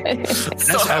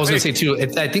 That's what I was going to say too.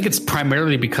 I think it's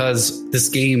primarily because this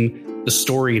game, the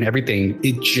story and everything,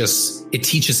 it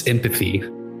teaches empathy.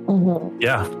 Mm-hmm.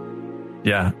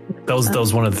 Yeah. That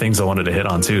was one of the things I wanted to hit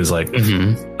on too. Is like, I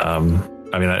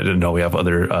didn't know we have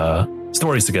other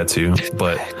stories to get to,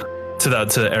 but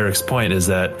to Eric's point is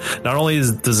that not only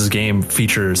does this game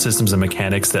feature systems and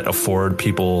mechanics that afford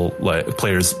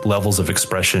players levels of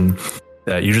expression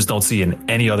that you just don't see in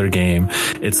any other game,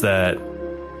 it's that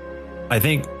I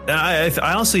think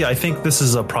I think this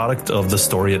is a product of the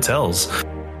story it tells,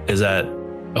 is that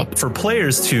for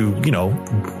players to,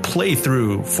 play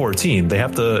through 14, they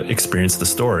have to experience the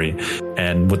story.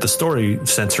 And with the story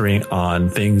centering on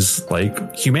things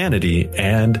like humanity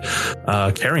and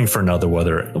caring for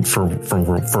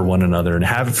for one another,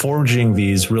 and forging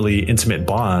these really intimate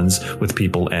bonds with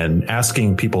people and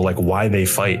asking people like why they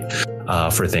fight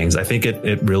for things. I think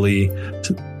it really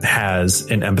has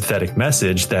an empathetic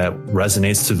message that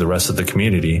resonates to the rest of the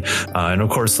community. And of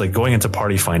course, like going into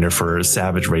Party Finder for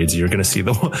Savage Raids, you're going to see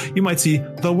you might see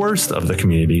the worst of the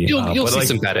community. You'll see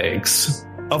some bad eggs.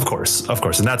 Of course.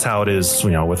 And that's how it is,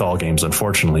 with all games,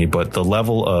 unfortunately. But the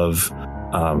level of,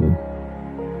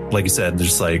 like you said,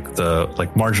 there's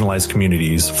marginalized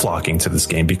communities flocking to this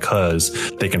game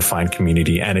because they can find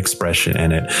community and expression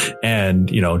in it. And,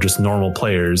 just normal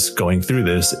players going through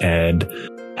this and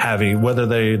having, whether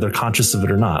they're conscious of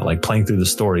it or not, like playing through the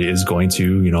story is going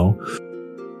to,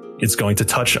 it's going to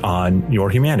touch on your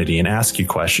humanity and ask you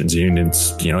questions.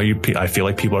 I feel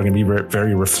like people are going to be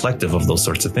very reflective of those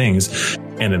sorts of things,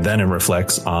 and then it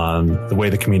reflects on the way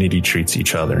the community treats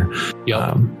each other.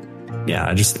 Yep.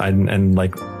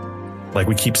 Like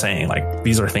we keep saying, like,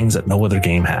 these are things that no other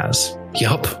game has.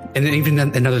 Yep. And then even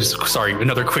another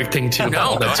quick thing too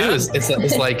about that too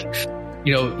is like,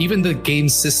 even the game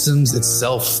systems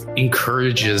itself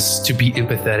encourages to be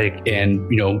empathetic and,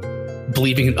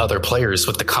 believing in other players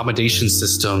with the commendation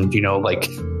system. Like,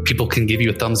 people can give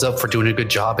you a thumbs up for doing a good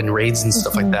job in raids and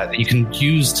stuff like that you can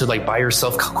use to like buy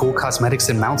yourself cool cosmetics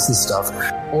and mounts and stuff.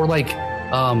 Or like,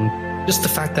 just the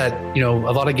fact that, a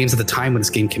lot of games at the time when this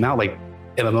game came out, like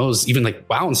MMOs, even like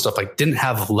WoW and stuff, like didn't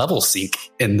have level sync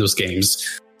in those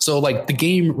games. So like the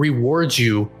game rewards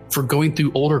you for going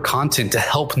through older content to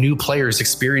help new players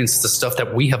experience the stuff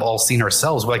that we have all seen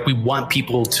ourselves. Like, we want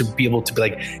people to be able to be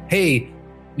like, hey,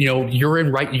 you're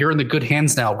in the good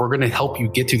hands now. We're going to help you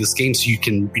get through this game so you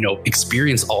can,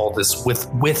 experience all this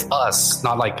with us.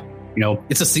 Not like,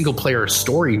 it's a single player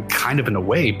story kind of in a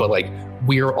way, but like,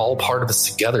 we are all part of this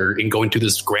together and going through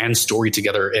this grand story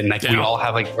together. And like, we all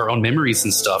have like our own memories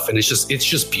and stuff. And it's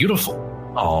just beautiful.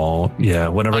 Oh yeah.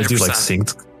 Whenever 100%. I do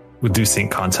like sync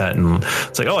content, and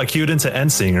it's like, oh, I queued into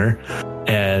Endsinger,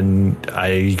 and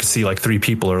you can see like 3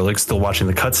 people are like still watching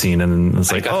the cutscene, and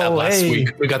it's like,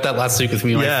 we got that last week with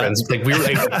me and my friends. Like, we were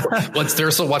like, once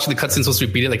they're still watching the cutscenes, once we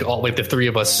beat it, like all like the 3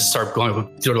 of us just start going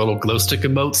doing little glow stick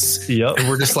emotes. Yep. And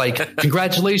we're just like,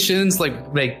 congratulations,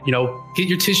 like get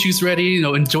your tissues ready,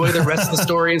 enjoy the rest of the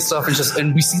story and stuff,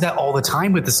 and we see that all the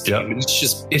time with this game. Yep.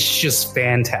 It's just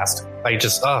fantastic. I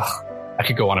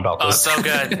could go on about this. Oh, so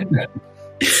good.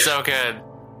 So good.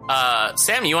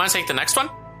 Sam, you want to take the next one?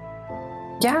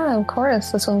 Yeah, of course.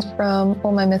 This one's from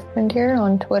My Myth Friend here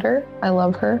on Twitter. I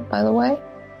love her, by the way.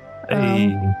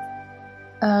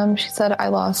 She said, I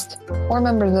lost 4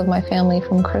 members of my family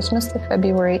from Christmas to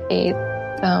February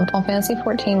 8th. Final Fantasy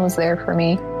 14 was there for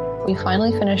me. We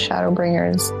finally finished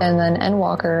Shadowbringers and then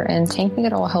Endwalker, and tanking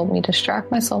it all helped me distract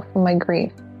myself from my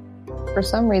grief. For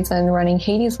some reason, running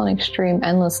Hades on Extreme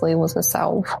endlessly was a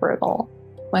salve for it all.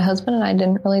 My husband and I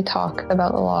didn't really talk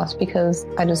about the loss because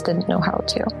I just didn't know how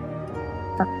to.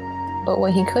 But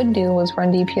what he could do was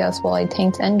run DPS while I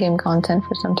tanked endgame content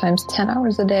for sometimes 10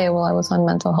 hours a day while I was on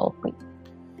mental health leave.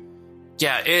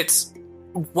 Yeah, it's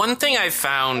one thing I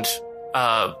found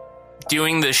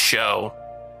doing this show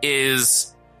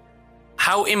is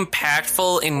how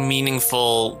impactful and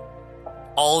meaningful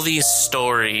all these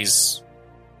stories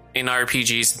in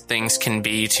RPGs and things can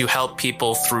be to help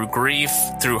people through grief,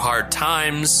 through hard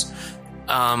times,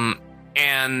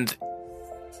 and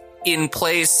in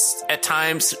place at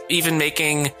times even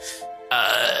making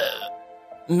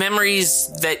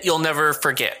memories that you'll never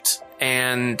forget,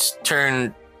 and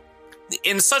turn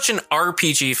in such an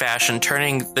RPG fashion,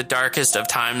 turning the darkest of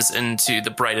times into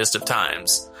the brightest of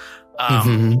times.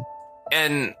 And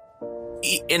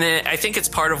I think it's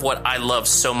part of what I love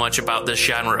so much about this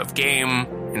genre of game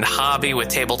and hobby with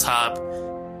tabletop.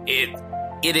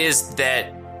 It is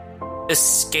that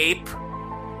escape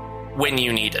when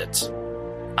you need it.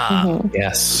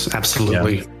 Yes,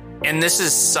 absolutely. Yeah. And this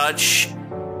is such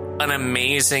an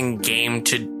amazing game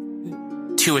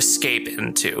to escape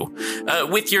into.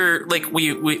 With your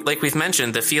we've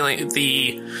mentioned, the feeling,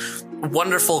 the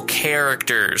wonderful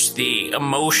characters, the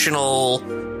emotional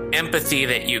empathy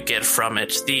that you get from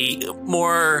it, the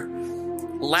more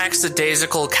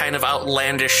lackadaisical kind of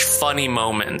outlandish funny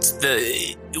moments,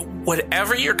 the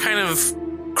whatever you're kind of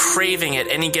craving at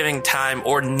any given time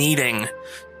or needing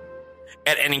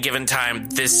at any given time,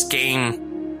 this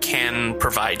game can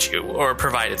provide you or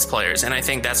provide its players. And I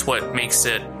think that's what makes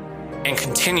it and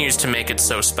continues to make it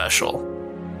so special.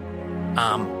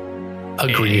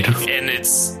 Agreed. And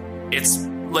it's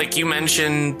like you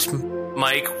mentioned,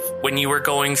 Mike, when you were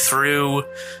going through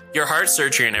your heart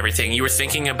surgery and everything, you were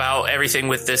thinking about everything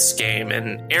with this game.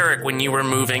 And Eric, when you were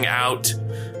moving out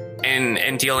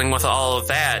and dealing with all of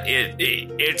that,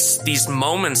 it's these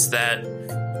moments that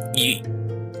you,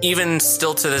 even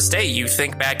still to this day, you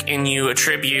think back and you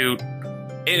attribute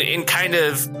and kind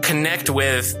of connect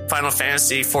with Final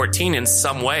Fantasy 14 in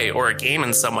some way, or a game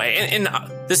in some way. And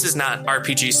this is not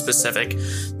RPG specific.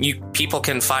 People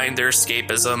can find their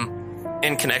escapism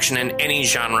and connection in any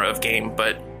genre of game,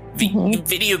 but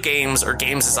video games or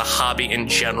games as a hobby in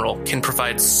general can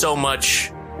provide so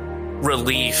much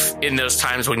relief in those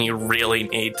times when you really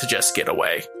need to just get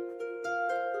away.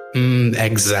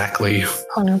 Exactly.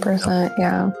 100%,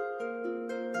 yeah.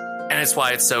 And it's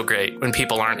why it's so great when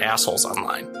people aren't assholes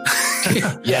online.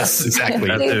 Yes, exactly.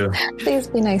 Please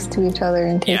be nice to each other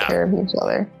and take care of each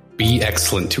other. Be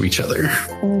excellent to each other.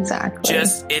 Exactly.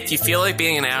 Just if you feel like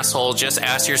being an asshole, just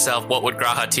ask yourself, what would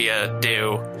Grahatia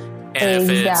do? And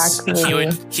Exactly.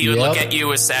 if he would look at you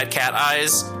with sad cat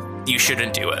eyes, you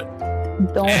shouldn't do it.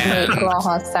 Don't make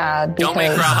Graha sad. Don't make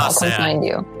because Graha I'll come sad. find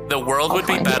you. The world would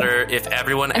be find you. better if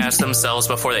everyone asked themselves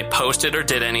before they posted or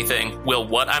did anything, will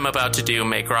what I'm about to do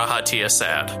make Grahatia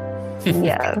sad?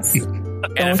 Yes.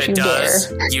 And Don't if you it does,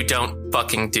 dare. you don't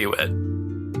fucking do it.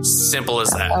 Simple as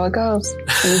That's that. how it goes.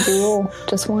 Easy rule.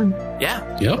 Just one.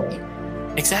 Yeah,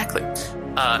 Yep. exactly.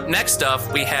 Next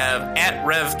up, we have at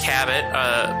Rev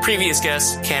Cabot, previous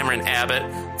guest Cameron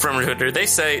Abbott from Twitter.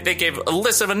 They gave a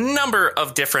list of a number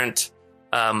of different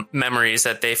memories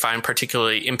that they find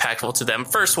particularly impactful to them.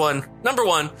 First one, number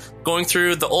one, going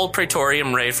through the old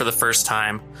Praetorium raid for the first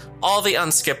time. All the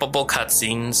unskippable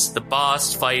cutscenes, the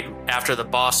boss fight after the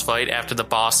boss fight after the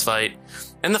boss fight,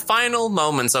 and the final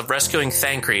moments of rescuing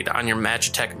Thancred on your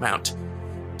Magitech mount.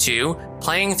 2,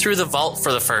 playing through the vault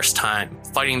for the first time,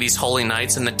 fighting these holy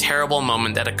knights and the terrible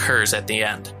moment that occurs at the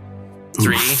end.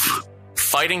 3,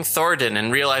 fighting Thordan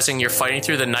and realizing you're fighting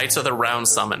through the Knights of the Round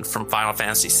summon from Final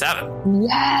Fantasy VII.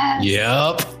 Yes.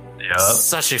 Yep.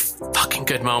 Such a fucking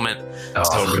good moment.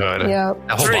 So good. Yep.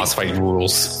 That whole 3. boss fight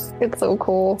rules. It's so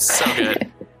cool. So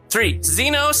good. 3,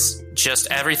 Xenos,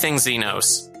 just everything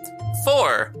Xenos.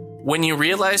 4, when you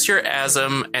realize you're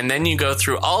Asm and then you go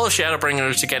through all of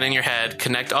Shadowbringers to get in your head,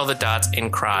 connect all the dots,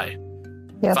 and cry.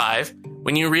 Yep. 5,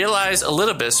 when you realize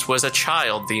Elidibus was a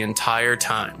child the entire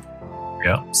time.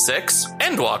 Yeah. 6,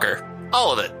 Endwalker.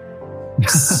 All of it.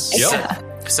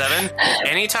 Yep. 7,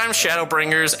 anytime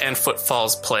Shadowbringers and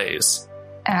Footfalls plays.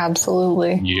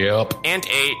 Absolutely. Yep. And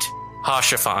 8,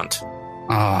 Hashafant.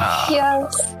 Ah,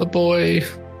 Yes. the boy.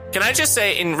 Can I just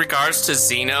say, in regards to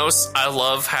Xenos, I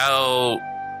love how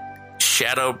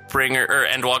Shadowbringer or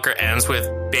Endwalker ends with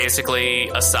basically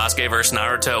a Sasuke versus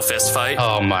Naruto fist fight.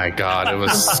 Oh my god, it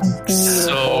was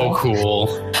so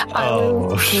cool. I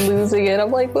was losing it.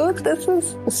 I'm like, look, this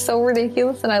is so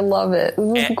ridiculous and I love it.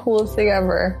 This is the coolest thing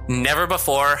ever. Never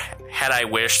before had I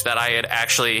wished that I had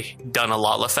actually done a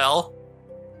Lalafell.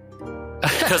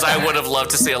 Because I would have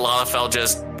loved to see a Lalafell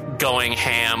just going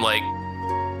ham, like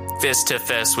fist to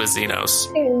fist with Xenos.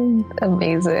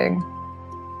 Amazing.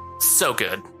 So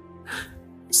good.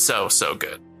 So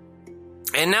good.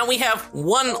 And now we have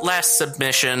one last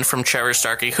submission from Trevor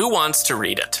Starkey. Who wants to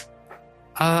read it?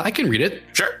 I can read it.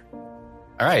 Sure.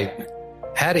 All right.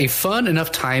 Had a fun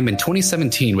enough time in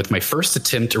 2017 with my first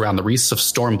attempt around the Wreaths of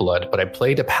Stormblood, but I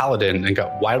played a paladin and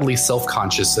got wildly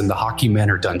self-conscious in the Hockey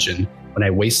Manor dungeon when I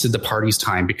wasted the party's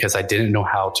time because I didn't know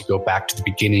how to go back to the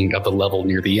beginning of the level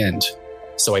near the end.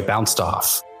 So I bounced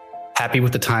off. Happy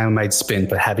with the time I'd spent,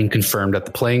 but having confirmed that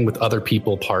the playing with other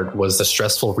people part was the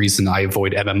stressful reason I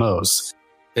avoid MMOs.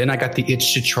 Then I got the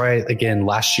itch to try it again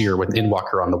last year with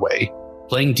Endwalker on the way.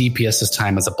 Playing DPS this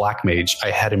time as a black mage,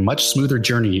 I had a much smoother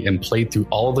journey and played through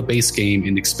all the base game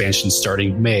and expansion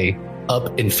starting May,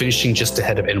 up and finishing just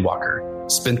ahead of Endwalker.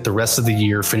 Spent the rest of the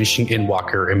year finishing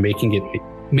Endwalker and making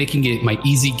it my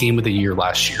easy game of the year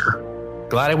last year.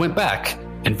 Glad I went back,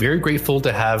 and very grateful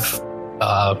to have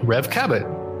Rev Cabot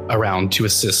around to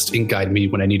assist and guide me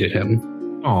when I needed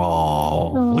him.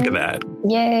 Oh, look at that.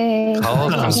 Yay. All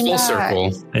comes full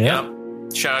circle.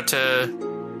 Yep. Shout out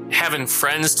to having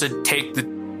friends to take the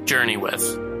journey with.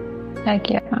 Heck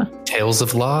yeah. Tales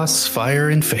of loss, fire,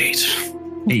 and fate.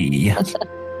 Hey.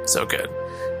 So good.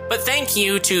 But thank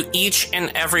you to each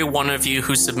and every one of you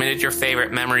who submitted your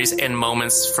favorite memories and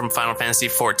moments from Final Fantasy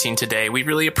XIV today. We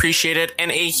really appreciate it.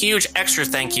 And a huge extra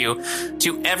thank you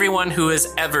to everyone who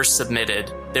has ever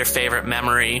submitted their favorite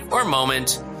memory or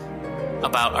moment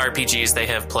about RPGs they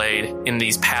have played in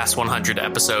these past 100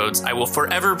 episodes. I will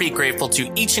forever be grateful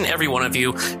to each and every one of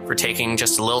you for taking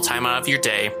just a little time out of your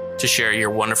day to share your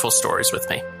wonderful stories with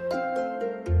me.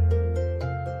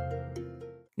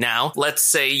 Now, let's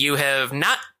say you have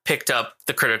not picked up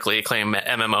the critically acclaimed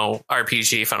MMO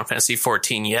RPG Final Fantasy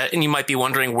XIV yet, and you might be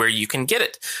wondering where you can get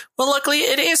it. Well, luckily,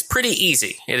 it is pretty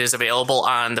easy. It is available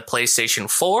on the PlayStation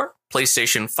 4,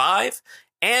 PlayStation 5,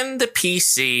 and the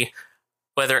PC,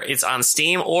 whether it's on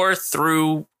Steam or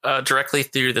through directly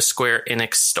through the Square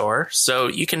Enix store. So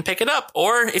you can pick it up,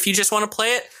 or if you just want to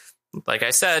play it, like I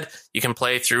said, you can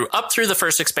play up through the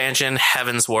first expansion,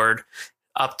 Heaven's Word,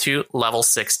 up to level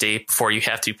 60 before you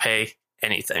have to pay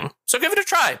anything. So give it a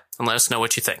try and let us know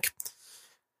what you think.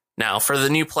 Now, for the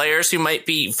new players who might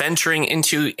be venturing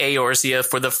into Eorzea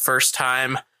for the first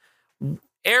time,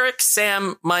 Eric,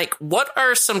 Sam, Mike, what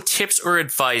are some tips or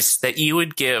advice that you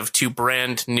would give to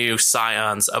brand new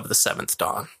Scions of the Seventh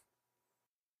Dawn?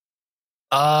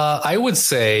 I would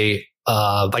say,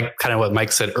 like kind of what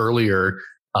Mike said earlier,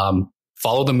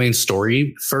 Follow the main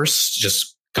story first.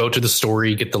 Just go to the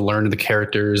story, get to learn the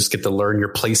characters, get to learn your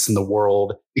place in the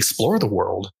world, explore the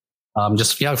world.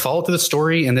 Follow through the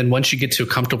story. And then once you get to a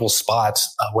comfortable spot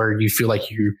where you feel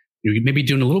like you may be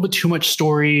doing a little bit too much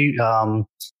story, kind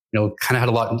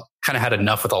of had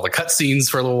enough with all the cutscenes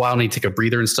for a little while and you take a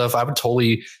breather and stuff. I would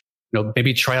totally,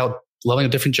 maybe try out leveling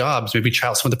up different jobs, maybe try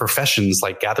out some of the professions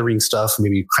like gathering stuff,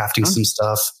 maybe crafting some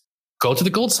stuff, go to the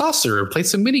Gold Saucer, play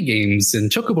some mini games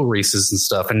and chocobo races and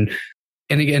stuff. And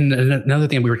again, another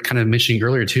thing we were kind of mentioning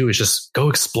earlier too is just go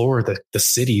explore the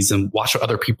cities and watch what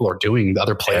other people are doing, the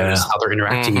other players, how they're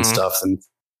interacting and stuff. And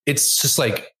it's just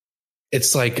like,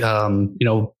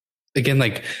 again,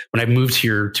 like when I moved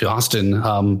here to Austin,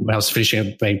 when I was finishing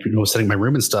up setting my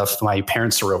room and stuff, my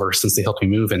parents are over since they helped me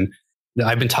move. And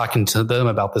I've been talking to them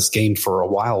about this game for a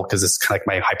while because it's kind of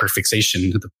like my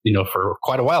hyperfixation, for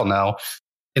quite a while now.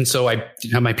 And so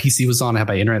my PC was on, I had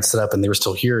my internet set up and they were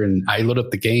still here. And I loaded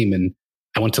up the game and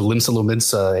I went to Limsa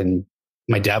Lominsa and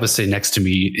my dad was sitting next to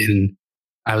me. And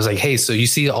I was like, hey, so you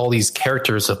see all these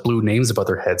characters with blue names above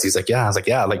their heads? He's like, yeah. I was like,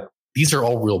 yeah, like these are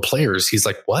all real players. He's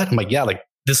like, what? I'm like, yeah, like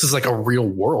this is like a real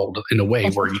world in a way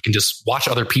where you can just watch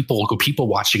other people, go people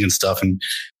watching and stuff. And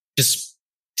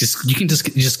you can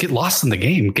just get lost in the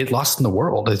game, get lost in the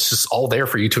world. It's just all there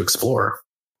for you to explore.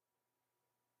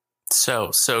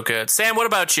 So good. Sam, what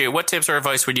about you? What tips or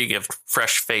advice would you give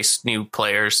fresh-faced new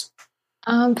players?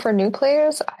 For new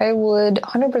players, I would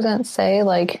 100% say,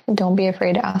 like, don't be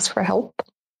afraid to ask for help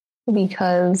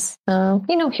because,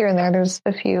 here and there, there's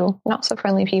a few not so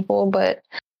friendly people, but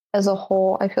as a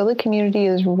whole, I feel the community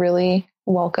is really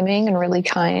welcoming and really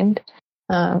kind,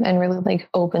 and really like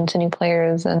open to new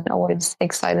players and always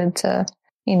excited to,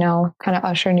 kind of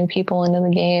usher new people into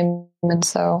the game. And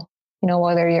so,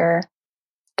 whether you're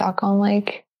stuck on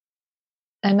like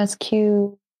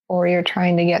MSQ or you're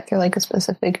trying to get through like a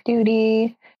specific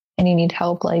duty and you need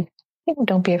help, like,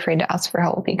 don't be afraid to ask for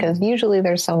help because usually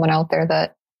there's someone out there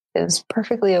that is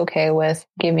perfectly okay with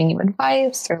giving you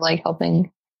advice or like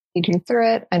helping lead you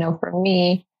through it. I know for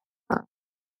me,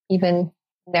 even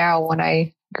now when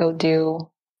I go do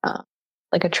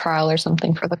like a trial or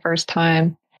something for the first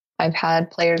time, I've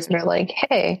had players that are like,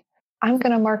 hey, I'm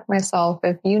going to mark myself.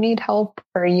 If you need help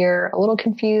or you're a little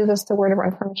confused as to where to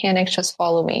run for mechanics, just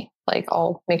follow me. Like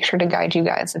I'll make sure to guide you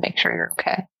guys and make sure you're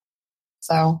okay.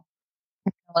 So I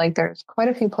feel like there's quite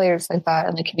a few players like that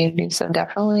in the community. So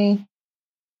definitely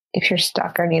if you're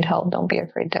stuck or need help, don't be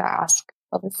afraid to ask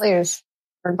other players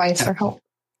for advice or help.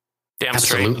 Damn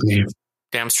straight. Absolutely.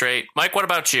 Damn straight. Mike, what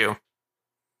about you?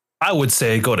 I would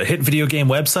say go to Hit Video Game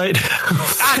website.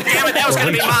 Damn it, that was going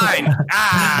to be mine.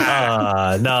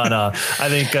 No. I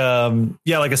think,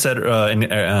 like I said,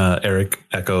 and Eric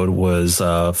echoed, was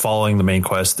following the main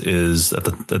quest is at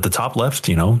the top left.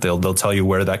 They'll tell you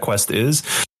where that quest is.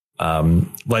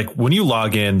 Like when you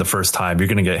log in the first time, you're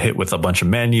going to get hit with a bunch of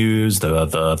menus.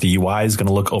 The UI is going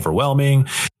to look overwhelming,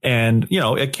 and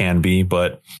it can be,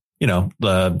 but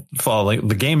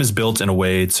the game is built in a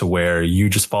way to where you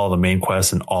just follow the main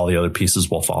quest and all the other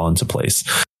pieces will fall into place.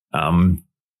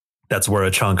 That's where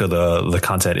a chunk of the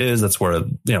content is. That's where,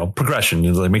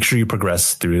 progression, make sure you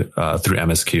progress through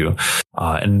MSQ,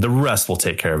 and the rest will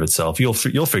take care of itself. You'll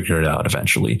figure it out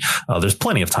eventually. There's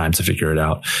plenty of time to figure it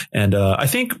out. And, I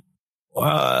think,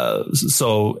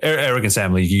 so Eric and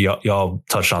Sam, y'all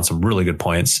touched on some really good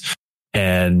points.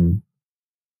 And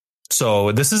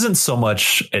so this isn't so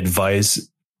much advice,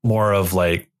 more of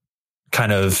like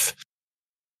kind of,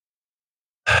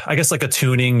 I guess, like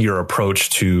attuning your approach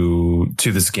to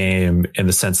this game in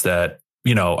the sense that,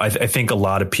 I think a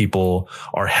lot of people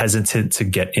are hesitant to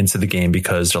get into the game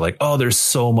because they're like, oh, there's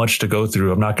so much to go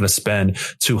through. I'm not going to spend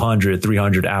 200,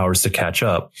 300 hours to catch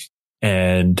up.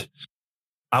 And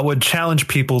I would challenge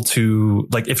people to,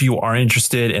 like, if you are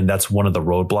interested and that's one of the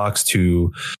roadblocks,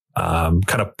 to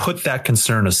kind of put that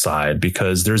concern aside,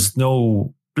 because there's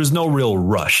no real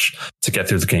rush to get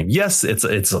through the game. Yes, it's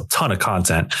a ton of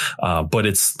content, but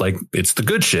it's the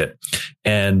good shit,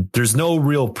 and there's no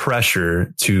real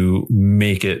pressure to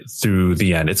make it through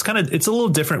the end. It's a little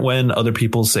different when other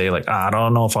people say like, I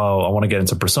don't know if I want to get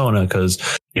into Persona because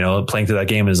playing through that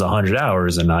game is 100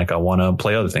 hours and like I want to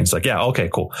play other things. Like, yeah, okay,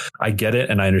 cool, I get it,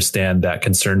 and I understand that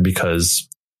concern because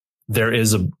there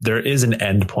is an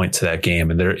end point to that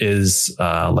game, and there is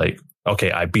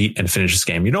okay, I beat and finished this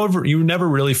game. You never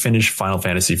really finished Final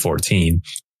Fantasy 14.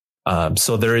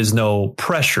 So there is no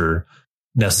pressure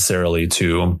necessarily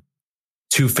to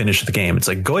finish the game. It's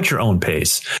like, go at your own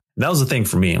pace. And that was the thing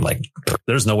for me. I'm like,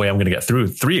 there's no way I'm going to get through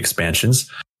 3 expansions,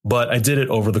 but I did it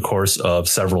over the course of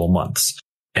several months.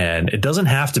 And it doesn't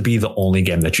have to be the only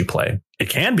game that you play. It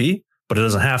can be, but it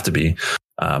doesn't have to be.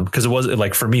 Because it was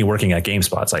like for me working at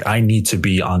GameSpot, it's like I need to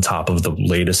be on top of the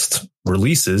latest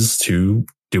releases to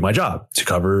do my job, to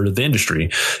cover the industry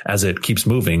as it keeps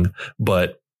moving.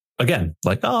 But again,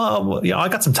 like, I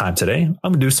got some time today.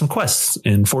 I'm gonna do some quests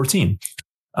in 14.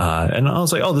 And I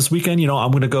was like, this weekend,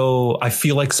 I'm going to go. I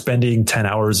feel like spending 10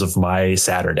 hours of my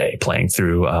Saturday playing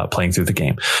through the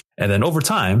game. And then over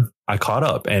time, I caught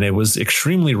up, and it was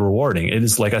extremely rewarding. It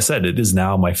is, like I said, it is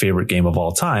now my favorite game of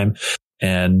all time,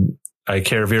 and I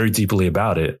care very deeply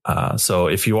about it. So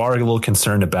if you are a little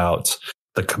concerned about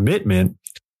the commitment,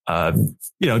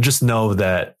 just know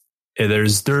that there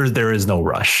is no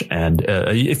rush. And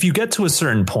if you get to a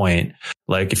certain point,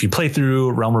 like if you play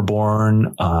through Realm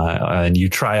Reborn and you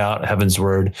try out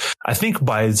Heavensward, I think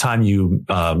by the time you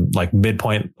like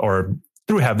midpoint or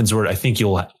through Heavensward, I think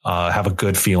you'll have a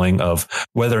good feeling of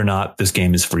whether or not this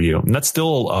game is for you. And that's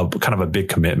still kind of a big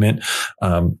commitment.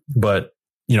 But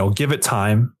give it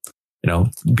time.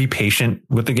 Be patient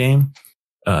with the game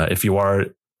if you are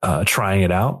trying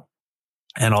it out.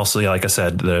 And also, like I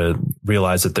said,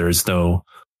 realize that there's no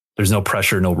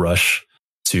pressure, no rush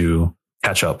to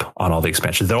catch up on all the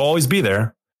expansions. They'll always be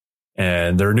there,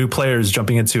 and there are new players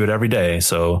jumping into it every day.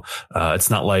 So it's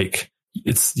not like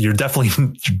you're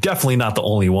definitely not the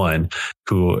only one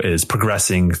who is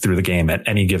progressing through the game at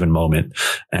any given moment.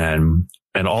 And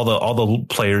all the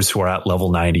players who are at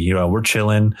level 90, we're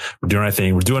chilling, we're doing our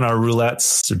thing, we're doing our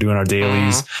roulettes, we're doing our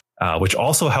dailies, which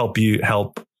also help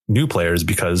new players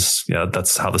because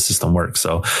that's how the system works.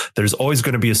 So there's always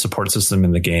going to be a support system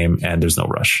in the game, and there's no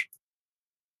rush.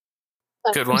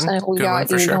 Good one. Good one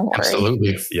for sure.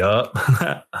 Absolutely. Yep.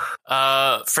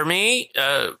 For me,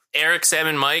 Eric, Sam,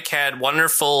 and Mike had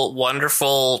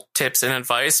wonderful tips and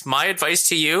advice. My advice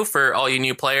to you, for all you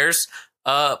new players,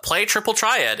 play Triple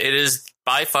Triad. It is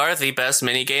by far the best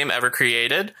minigame ever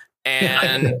created.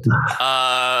 And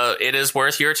it is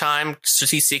worth your time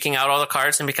seeking out all the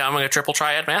cards and becoming a Triple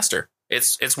Triad master.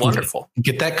 It's wonderful.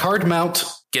 Get that card mount.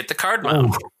 Get the card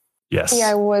mount. Yes. Yeah,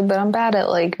 I would, but I'm bad at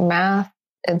like math.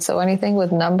 And so anything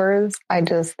with numbers,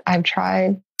 I've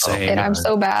tried. Same. And I'm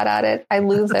so bad at it. I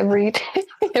lose every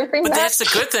But match. that's the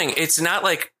good thing. It's not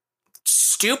like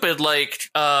stupid like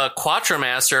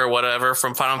Quattromaster or whatever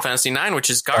from Final Fantasy IX, which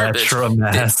is garbage.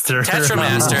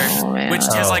 Tetramaster, which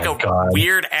has like a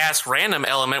weird ass random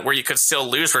element where you could still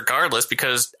lose regardless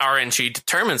because RNG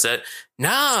determines it.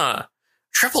 Nah.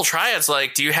 Triple Triad's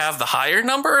like, do you have the higher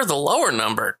number or the lower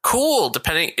number? Cool.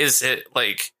 Depending, is it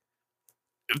like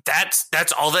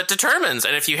that's all that determines.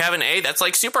 And if you have an A, that's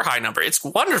like super high number. It's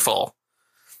wonderful.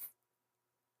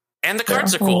 And the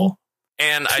cards are cool.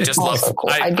 And I just love cool.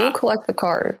 I do collect the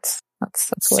cards.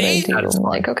 That's what I do. I'm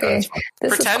like, okay,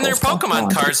 this pretend they're cool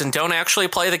Pokemon cards and don't actually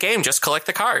play the game. Just collect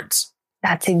the cards.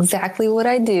 That's exactly what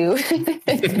I do.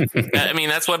 I mean,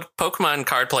 that's what Pokemon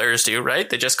card players do, right?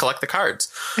 They just collect the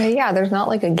cards. Yeah, there's not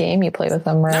like a game you play with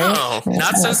them, right? No,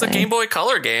 not since the Game Boy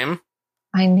Color game.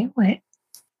 I knew it.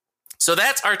 So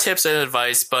that's our tips and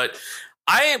advice, but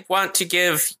I want to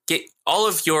get all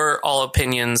of your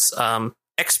opinions,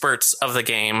 experts of the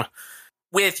game.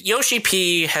 With Yoshi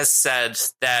P has said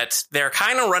that they're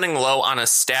kind of running low on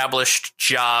established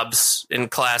jobs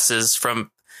and classes from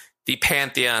the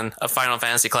pantheon of Final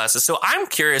Fantasy classes. So I'm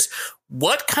curious,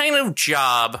 what kind of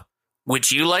job would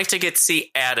you like to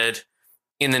see added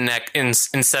in in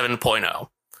 7.0?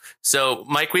 So,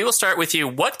 Mike, we will start with you.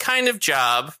 What kind of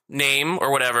job, name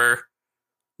or whatever,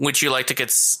 would you like to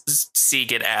see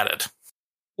get added?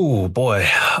 Oh boy,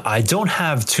 I don't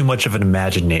have too much of an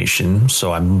imagination,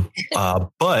 so I'm.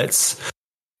 But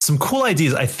some cool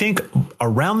ideas. I think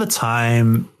around the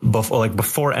time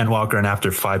before Endwalker and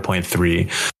after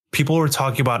 5.3, people were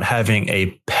talking about having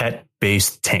a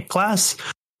pet-based tank class,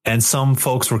 and some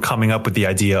folks were coming up with the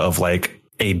idea of like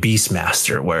a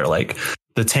Beastmaster, where like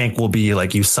the tank will be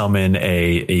like you summon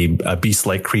a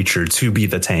beast-like creature to be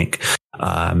the tank.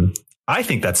 I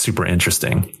think that's super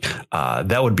interesting.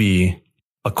 That would be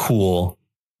a cool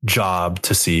job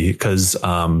to see because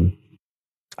I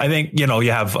think, you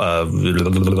have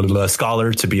a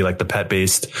scholar to be like the pet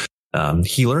based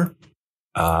healer.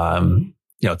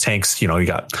 Tanks, you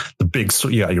got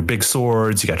your big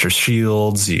swords, you got your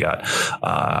shields, you got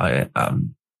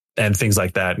and things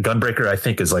like that. Gunbreaker, I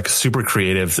think, is like super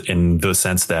creative in the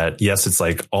sense that, yes, it's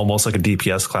like almost like a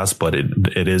DPS class, but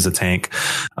it is a tank.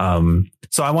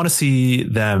 So I want to see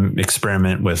them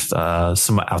experiment with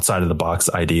some outside of the box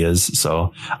ideas.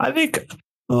 So I think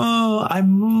I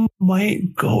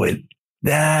might go with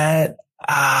that.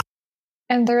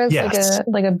 And there is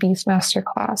like a Beastmaster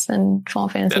class in Final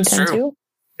Fantasy X too.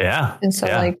 Yeah. And so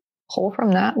like pull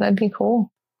from that'd be cool.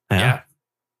 Yeah.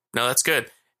 No, that's good.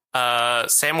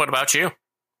 Sam, what about you?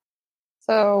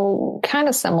 So kind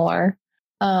of similar.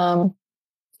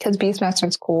 Because Beastmaster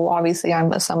is cool. Obviously,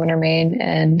 I'm a summoner main,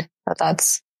 and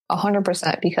that's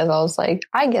 100% because I was like,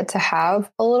 I get to have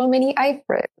a little mini Ifrit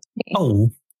with me.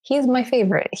 Oh, He's my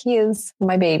favorite. He is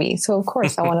my baby. So of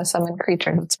course I want to summon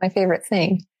creatures. It's my favorite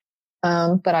thing.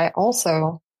 But I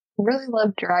also really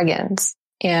love dragons.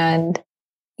 And,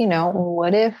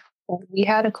 what if we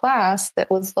had a class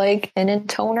that was like an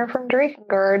Intoner from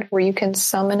Drakengard where you can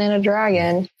summon in a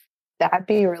dragon? That'd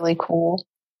be really cool.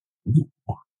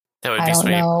 That would I be don't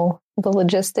sweet. know the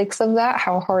logistics of that,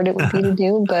 how hard it would be to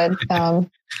do, but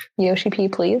Yoshi P,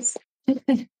 please.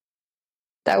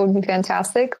 That would be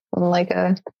fantastic. Like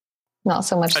not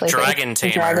so much A like dragon a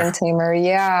tamer. dragon tamer.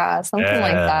 Yeah, something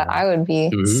like that. I would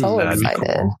be so that'd be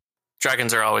excited. cool.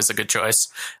 Dragons are always a good choice.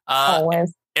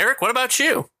 Always. Eric, what about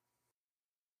you?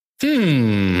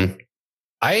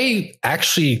 I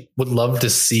actually would love to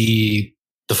see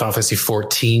the Final Fantasy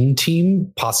 14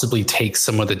 team possibly take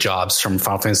some of the jobs from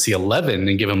Final Fantasy 11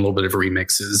 and give them a little bit of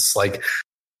remixes. Like,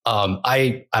 I'm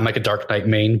like a Dark Knight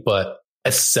main, but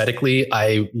aesthetically,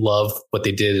 I love what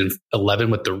they did in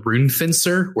 11 with the Rune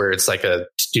Fencer, where it's like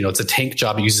it's a tank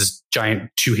job. It uses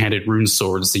giant two-handed rune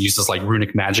swords. It uses like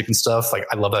runic magic and stuff. Like,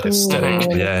 I love that aesthetic.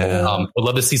 Yeah. Would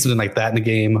love to see something like that in the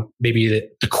game. Maybe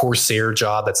the Corsair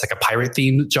job that's like a pirate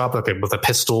themed job, like with a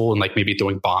pistol and like maybe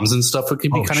throwing bombs and stuff. It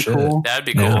could be kind of cool. That'd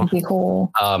be cool. Yeah. That'd be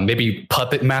cool. Maybe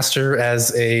Puppet Master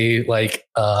as a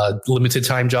limited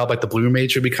time job, like the Blue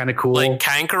Mage would be kind of cool. Like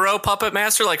Kankuro Puppet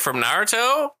Master, like from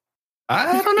Naruto?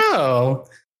 I don't know.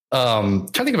 Trying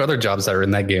to think of other jobs that are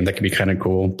in that game that could be kind of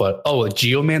cool. But a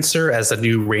Geomancer as a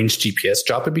new ranged GPS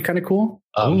job would be kind of cool.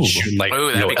 Shooting like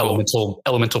that'd be cool.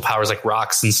 elemental powers like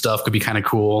rocks and stuff could be kind of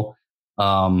cool.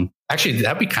 Actually,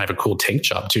 that'd be kind of a cool tank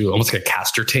job too, almost like a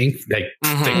caster tank, like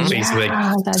basically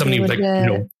like somebody like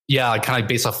kind of like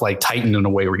based off like Titan in a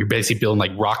way where you're basically building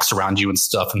like rocks around you and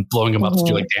stuff and blowing them up to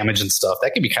do like damage and stuff.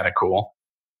 That could be kind of cool.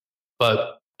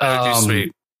 But That would be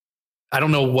sweet. I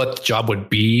don't know what the job would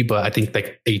be, but I think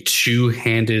like a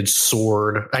two-handed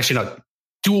sword, actually not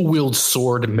dual wield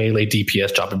sword melee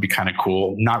DPS job would be kind of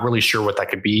cool. Not really sure what that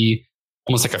could be.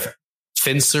 Almost like a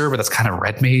fencer, but that's kind of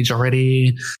red mage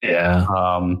already. Yeah.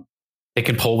 They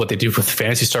can pull what they do with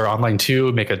Phantasy Star Online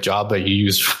too, make a job that you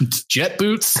use jet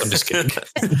boots. I'm just kidding.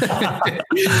 The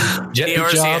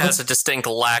RC has a distinct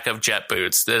lack of jet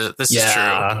boots. This is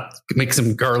true. Make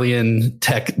some Garlean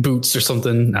tech boots or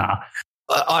something. Nah.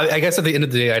 I guess at the end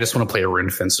of the day, I just want to play a Rune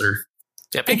Fencer.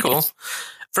 That'd be cool.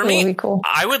 For me,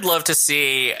 I would love to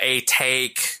see a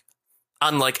take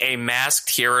on like a masked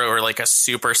hero or like a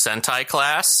Super Sentai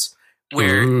class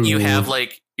where you have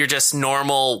like you're just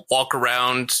normal walk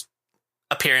around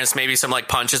appearance, maybe some like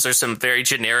punches or some very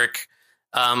generic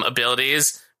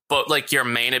abilities, but like your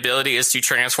main ability is to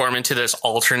transform into this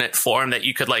alternate form that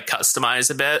you could like customize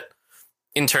a bit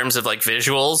in terms of like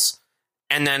visuals,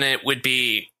 and then it would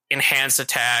be enhanced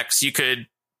attacks. You could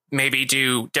maybe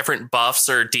do different buffs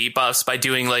or debuffs by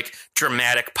doing like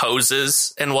dramatic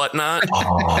poses and whatnot.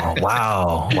 Oh,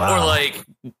 wow. Or like,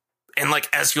 and like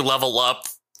as you level up,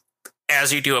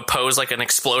 as you do a pose, like an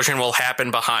explosion will happen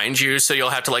behind you. So you'll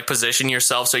have to like position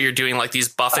yourself. So you're doing like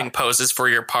these buffing poses for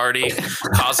your party,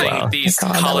 causing these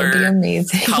color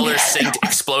synced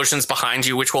explosions behind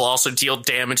you, which will also deal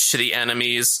damage to the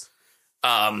enemies.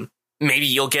 Maybe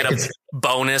you'll get a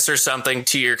bonus or something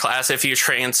to your class if you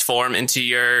transform into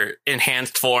your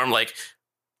enhanced form, like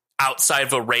outside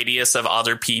of a radius of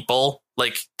other people,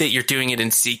 like that you're doing it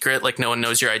in secret, like no one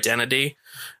knows your identity.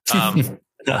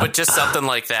 But just something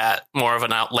like that, more of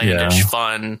an outlandish,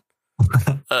 fun,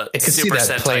 Super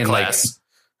Sentai class.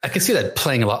 I could see that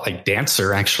playing a lot like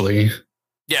Dancer, actually.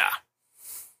 Yeah.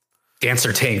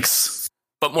 Dancer tanks.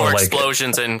 But more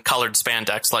explosions and colored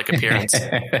spandex like appearance.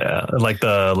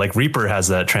 Like Reaper has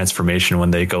that transformation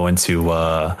when they go into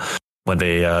when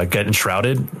they get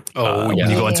enshrouded. When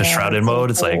you go into shrouded mode,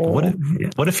 it's like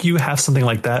what if you have something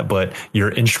like that, but you're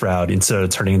in shroud instead of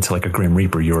turning into like a Grim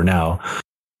Reaper, you are now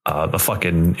a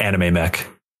fucking anime mech.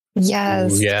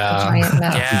 Yes.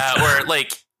 Or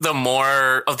like the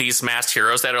more of these masked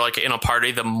heroes that are like in a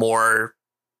party, the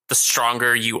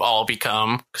stronger you all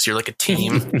become because you're like a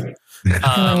team. And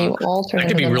then you alter that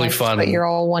could be really fun, but you're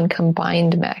all one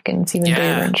combined mech, and it's even bigger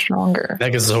and stronger.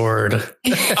 Megazord.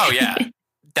 Oh yeah,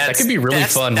 that could be really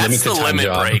fun. That's the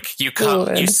limit break.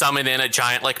 You summon in a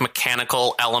giant like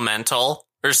mechanical elemental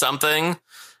or something.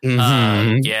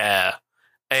 Yeah,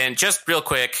 and just real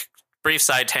quick, brief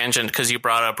side tangent because you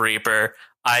brought up Reaper.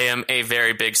 I am a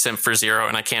very big simp for Zero,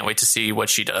 and I can't wait to see what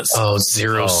she does. Oh,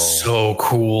 Zero's so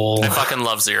cool. I fucking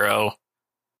love Zero.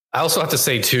 I also have to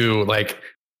say too, like,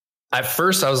 at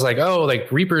first I was like, oh, like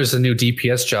Reaper is a new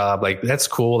DPS job. Like, that's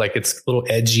cool. Like, it's a little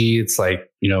edgy. It's like,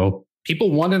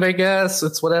 people want it, I guess.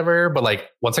 It's whatever. But like,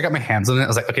 once I got my hands on it, I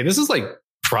was like, okay, this is like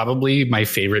probably my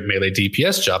favorite melee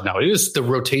DPS job now. It is the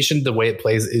rotation, the way it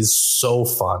plays is so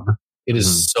fun. It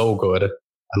is so good.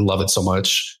 I love it so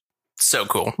much. So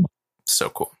cool. So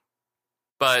cool.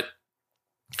 But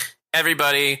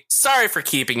everybody, sorry for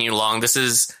keeping you long.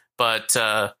 Thank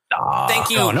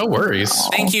you. Oh, no worries.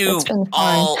 Thank you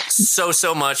all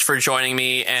so much for joining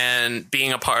me and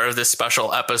being a part of this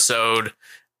special episode.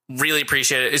 Really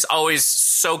appreciate it. It's always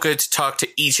so good to talk to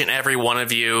each and every one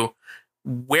of you.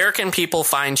 Where can people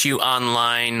find you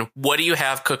online? What do you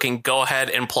have cooking? Go ahead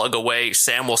and plug away.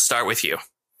 Sam, we'll start with you.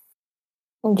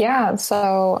 Yeah,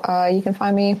 so you can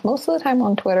find me most of the time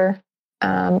on Twitter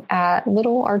at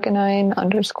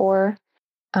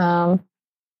littlearcanine_.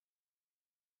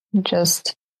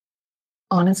 Just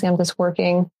honestly, I'm just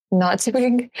working, not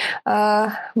doing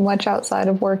much outside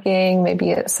of working.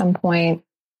 Maybe at some point,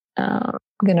 I'm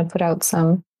going to put out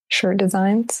some shirt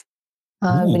designs,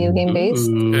 video game based.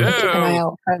 Keep an eye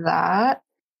out for that.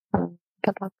 But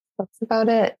that's about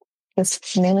it.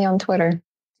 Just mainly on Twitter.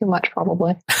 Too much,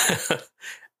 probably.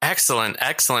 Excellent.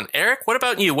 Eric, what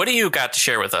about you? What do you got to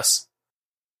share with us?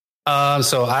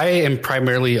 So I am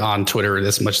primarily on Twitter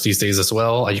this much these days as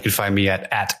well. You can find me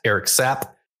at Eric Sapp,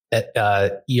 at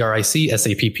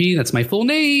ERICSAPP. That's my full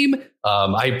name.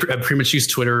 I pretty much use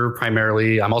Twitter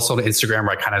primarily. I'm also on Instagram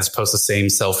where I kind of just post the same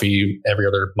selfie every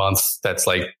other month. That's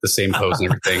like the same pose and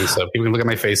everything. So people can look at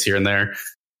my face here and there.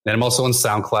 And I'm also on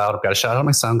SoundCloud. I've got a shout out on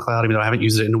my SoundCloud, even though I haven't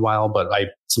used it in a while, but I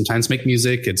sometimes make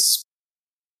music. It's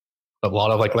a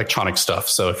lot of like electronic stuff.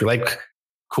 So if you like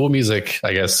cool music,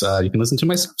 I guess you can listen to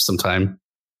my stuff sometime.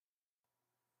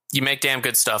 You make damn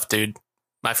good stuff, dude.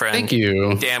 My friend. Thank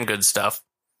you. Damn good stuff.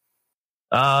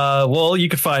 Well, you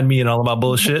can find me in All About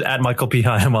Bullshit at Michael P.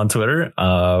 Hyam on Twitter.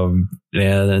 I'm a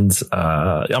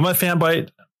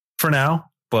Fanbyte for now,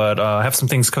 but I have some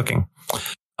things cooking.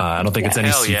 I don't think it's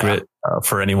any secret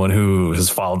for anyone who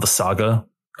has followed the saga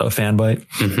of Fanbyte.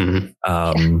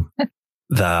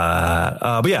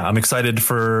 But yeah, I'm excited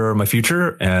for my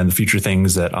future and the future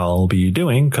things that I'll be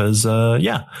doing because,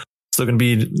 still going to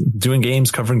be doing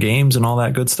games, covering games and all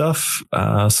that good stuff.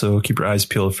 So keep your eyes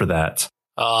peeled for that.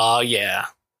 Oh, yeah.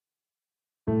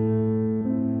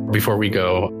 Before we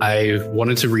go, I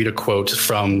wanted to read a quote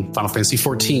from Final Fantasy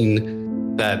XIV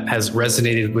that has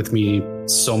resonated with me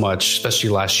so much, especially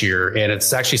last year. And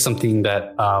it's actually something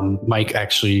that Mike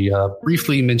actually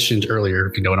briefly mentioned earlier,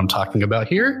 if you know what I'm talking about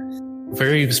here.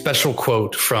 Very special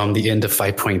quote from the end of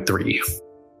 5.3.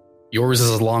 Yours is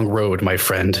a long road, my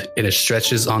friend, and it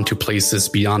stretches onto places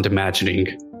beyond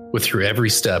imagining. With your every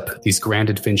step, these grand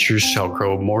adventures shall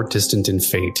grow more distant in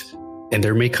fate. And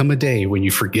there may come a day when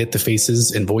you forget the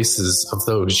faces and voices of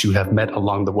those you have met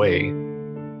along the way.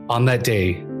 On that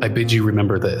day, I bid you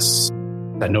remember this,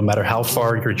 that no matter how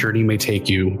far your journey may take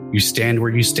you, you stand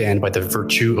where you stand by the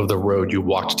virtue of the road you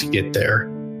walked to get there.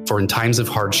 For in times of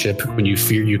hardship, when you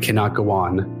fear you cannot go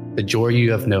on, the joy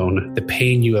you have known, the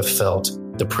pain you have felt,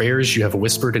 the prayers you have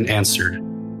whispered and answered,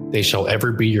 they shall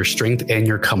ever be your strength and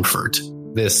your comfort.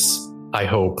 This, I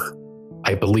hope,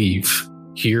 I believe,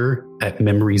 here at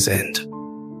Memory's End.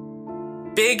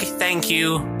 Big thank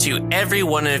you to every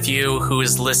one of you who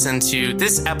has listened to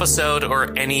this episode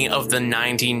or any of the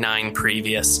 99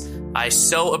 previous. I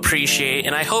so appreciate,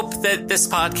 and I hope that this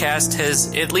podcast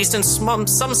has, at least in some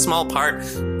small part,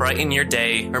 brightened your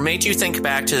day or made you think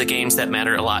back to the games that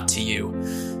matter a lot to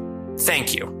you.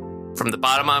 Thank you. From the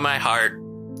bottom of my heart,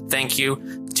 thank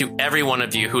you to every one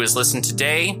of you who has listened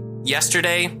today,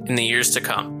 yesterday, and the years to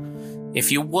come.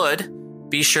 If you would,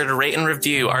 be sure to rate and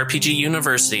review RPG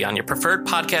University on your preferred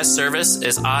podcast service,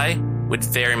 as I would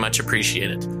very much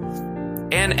appreciate it.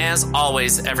 And as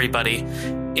always, everybody,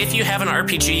 if you have an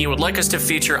RPG you would like us to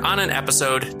feature on an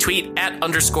episode, tweet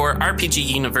 @_RPG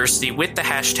University with the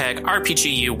hashtag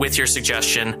RPGU with your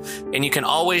suggestion. And you can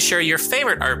always share your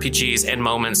favorite RPGs and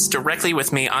moments directly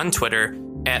with me on Twitter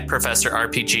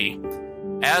 @ProfessorRPG.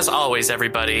 As always,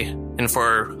 everybody, and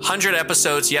for 100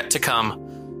 episodes yet to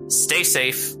come, stay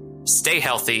safe, stay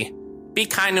healthy, be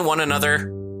kind to one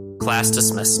another. Class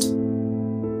dismissed.